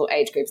 menopausal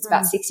age group. It's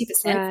about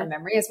 60% from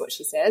memory is what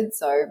she said.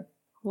 So,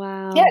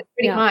 wow. Yeah, it's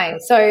pretty high.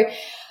 So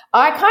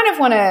I kind of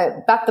want to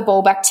bat the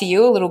ball back to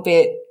you a little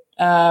bit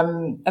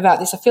about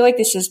this. I feel like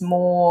this is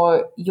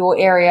more your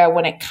area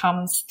when it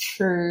comes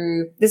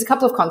to – there's a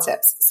couple of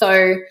concepts.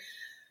 So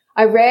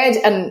I read,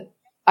 and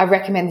I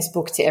recommend this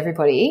book to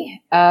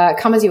everybody,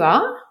 Come As You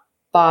Are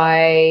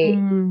by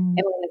Emily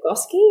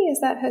Nagoski. Is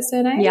that her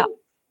surname?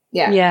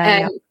 Yeah.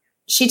 And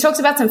she talks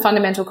about some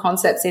fundamental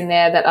concepts in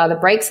there that are the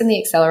brakes and the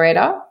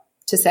accelerator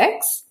to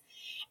sex.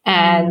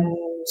 And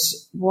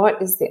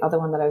what is the other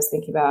one that I was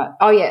thinking about?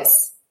 Oh,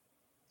 yes.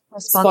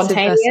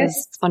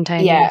 Spontaneous.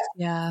 Spontaneous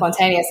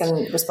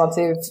and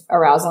responsive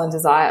arousal and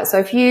desire.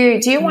 So do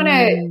you want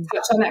to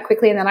touch on that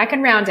quickly, and then I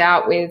can round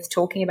out with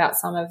talking about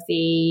some of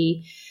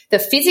the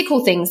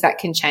physical things that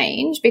can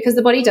change, because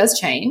the body does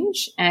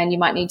change, and you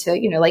might need to,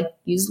 like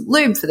use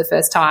lube for the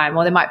first time,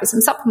 or there might be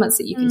some supplements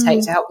that you can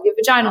take to help with your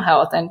vaginal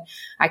health. And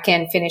I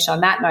can finish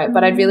on that note,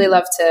 but I'd really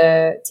love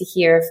to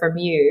hear from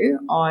you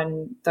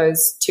on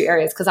those two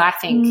areas, because I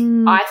think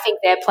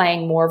they're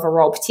playing more of a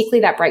role, particularly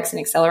that brakes and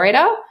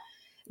accelerator,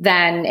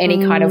 than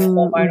any kind of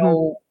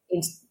hormonal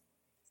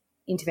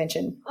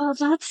intervention. Well,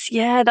 that's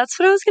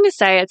what I was going to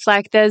say. It's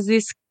like there's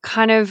this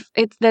kind of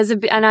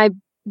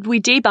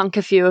we debunk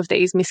a few of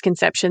these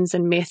misconceptions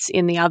and myths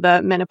in the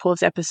other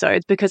menopause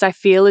episodes, because I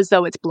feel as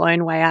though it's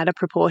blown way out of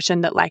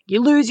proportion that like you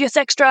lose your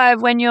sex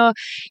drive when you're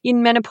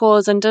in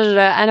menopause and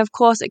and of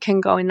course it can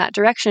go in that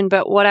direction.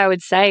 But what I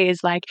would say is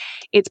like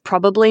it's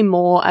probably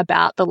more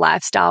about the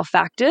lifestyle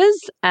factors,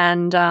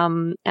 and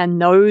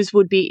those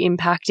would be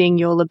impacting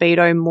your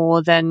libido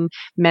more than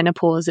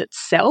menopause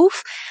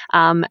itself,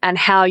 and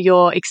how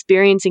you're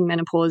experiencing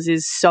menopause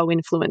is so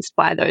influenced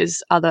by those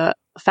other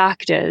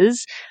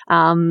factors,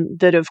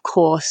 that of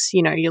course,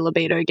 your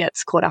libido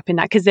gets caught up in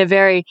that, because they're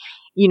very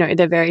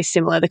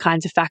similar, the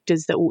kinds of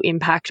factors that will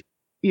impact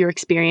your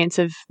experience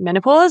of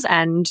menopause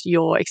and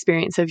your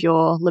experience of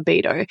your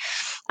libido.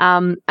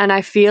 And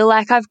I feel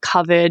like I've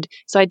covered,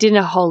 so I did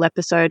a whole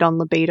episode on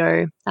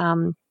libido,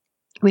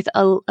 with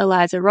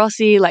Eliza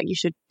Rossi. Like you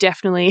should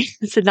definitely,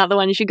 it's another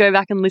one you should go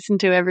back and listen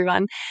to,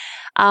 everyone.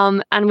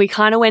 And we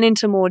kind of went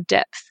into more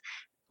depth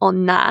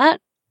on that.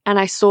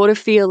 I sort of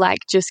feel like,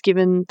 just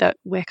given that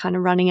we're kind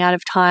of running out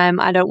of time,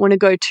 I don't want to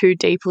go too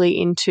deeply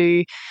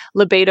into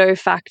libido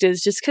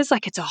factors just because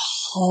like it's a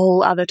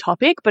whole other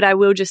topic. But I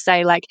will just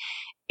say like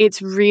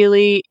it's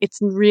really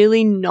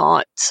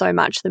not so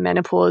much the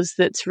menopause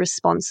that's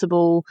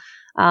responsible.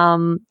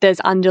 There's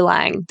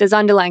underlying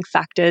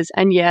factors,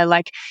 and yeah,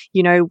 like,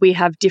 you know, we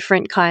have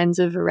different kinds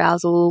of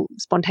arousal,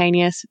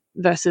 spontaneous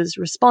versus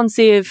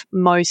responsive.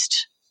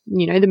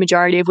 The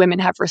majority of women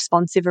have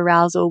responsive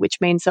arousal, which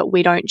means that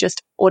we don't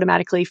just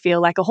automatically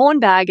feel like a horn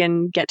bag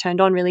and get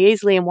turned on really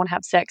easily and want to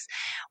have sex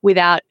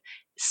without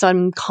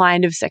some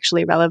kind of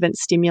sexually relevant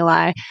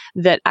stimuli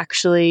that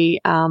actually,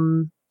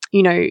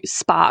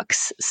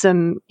 sparks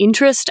some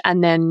interest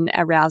and then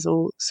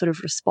arousal sort of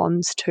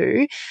responds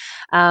to.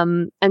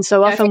 And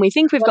so often we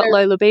think we've got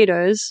low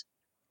libidos.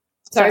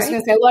 So I was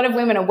going to say, a lot of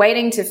women are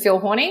waiting to feel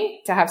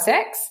horny to have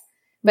sex,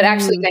 but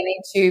actually they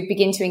need to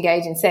begin to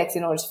engage in sex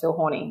in order to feel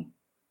horny.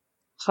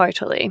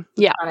 Totally.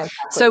 Yeah.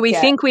 So we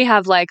think we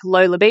have like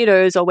low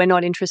libidos or we're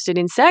not interested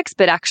in sex,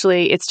 but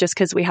actually it's just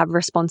because we have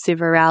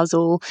responsive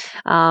arousal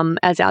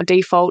as our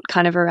default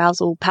kind of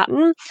arousal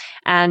pattern.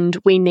 And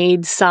we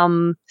need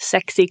some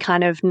sexy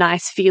kind of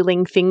nice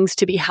feeling things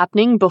to be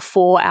happening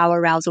before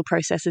our arousal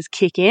processes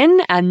kick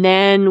in. And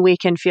then we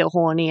can feel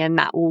horny, and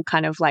that will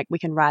kind of like, we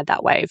can ride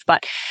that wave.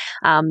 But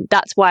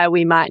that's why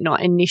we might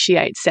not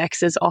initiate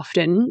sex as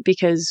often,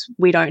 because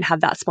we don't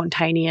have that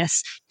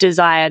spontaneous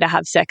desire to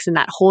have sex and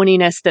that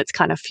horniness that's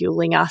kind of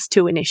fueling us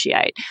to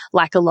initiate,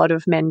 like a lot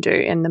of men do.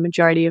 And the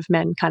majority of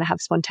men kind of have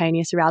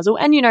spontaneous arousal.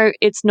 And, you know,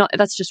 it's not,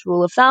 that's just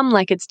rule of thumb.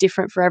 Like, it's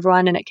different for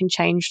everyone and it can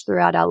change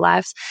throughout our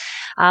lives.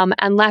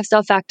 And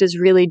lifestyle factors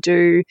really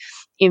do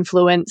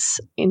influence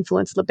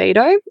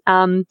libido.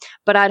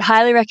 But I'd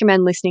highly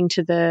recommend listening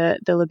to the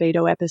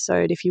libido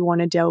episode if you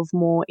want to delve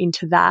more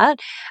into that.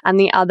 And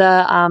the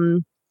other,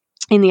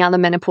 in the other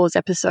menopause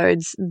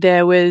episodes,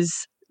 there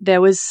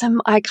was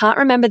some, I can't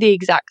remember the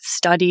exact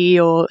study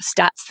or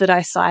stats that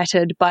I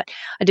cited, but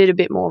I did a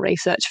bit more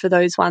research for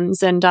those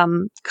ones, and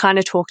kind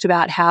of talked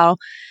about how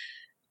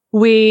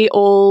we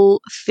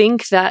all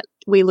think that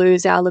we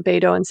lose our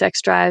libido and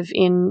sex drive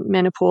in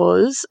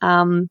menopause,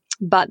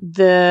 but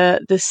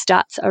the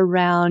stats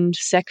around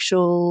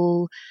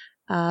sexual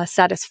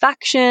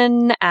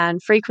satisfaction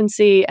and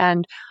frequency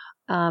and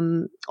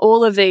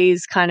all of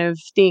these kind of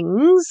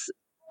things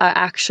are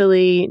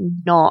actually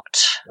not,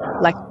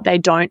 like, they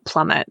don't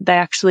plummet. They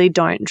actually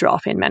don't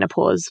drop in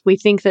menopause. We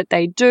think that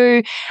they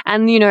do.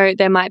 And, you know,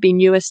 there might be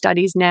newer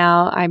studies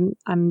now. I'm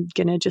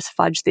going to just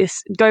fudge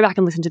this. Go back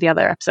and listen to the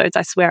other episodes.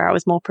 I swear I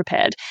was more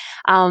prepared.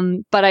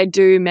 But I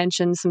do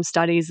mention some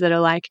studies that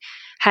are like,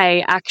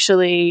 hey,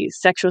 actually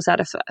sexual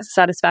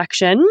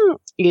satisfaction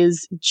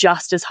is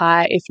just as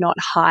high, if not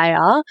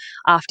higher,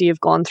 after you've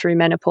gone through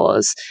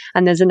menopause.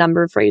 And there's a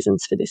number of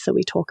reasons for this that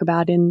we talk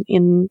about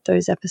in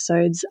those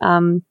episodes.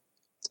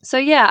 So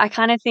yeah, I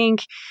kind of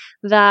think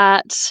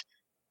that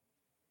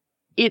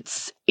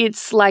it's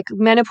like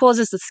menopause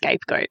is the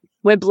scapegoat.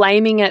 We're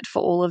blaming it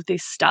for all of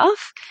this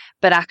stuff,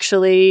 but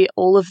actually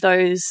all of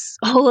those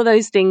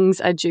things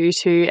are due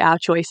to our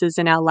choices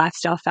and our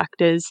lifestyle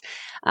factors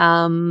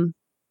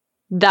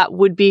that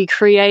would be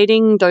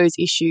creating those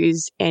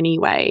issues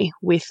anyway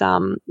with,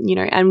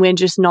 and we're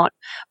just not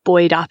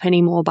buoyed up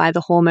anymore by the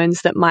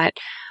hormones that might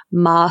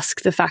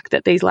mask the fact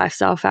that these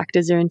lifestyle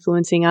factors are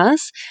influencing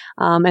us.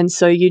 And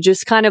so you're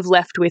just kind of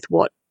left with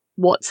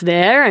what's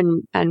there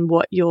and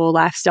what your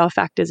lifestyle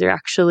factors are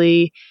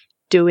actually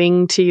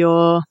doing to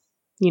your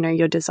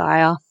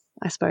desire,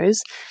 I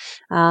suppose.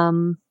 I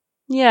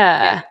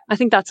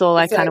think that's all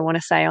I kind of want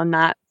to say on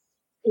that.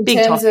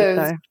 Big topic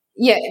though.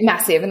 Yeah,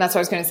 massive. And that's what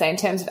I was going to say in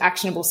terms of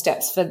actionable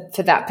steps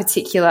for that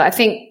particular. I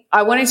think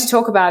I wanted to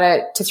talk about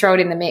it, to throw it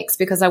in the mix,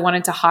 because I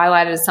wanted to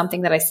highlight it as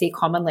something that I see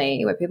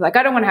commonly where people are like,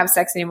 I don't want to have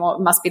sex anymore.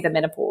 It must be the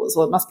menopause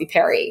or it must be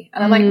peri.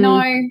 And I'm like, no,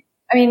 I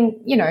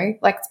mean,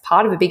 like, it's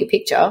part of a bigger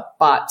picture,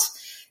 but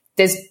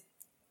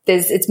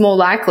it's more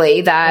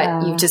likely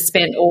that you've just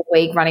spent all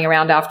week running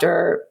around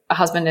after a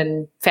husband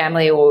and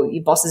family, or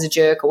your boss is a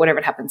jerk, or whatever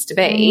it happens to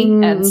be.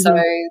 And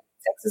so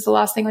sex is the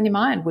last thing on your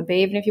mind, would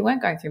be, even if you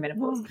weren't going through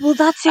menopause. Well,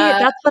 that's it.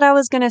 That's what I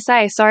was going to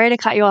say. Sorry to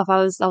cut you off.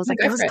 I was like,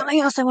 there was something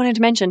else I wanted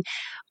to mention.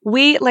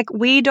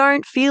 We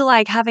don't feel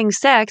like having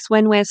sex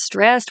when we're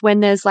stressed, when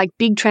there's like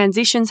big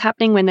transitions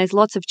happening, when there's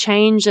lots of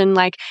change and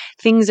like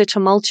things are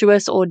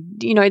tumultuous, or,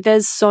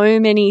 there's so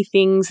many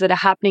things that are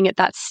happening at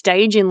that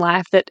stage in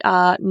life that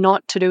are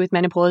not to do with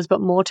menopause,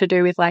 but more to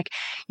do with, like,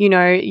 you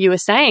were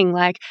saying,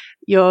 like,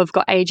 you've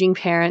got aging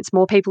parents,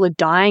 more people are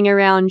dying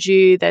around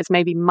you, there's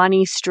maybe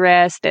money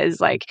stress, there's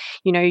like,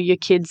 your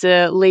kids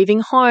are leaving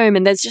home,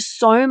 and there's just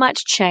so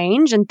much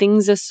change and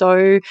things are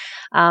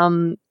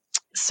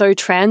so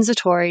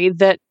transitory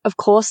that, of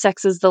course,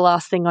 sex is the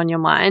last thing on your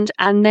mind.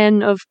 And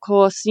then, of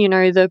course,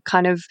 the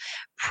kind of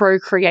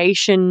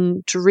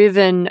procreation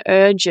driven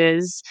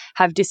urges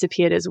have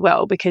disappeared as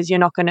well, because you're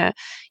not going to,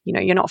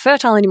 you're not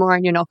fertile anymore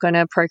and you're not going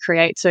to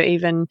procreate. So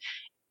even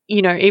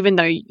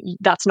though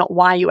that's not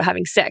why you were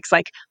having sex,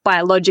 like,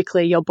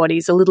 biologically your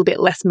body's a little bit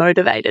less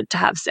motivated to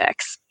have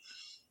sex.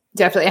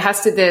 Definitely. It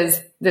has to,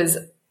 there's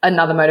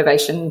another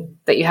motivation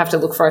that you have to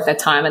look for at that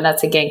time. And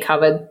that's again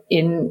covered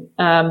in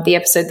the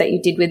episode that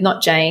you did with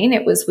not Jane.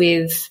 It was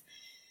with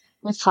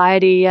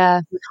Heidi,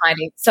 yeah.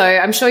 Heidi. So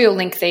I'm sure you'll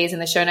link these in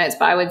the show notes,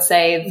 but I would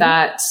say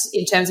that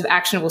in terms of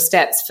actionable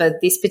steps for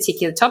this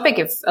particular topic,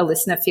 if a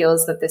listener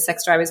feels that the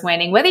sex drive is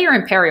waning, whether you're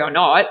in peri or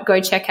not,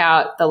 go check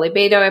out the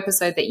libido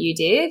episode that you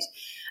did,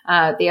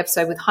 the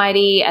episode with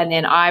Heidi. And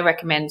then I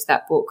recommend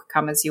that book,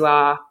 Come As You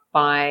Are,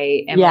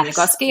 by Emily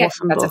Nagoski.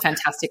 Awesome That's book. a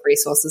fantastic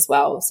resource as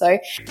well. So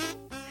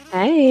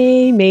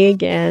Hey, me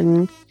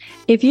again.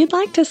 If you'd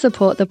like to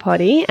support the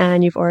potty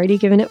and you've already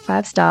given it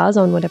 5 stars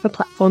on whatever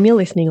platform you're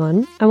listening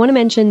on, I want to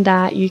mention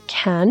that you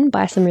can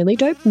buy some really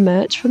dope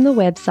merch from the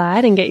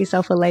website and get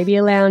yourself a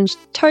Labia Lounge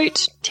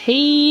tote,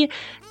 tee,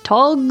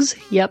 togs.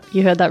 Yep,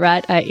 you heard that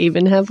right. I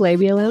even have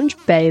Labia Lounge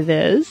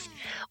bathers.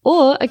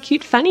 Or a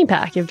cute fanny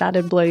pack if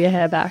that'd blow your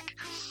hair back.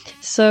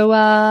 So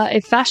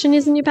if fashion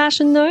isn't your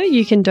passion, though,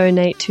 you can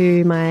donate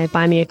to my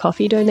Buy Me a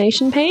Coffee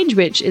donation page,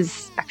 which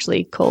is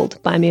actually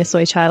called Buy Me a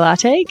Soy Chai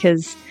Latte,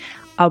 because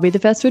I'll be the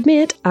first to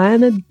admit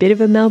I'm a bit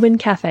of a Melbourne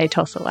cafe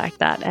tosser like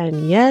that.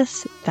 And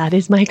yes, that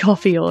is my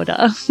coffee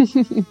order.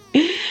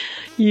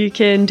 You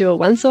can do a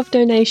once-off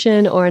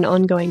donation or an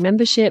ongoing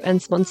membership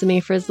and sponsor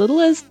me for as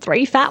little as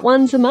 3 fat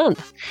ones a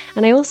month.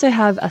 And I also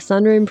have a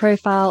Sunroom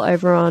profile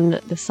over on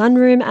the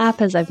Sunroom app,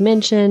 as I've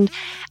mentioned.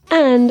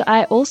 And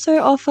I also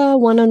offer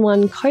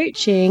one-on-one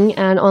coaching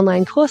and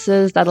online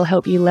courses that'll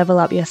help you level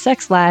up your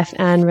sex life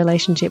and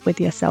relationship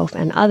with yourself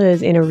and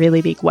others in a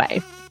really big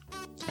way.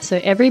 So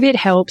every bit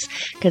helps,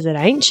 because it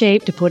ain't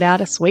cheap to put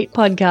out a sweet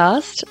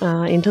podcast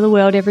into the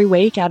world every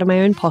week out of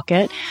my own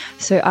pocket.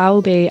 So I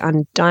will be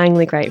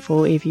undyingly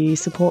grateful if you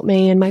support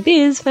me and my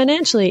biz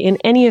financially in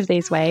any of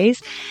these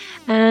ways.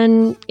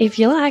 And if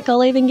you like,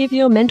 I'll even give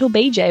you a mental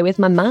BJ with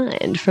my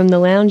mind from the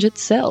lounge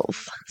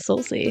itself.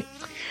 Saucy.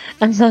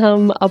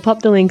 I'll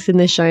pop the links in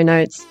the show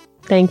notes.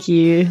 Thank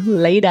you.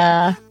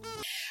 Later.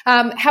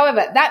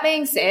 However, that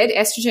being said,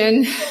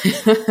 estrogen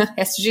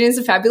is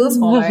a fabulous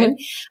hormone, and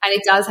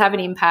it does have an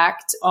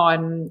impact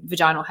on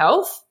vaginal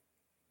health.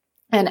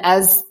 And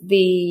as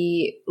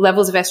the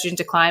levels of estrogen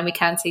decline, we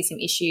can see some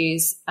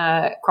issues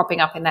cropping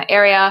up in that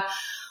area.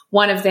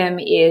 One of them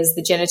is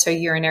the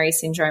genitourinary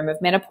syndrome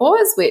of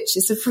menopause, which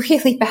is a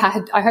really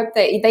bad, I hope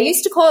they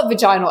used to call it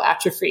vaginal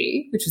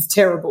atrophy, which was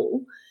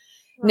terrible.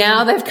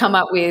 Now they've come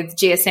up with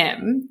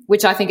GSM,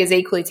 which I think is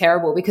equally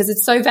terrible because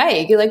it's so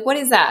vague. You're like, what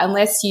is that?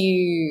 Unless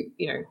you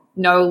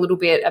know a little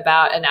bit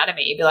about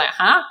anatomy, you'd be like,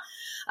 huh?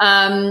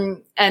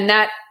 And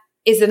that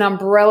is an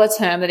umbrella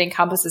term that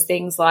encompasses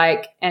things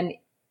like an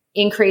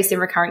increase in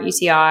recurrent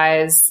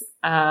UTIs,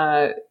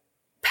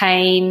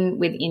 pain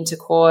with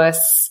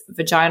intercourse,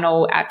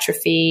 vaginal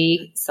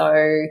atrophy.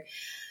 So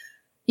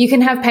you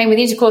can have pain with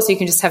intercourse, or you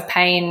can just have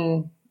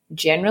pain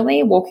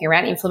generally walking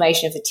around,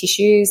 inflammation of the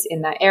tissues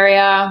in that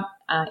area.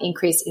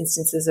 Increased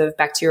instances of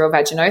bacterial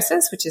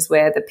vaginosis, which is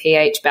where the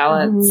pH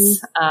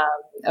balance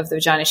of the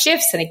vagina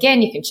shifts. And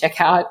again, you can check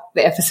out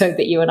the episode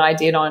that you and I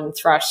did on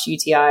thrush,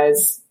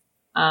 UTIs,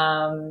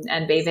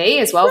 and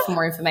BV as well for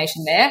more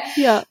information there.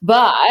 Yeah.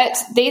 But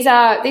these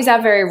are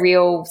very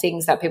real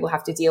things that people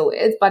have to deal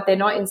with, but they're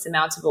not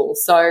insurmountable.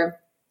 So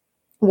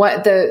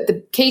what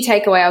the key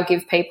takeaway I'll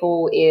give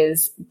people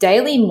is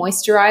daily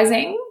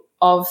moisturizing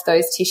of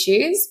those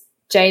tissues.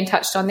 Jane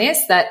touched on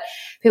this, that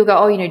people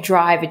go,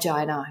 dry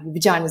vagina. Your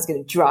vagina's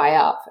going to dry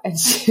up. And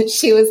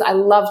she was, I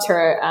loved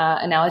her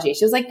analogy.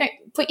 She was like, no,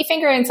 put your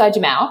finger inside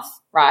your mouth,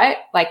 right?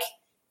 Like,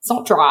 it's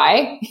not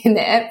dry in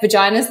there.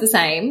 Vagina's the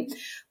same.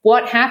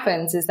 What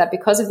happens is that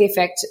because of the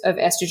effect of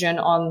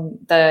estrogen on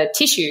the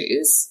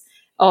tissues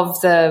of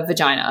the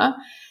vagina,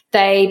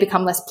 they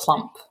become less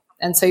plump.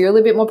 And so you're a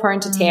little bit more prone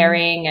to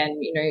tearing,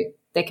 and,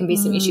 there can be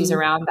some issues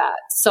around that.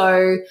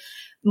 So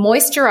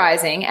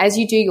moisturizing as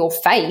you do your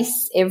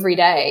face every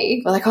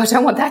day, we're like, I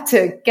don't want that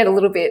to get a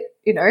little bit,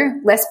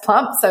 less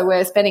plump. So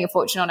we're spending a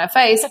fortune on our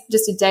face.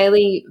 Just a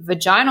daily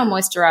vaginal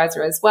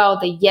moisturizer as well.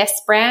 The Yes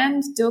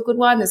brand do a good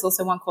one. There's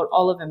also one called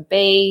Olive and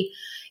Bee.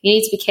 You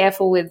need to be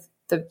careful with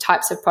the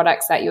types of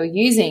products that you're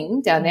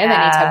using down there. They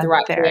need to have the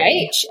right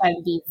pH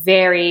and be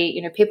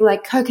very, people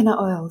like coconut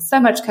oil,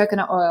 so much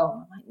coconut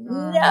oil. I'm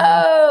like,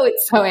 no,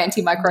 it's so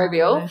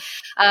antimicrobial.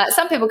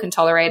 Some people can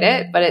tolerate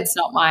it, but it's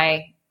not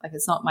my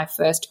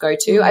first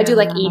go-to. I do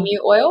like emu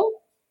oil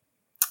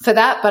for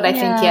that, but I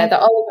think, the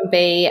Olive and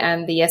Bee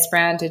and the Yes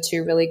brand are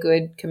two really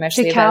good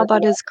commercially Cacao available.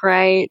 butter's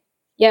great.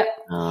 Yep.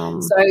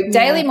 So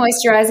daily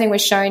moisturizing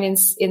was shown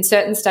in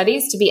certain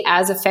studies to be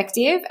as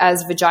effective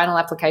as vaginal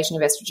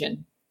application of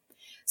estrogen.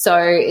 So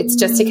it's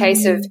just a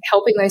case of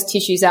helping those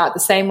tissues out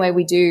the same way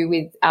we do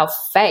with our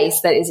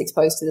face that is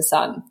exposed to the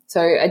sun.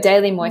 So a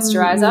daily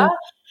moisturizer.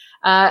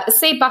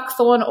 Sea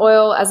buckthorn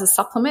oil as a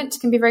supplement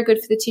can be very good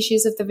for the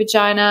tissues of the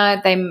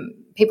vagina.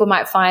 People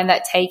might find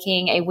that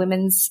taking a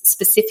women's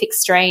specific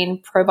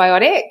strain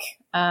probiotic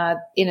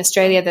In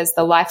Australia, there's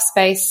the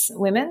LifeSpace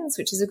Women's,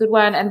 which is a good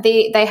one. And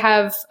they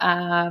have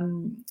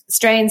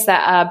strains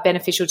that are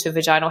beneficial to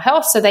vaginal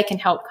health, so they can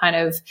help kind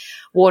of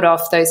ward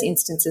off those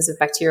instances of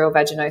bacterial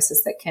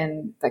vaginosis that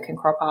can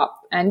crop up,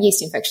 and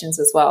yeast infections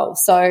as well.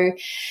 So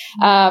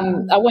I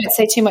won't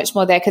say too much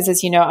more there because,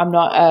 as you know, I'm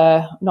not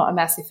a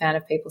massive fan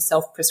of people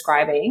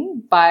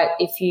self-prescribing. But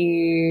if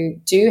you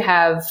do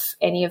have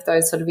any of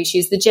those sort of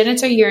issues, the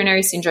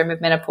genitourinary syndrome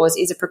of menopause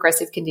is a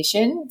progressive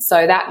condition.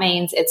 So that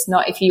means it's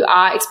not, if you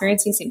are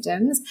experiencing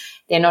symptoms,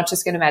 they're not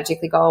just going to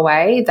magically go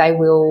away. They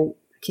will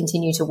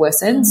continue to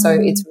worsen. So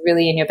it's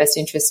really in your best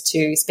interest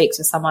to speak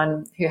to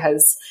someone who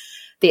has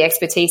the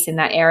expertise in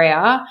that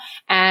area,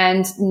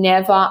 and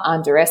never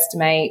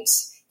underestimate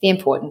the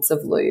importance of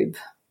lube.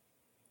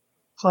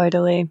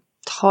 Totally.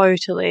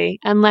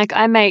 And like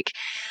I make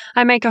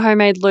a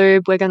homemade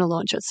lube. We're going to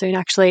launch it soon,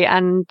 actually.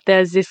 And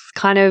there's this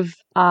kind of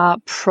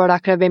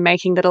product I've been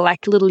making that are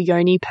like little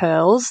yoni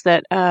pearls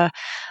that are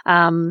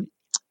kind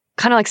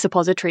of like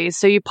suppositories.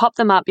 So you pop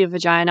them up your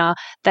vagina,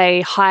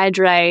 they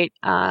hydrate,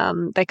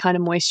 they kind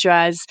of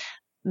moisturize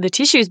the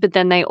tissues, but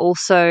then they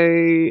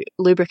also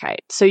lubricate.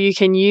 So you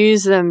can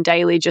use them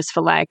daily just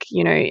for like,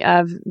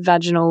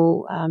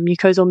 vaginal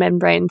mucosal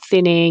membrane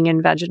thinning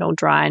and vaginal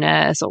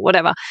dryness or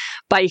whatever,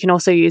 but you can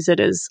also use it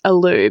as a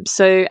lube.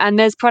 So, and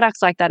there's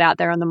products like that out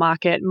there on the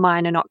market.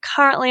 Mine are not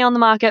currently on the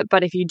market,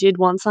 but if you did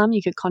want some,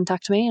 you could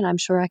contact me and I'm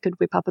sure I could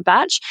whip up a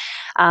batch.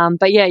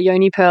 But yeah,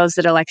 yoni pearls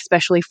that are like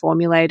specially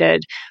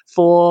formulated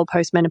for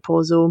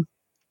postmenopausal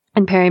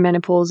and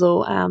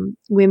perimenopausal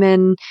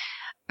women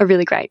are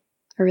really great.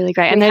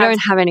 And they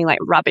don't have any like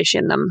rubbish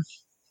in them.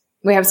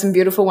 We have some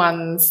beautiful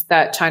ones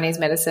that Chinese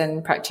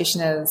medicine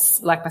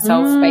practitioners like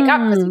myself make up,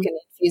 because you can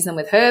infuse them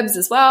with herbs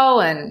as well.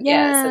 And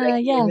so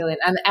they can be really,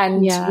 and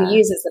we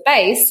use as the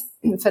base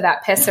for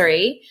that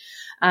pessary,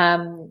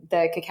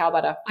 the cacao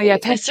butter. Oh yeah,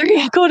 pessary.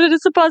 I called it a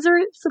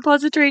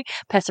suppository.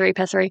 Pessary.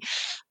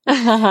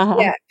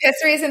 Yeah,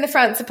 pessary is in the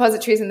front,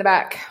 suppositories in the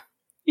back.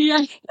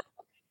 Yeah.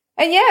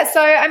 And so,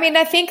 I mean,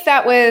 I think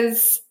that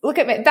was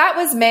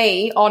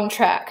me on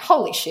track.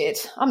 Holy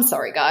shit. I'm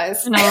sorry,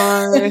 guys.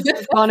 No,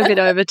 we've gone a bit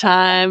over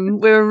time.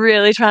 We were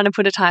really trying to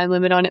put a time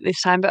limit on it this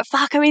time, but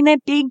fuck, I mean, they're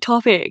big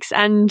topics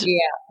and,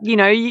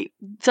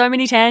 so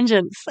many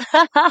tangents,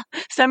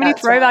 so many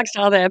throwbacks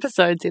to other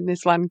episodes in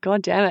this one.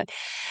 God damn it.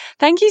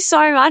 Thank you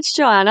so much,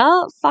 Joanna.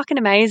 Fucking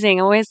amazing.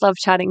 I always love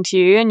chatting to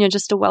you, and you're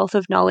just a wealth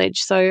of knowledge.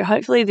 So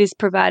hopefully this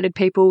provided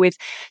people with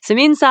some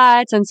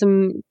insights and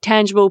some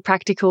tangible,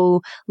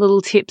 practical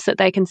little tips that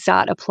they can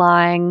start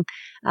applying.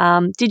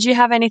 Did you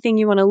have anything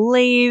you want to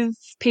leave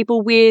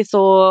people with,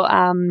 or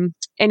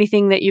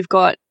anything that you've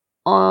got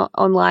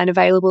online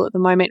available at the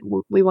moment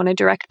we want to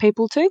direct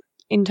people to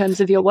in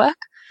terms of your work?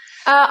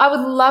 I would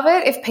love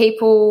it if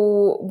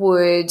people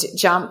would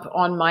jump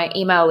on my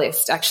email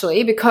list,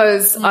 actually,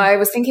 because I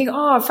was thinking,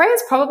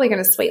 Freya's probably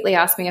going to sweetly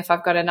ask me if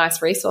I've got a nice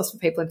resource for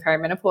people in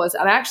perimenopause.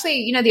 And I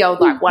actually, the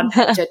old like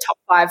one-pager top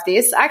 5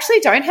 this. I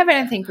actually don't have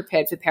anything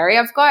prepared for peri.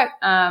 I've got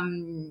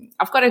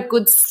a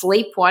good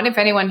sleep one. If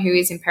anyone who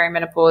is in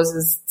perimenopause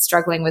is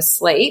struggling with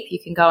sleep, you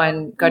can go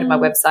to my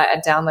website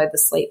and download the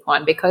sleep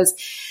one, because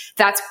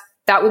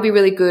that will be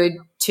really good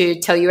to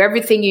tell you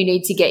everything you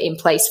need to get in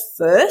place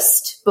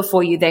first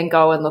before you then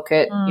go and look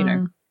at,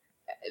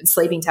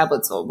 sleeping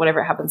tablets or whatever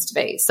it happens to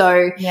be.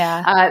 So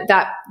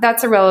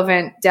that's a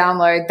relevant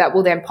download that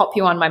will then pop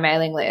you on my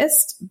mailing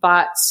list.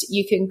 But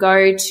you can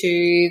go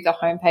to the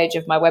homepage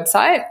of my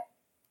website,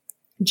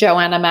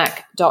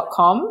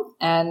 joannamac.com,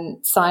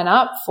 and sign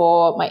up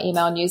for my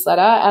email newsletter.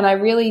 And I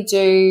really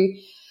do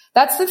 –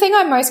 that's the thing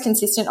I'm most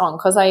consistent on,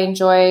 because I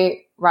enjoy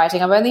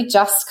writing. I've only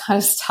just kind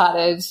of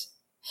started –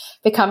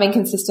 becoming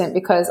consistent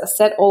because I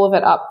set all of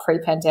it up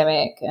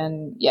pre-pandemic,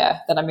 and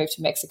then I moved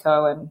to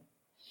Mexico and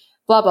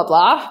blah, blah,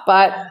 blah.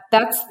 But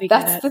that's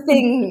the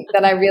thing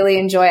that I really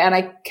enjoy, and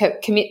I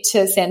commit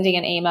to sending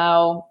an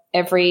email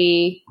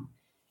every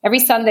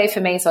Sunday for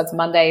me, so it's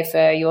Monday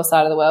for your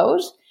side of the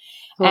world.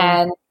 Cool.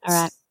 And all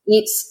right.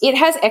 It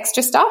has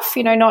extra stuff,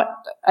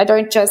 I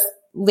don't just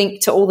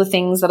link to all the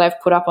things that I've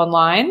put up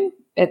online.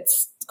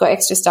 It's got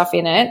extra stuff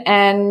in it.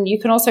 And you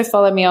can also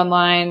follow me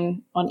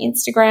online on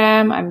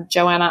Instagram. I'm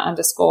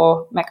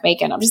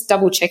Joanna_MacMeekan. I'm just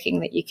double checking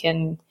that you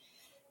can,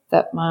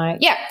 so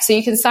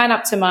you can sign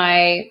up to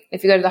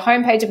if you go to the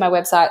homepage of my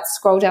website,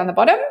 scroll down the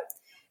bottom,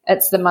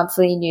 it's the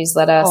monthly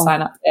newsletter,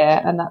 sign up there.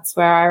 And that's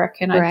where I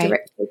reckon I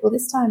direct people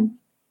this time.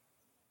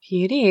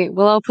 Beauty.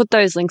 Well, I'll put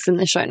those links in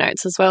the show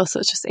notes as well, so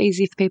it's just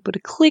easy for people to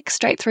click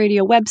straight through to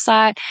your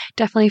website.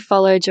 Definitely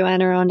follow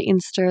Joanna on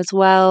Insta as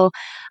well.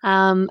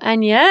 And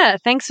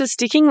thanks for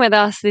sticking with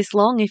us this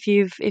long if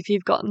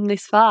you've gotten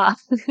this far.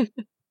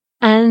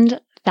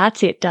 And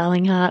that's it,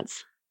 darling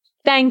hearts.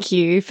 Thank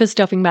you for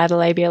stopping by the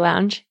Labia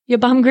Lounge. Your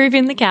bum groove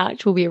in the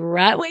couch will be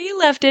right where you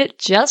left it,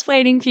 just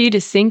waiting for you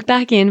to sink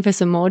back in for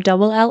some more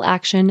double L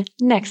action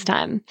next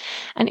time.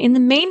 And in the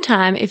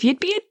meantime, if you'd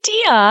be a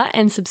dear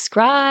and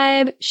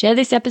subscribe, share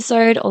this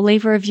episode, or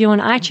leave a review on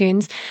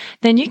iTunes,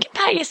 then you can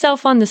pat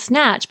yourself on the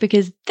snatch,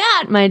 because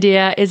that, my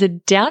dear, is a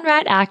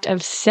downright act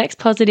of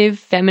sex-positive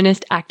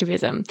feminist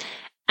activism.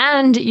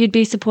 And you'd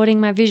be supporting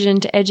my vision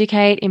to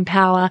educate,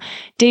 empower,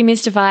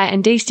 demystify,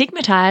 and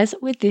destigmatize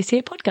with this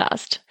here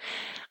podcast.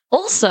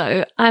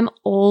 Also, I'm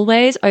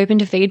always open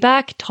to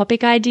feedback,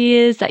 topic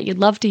ideas that you'd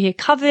love to hear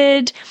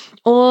covered,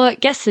 or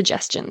guest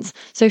suggestions.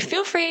 So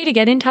feel free to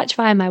get in touch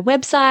via my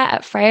website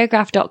at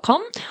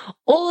freyagraph.com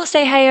or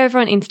say hey over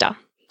on Insta.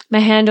 My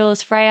handle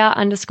is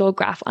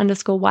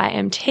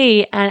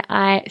Freya_graph_YMT, and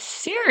I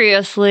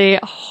seriously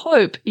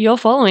hope you're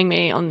following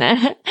me on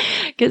there,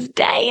 because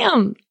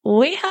damn,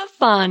 we have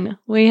fun.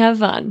 We have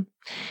fun.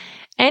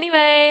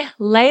 Anyway,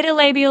 later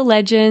labial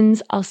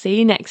legends. I'll see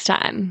you next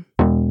time.